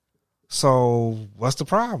 So what's the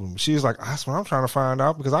problem? She's like, that's what I'm trying to find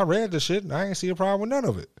out because I read the shit and I ain't see a problem with none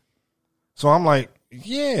of it. So I'm like,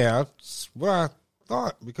 yeah, that's what I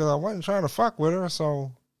thought because I wasn't trying to fuck with her.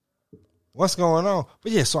 So what's going on?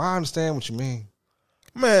 But yeah, so I understand what you mean.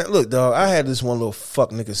 Man, look, dog, I had this one little fuck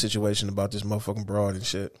nigga situation about this motherfucking broad and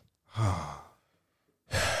shit.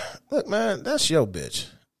 Look, man, that's your bitch.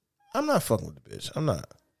 I'm not fucking with the bitch. I'm not.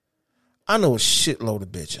 I know a shitload of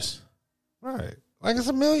bitches. Right. Like, it's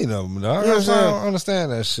a million of them, dog. You know what I'm saying? I don't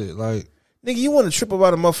understand that shit. Like, nigga, you want to trip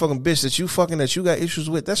about a motherfucking bitch that you fucking that you got issues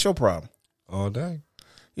with? That's your problem. All day.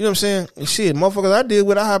 You know what I'm saying? And shit, motherfuckers I deal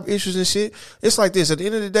with, I have issues and shit. It's like this. At the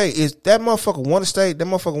end of the day, if that motherfucker want to stay, that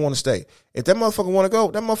motherfucker want to stay. If that motherfucker want to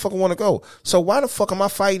go, that motherfucker want to go. So why the fuck am I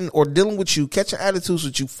fighting or dealing with you, catching attitudes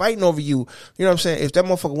with you, fighting over you? You know what I'm saying? If that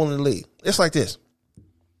motherfucker willing to leave. It's like this.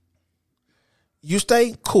 You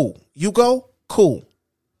stay, cool. You go, cool.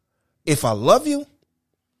 If I love you,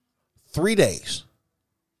 3 days.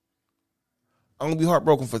 I'm going to be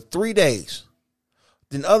heartbroken for 3 days.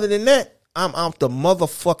 Then other than that, I'm out the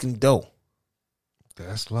motherfucking door.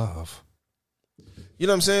 That's love. You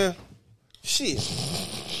know what I'm saying? Shit.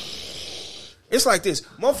 It's like this.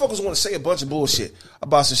 Motherfuckers want to say a bunch of bullshit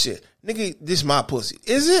about some shit. Nigga, this my pussy.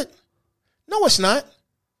 Is it? No, it's not.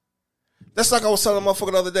 That's like I was telling a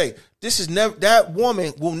motherfucker the other day. This is never, that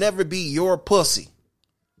woman will never be your pussy.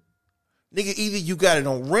 Nigga, either you got it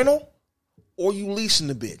on rental or you leasing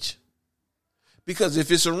the bitch. Because if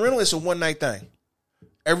it's a rental, it's a one night thing.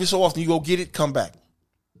 Every so often you go get it, come back.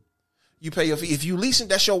 You pay your fee. If you leasing,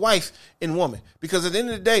 that's your wife and woman. Because at the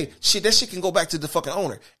end of the day, shit, that shit can go back to the fucking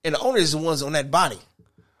owner. And the owner is the ones on that body.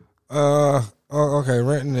 Okay,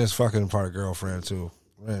 renting is fucking part of girlfriend too.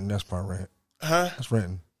 Renting, that's part of rent. Huh? That's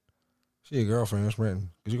renting. She a girlfriend, that's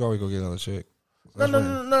renting. Because you can always go get another chick. No.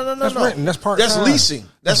 That's renting, that's part That's time. leasing.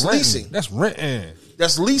 That's renting. leasing. That's renting.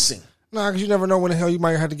 That's leasing. Nah, because you never know when the hell you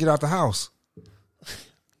might have to get out the house.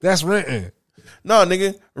 That's renting. No,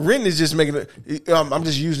 nigga. Renting is just making it. I'm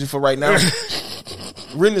just using it for right now.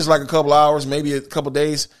 Renting is like a couple hours, maybe a couple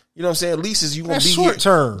days. You know what I'm saying? Leases, you gonna be short here.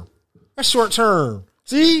 term. That's short term.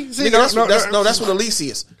 See, Nigga, that's what a lease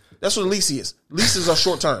is. That's what a lease is. Leases are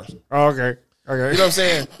short terms. Oh, okay. You know what I'm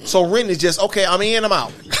saying? So rent is just, okay, I'm in, I'm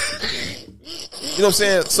out. You know what I'm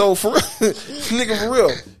saying? So for nigga, for real.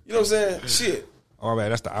 You know what I'm saying? Shit. Oh man,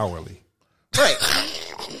 that's the hourly. Right.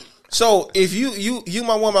 So if you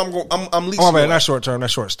my woman, I'm leasing. Oh man, that's short term.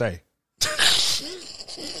 That's short stay.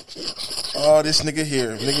 Oh, this nigga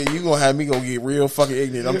here. Nigga, you gonna have me go get real fucking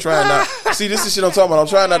ignorant. I'm trying not. See, this is shit I'm talking about. I'm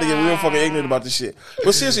trying not to get real fucking ignorant about this shit.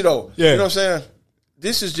 But seriously though, yeah. You know what I'm saying?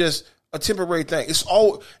 This is just a temporary thing. It's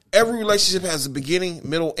all, every relationship has a beginning,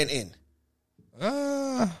 middle, and end.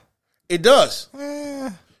 It does.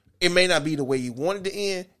 It may not be the way you wanted to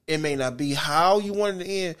end. It may not be how you wanted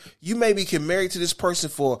to end. You maybe can marry to this person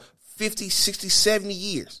for 50, 60, 70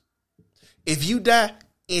 years. If you die,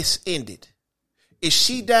 it's ended. If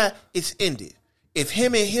she die, it's ended. If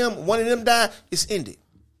him and him, one of them die, it's ended.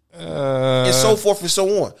 And so forth and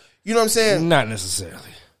so on. You know what I'm saying? Not necessarily.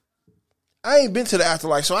 I ain't been to the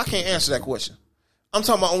afterlife, so I can't answer that question. I'm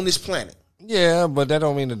talking about on this planet. Yeah, but that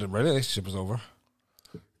don't mean that the relationship is over.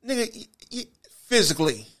 Nigga,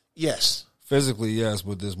 physically, yes. Physically, yes,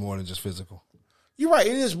 but there's more than just physical. You're right.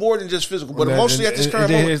 It is more than just physical, but emotionally at this current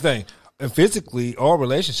moment. Here's the thing. And physically, all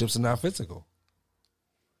relationships are not physical.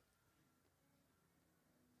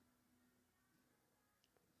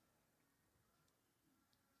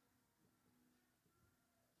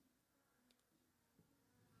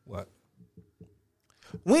 What?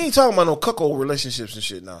 We ain't talking about no cuckold relationships and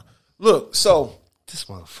shit now. Look, so this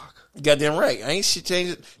motherfucker. Goddamn right. I ain't shit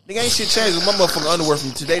changed. Nigga ain't shit changed with my motherfucking underwear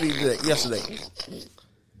from today to yesterday.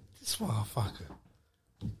 This motherfucker.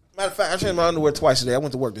 Matter of fact, I changed my underwear twice today. I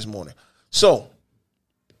went to work this morning. So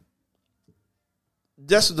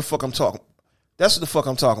that's what the fuck I'm talking. That's what the fuck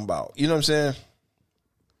I'm talking about. You know what I'm saying?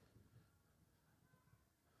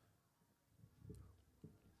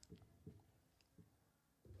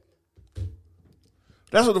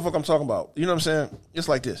 That's what the fuck I'm talking about. You know what I'm saying? It's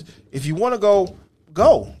like this. If you want to go,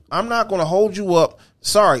 go. I'm not going to hold you up.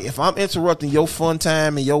 Sorry, if I'm interrupting your fun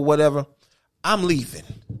time and your whatever, I'm leaving.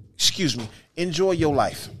 Excuse me. Enjoy your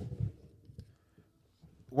life.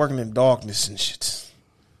 Working in darkness and shit.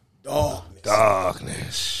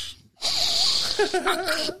 Darkness.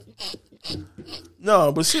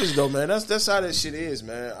 No, but seriously though, man, that's how that shit is,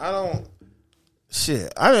 man. I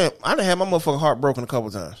didn't have my motherfucking heart broken a couple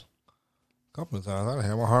of times. Couple of times. I done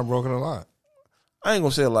had my heart broken a lot. I ain't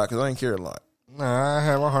gonna say a lot because I ain't care a lot. Nah, I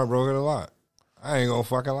had my heart broken a lot. I ain't gonna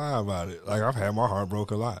fucking lie about it. Like, I've had my heart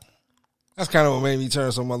broken a lot. That's kind of what made me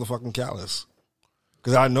turn so motherfucking callous.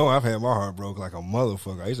 Because I know I've had my heart broken like a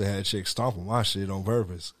motherfucker. I used to have chicks stomping my shit on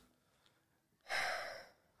purpose.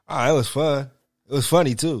 It was fun. It was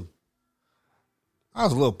funny, too. I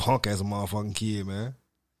was a little punk as a motherfucking kid, man. I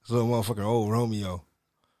was a little motherfucking old Romeo.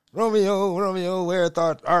 Romeo, where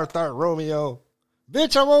art thou Romeo?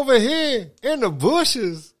 Bitch, I'm over here in the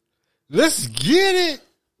bushes. Let's get it.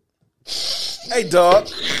 Hey, dog.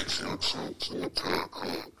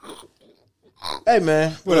 Hey,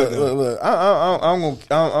 man. Look. I'm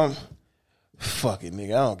fuck it,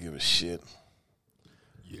 nigga. I don't give a shit.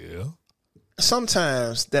 Yeah.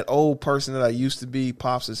 Sometimes that old person that I used to be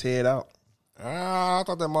pops his head out. I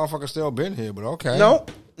thought that motherfucker still been here, but okay. No,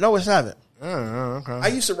 it's haven't. Okay. I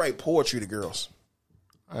used to write poetry to girls.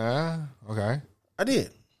 Okay. I did.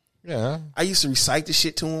 Yeah. I used to recite the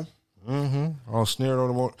shit to them. Mm-hmm. Oh, sneering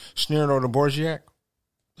over the Borgiac?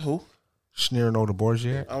 Who? Sneering over the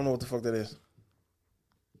Borgiac? I don't know what the fuck that is.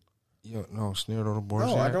 No, sneering over the Borgiac?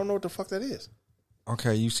 No, I don't know what the fuck that is.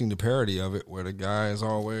 Okay, you've seen the parody of it where the guy is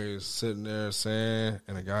always sitting there saying,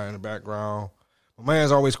 and the guy in the background, my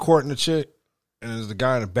man's always courting the chick. and there's the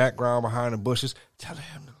guy in the background behind the bushes telling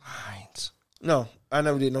him the lines. No, I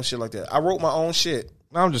never did no shit like that. I wrote my own shit.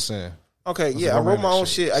 No, I'm just saying. Okay, yeah, I wrote my own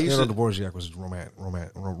shit. I used to. Dvorak was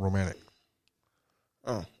romantic.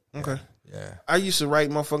 Oh, okay. Yeah. I used to write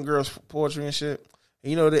motherfucking girls poetry and shit.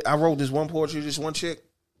 And you know, I wrote this one poetry, this one chick.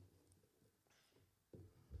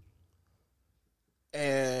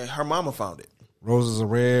 And her mama found it. Roses are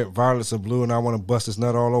red, violets are blue, and I want to bust this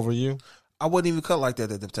nut all over you. I wasn't even cut like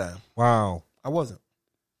that at the time. Wow. I wasn't.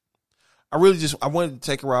 I wanted to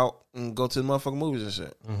take her out and go to the motherfucking movies and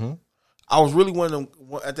shit. Mm-hmm. I was really one of them,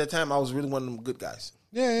 at that time, I was really one of them good guys.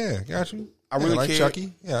 Yeah, got you. I really like cared.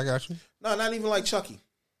 Chucky. Yeah, I got you. No, not even like Chucky.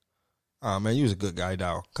 Oh, man, you was a good guy,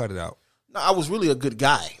 dog. Cut it out. No, I was really a good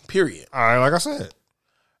guy, period. All right, like I said.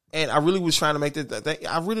 And I really was trying to make that thing.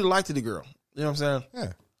 I really liked the girl. You know what I'm saying?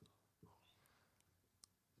 Yeah.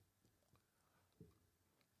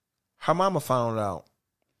 Her mama found out.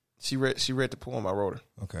 She read the poem I wrote her.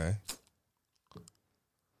 Okay.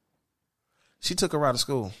 She took her out of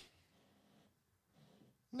school.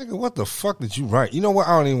 Nigga, what the fuck did you write? You know what?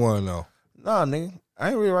 I don't even want to know. Nah, nigga. I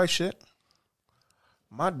ain't really write shit.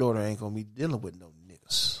 My daughter ain't gonna be dealing with no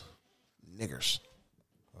niggers.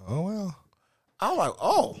 Oh, well. I'm like,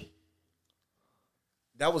 oh.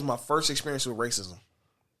 That was my first experience with racism.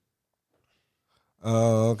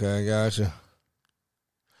 Oh, okay. Gotcha.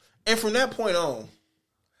 And from that point on,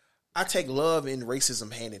 I take love and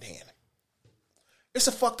racism hand in hand. It's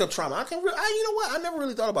a fucked up trauma. You know what? I never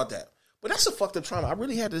really thought about that. But that's a fucked up trauma. I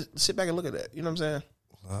really had to sit back and look at that. You know what I'm saying?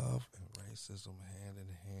 Love and racism hand in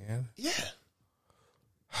hand. Yeah.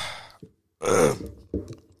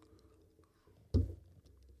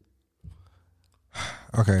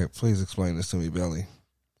 Okay, please explain this to me, Belly.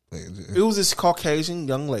 Please. It was this Caucasian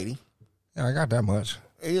young lady. Yeah, I got that much.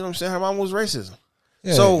 You know what I'm saying? Her mom was racism.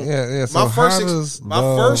 Yeah, So, yeah. So my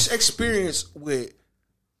first experience with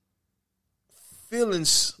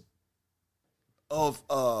feelings of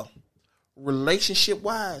relationship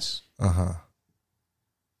wise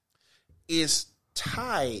is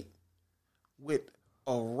tied with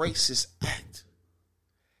a racist act.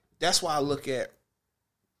 That's why I look at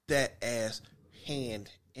that as hand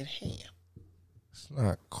in hand. It's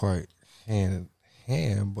not quite hand in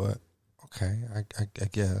hand, but okay, I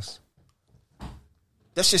guess.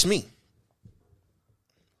 That's just me.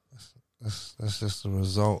 That's just the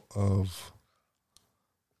result of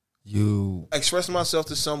you expressing myself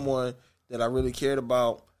to someone that I really cared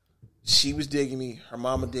about. She was digging me. Her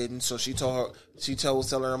mama didn't, so was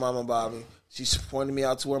telling her mama about me. She pointed me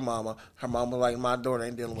out to her mama. Her mama like, my daughter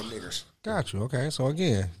ain't dealing with niggers. Got you. Okay, so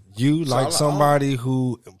again, you like somebody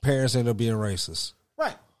who parents end up being racist.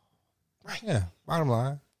 Right. Yeah. Bottom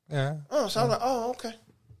line. Yeah. Oh, so I was like, oh, okay.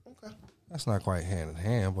 That's not quite hand in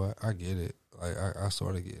hand, but I get it. Like I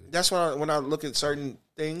sort of get it. That's when I look at certain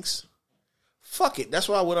things. Fuck it. That's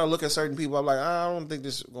why when I look at certain people, I'm like, I don't think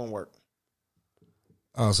this is gonna work.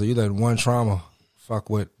 Oh, so you let one trauma fuck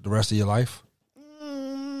with the rest of your life?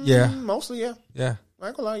 Yeah. Mostly, yeah. Yeah. I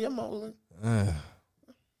ain't gonna lie, yeah, mostly.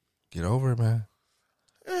 Get over it, man.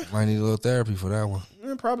 Might need a little therapy for that one.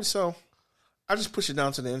 Yeah, probably so. I just push it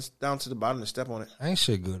down to the bottom and step on it. Ain't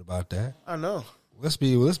shit good about that. I know. Let's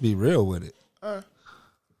be real with it. All right.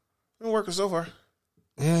 Been working so far.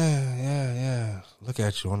 Yeah. Look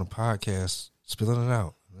at you on the podcast, spilling it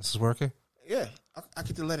out. This is working? Yeah. I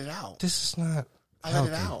get to let it out. This is not I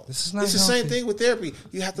healthy. let it out. This is not It's the healthy. same thing with therapy.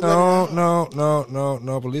 You have to let it out.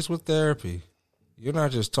 No. But at least with therapy, you're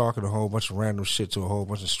not just talking a whole bunch of random shit to a whole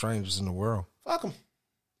bunch of strangers in the world. Fuck them.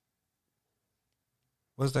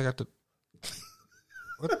 What's that got to...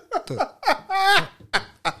 What the...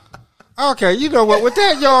 Okay, you know what? With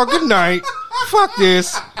that, y'all, good night. Fuck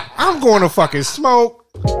this. I'm going to fucking smoke.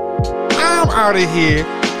 I'm out of here.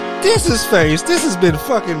 This is Face. This has been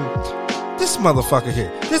fucking... This motherfucker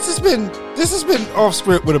here. This has been off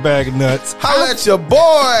script with a bag of nuts. Holla at your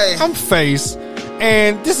boy. I'm Face.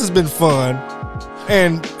 And this has been fun.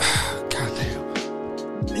 And...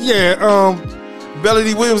 Goddamn. Yeah, Belly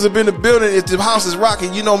D. Williams have been in the building. If the house is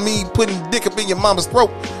rocking, you know me putting dick up in your mama's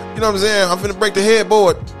throat. You know what I'm saying? I'm finna break the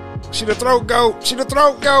headboard. She the throat goat.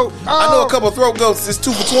 Oh. I know a couple of throat goats. It's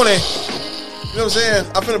 2 for $20. You know what I'm saying?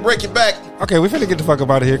 I'm finna break your back. Okay, we finna get the fuck up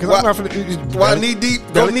out of here. Cause I'm not finna. Why knee deep?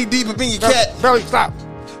 Go knee deep up in your cat. Belly, stop.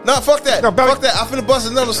 Nah, fuck that. No, Belly. Fuck that. I'm finna bust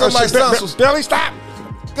another somebody's tonsils. Belly, stop.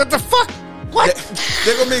 What the fuck? What?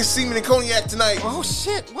 They're gonna make semen and cognac tonight. Oh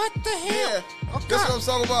shit! What the hell? Yeah. Oh, That's what I'm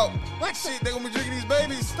talking about. What? Shit, they're gonna be drinking these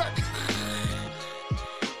babies.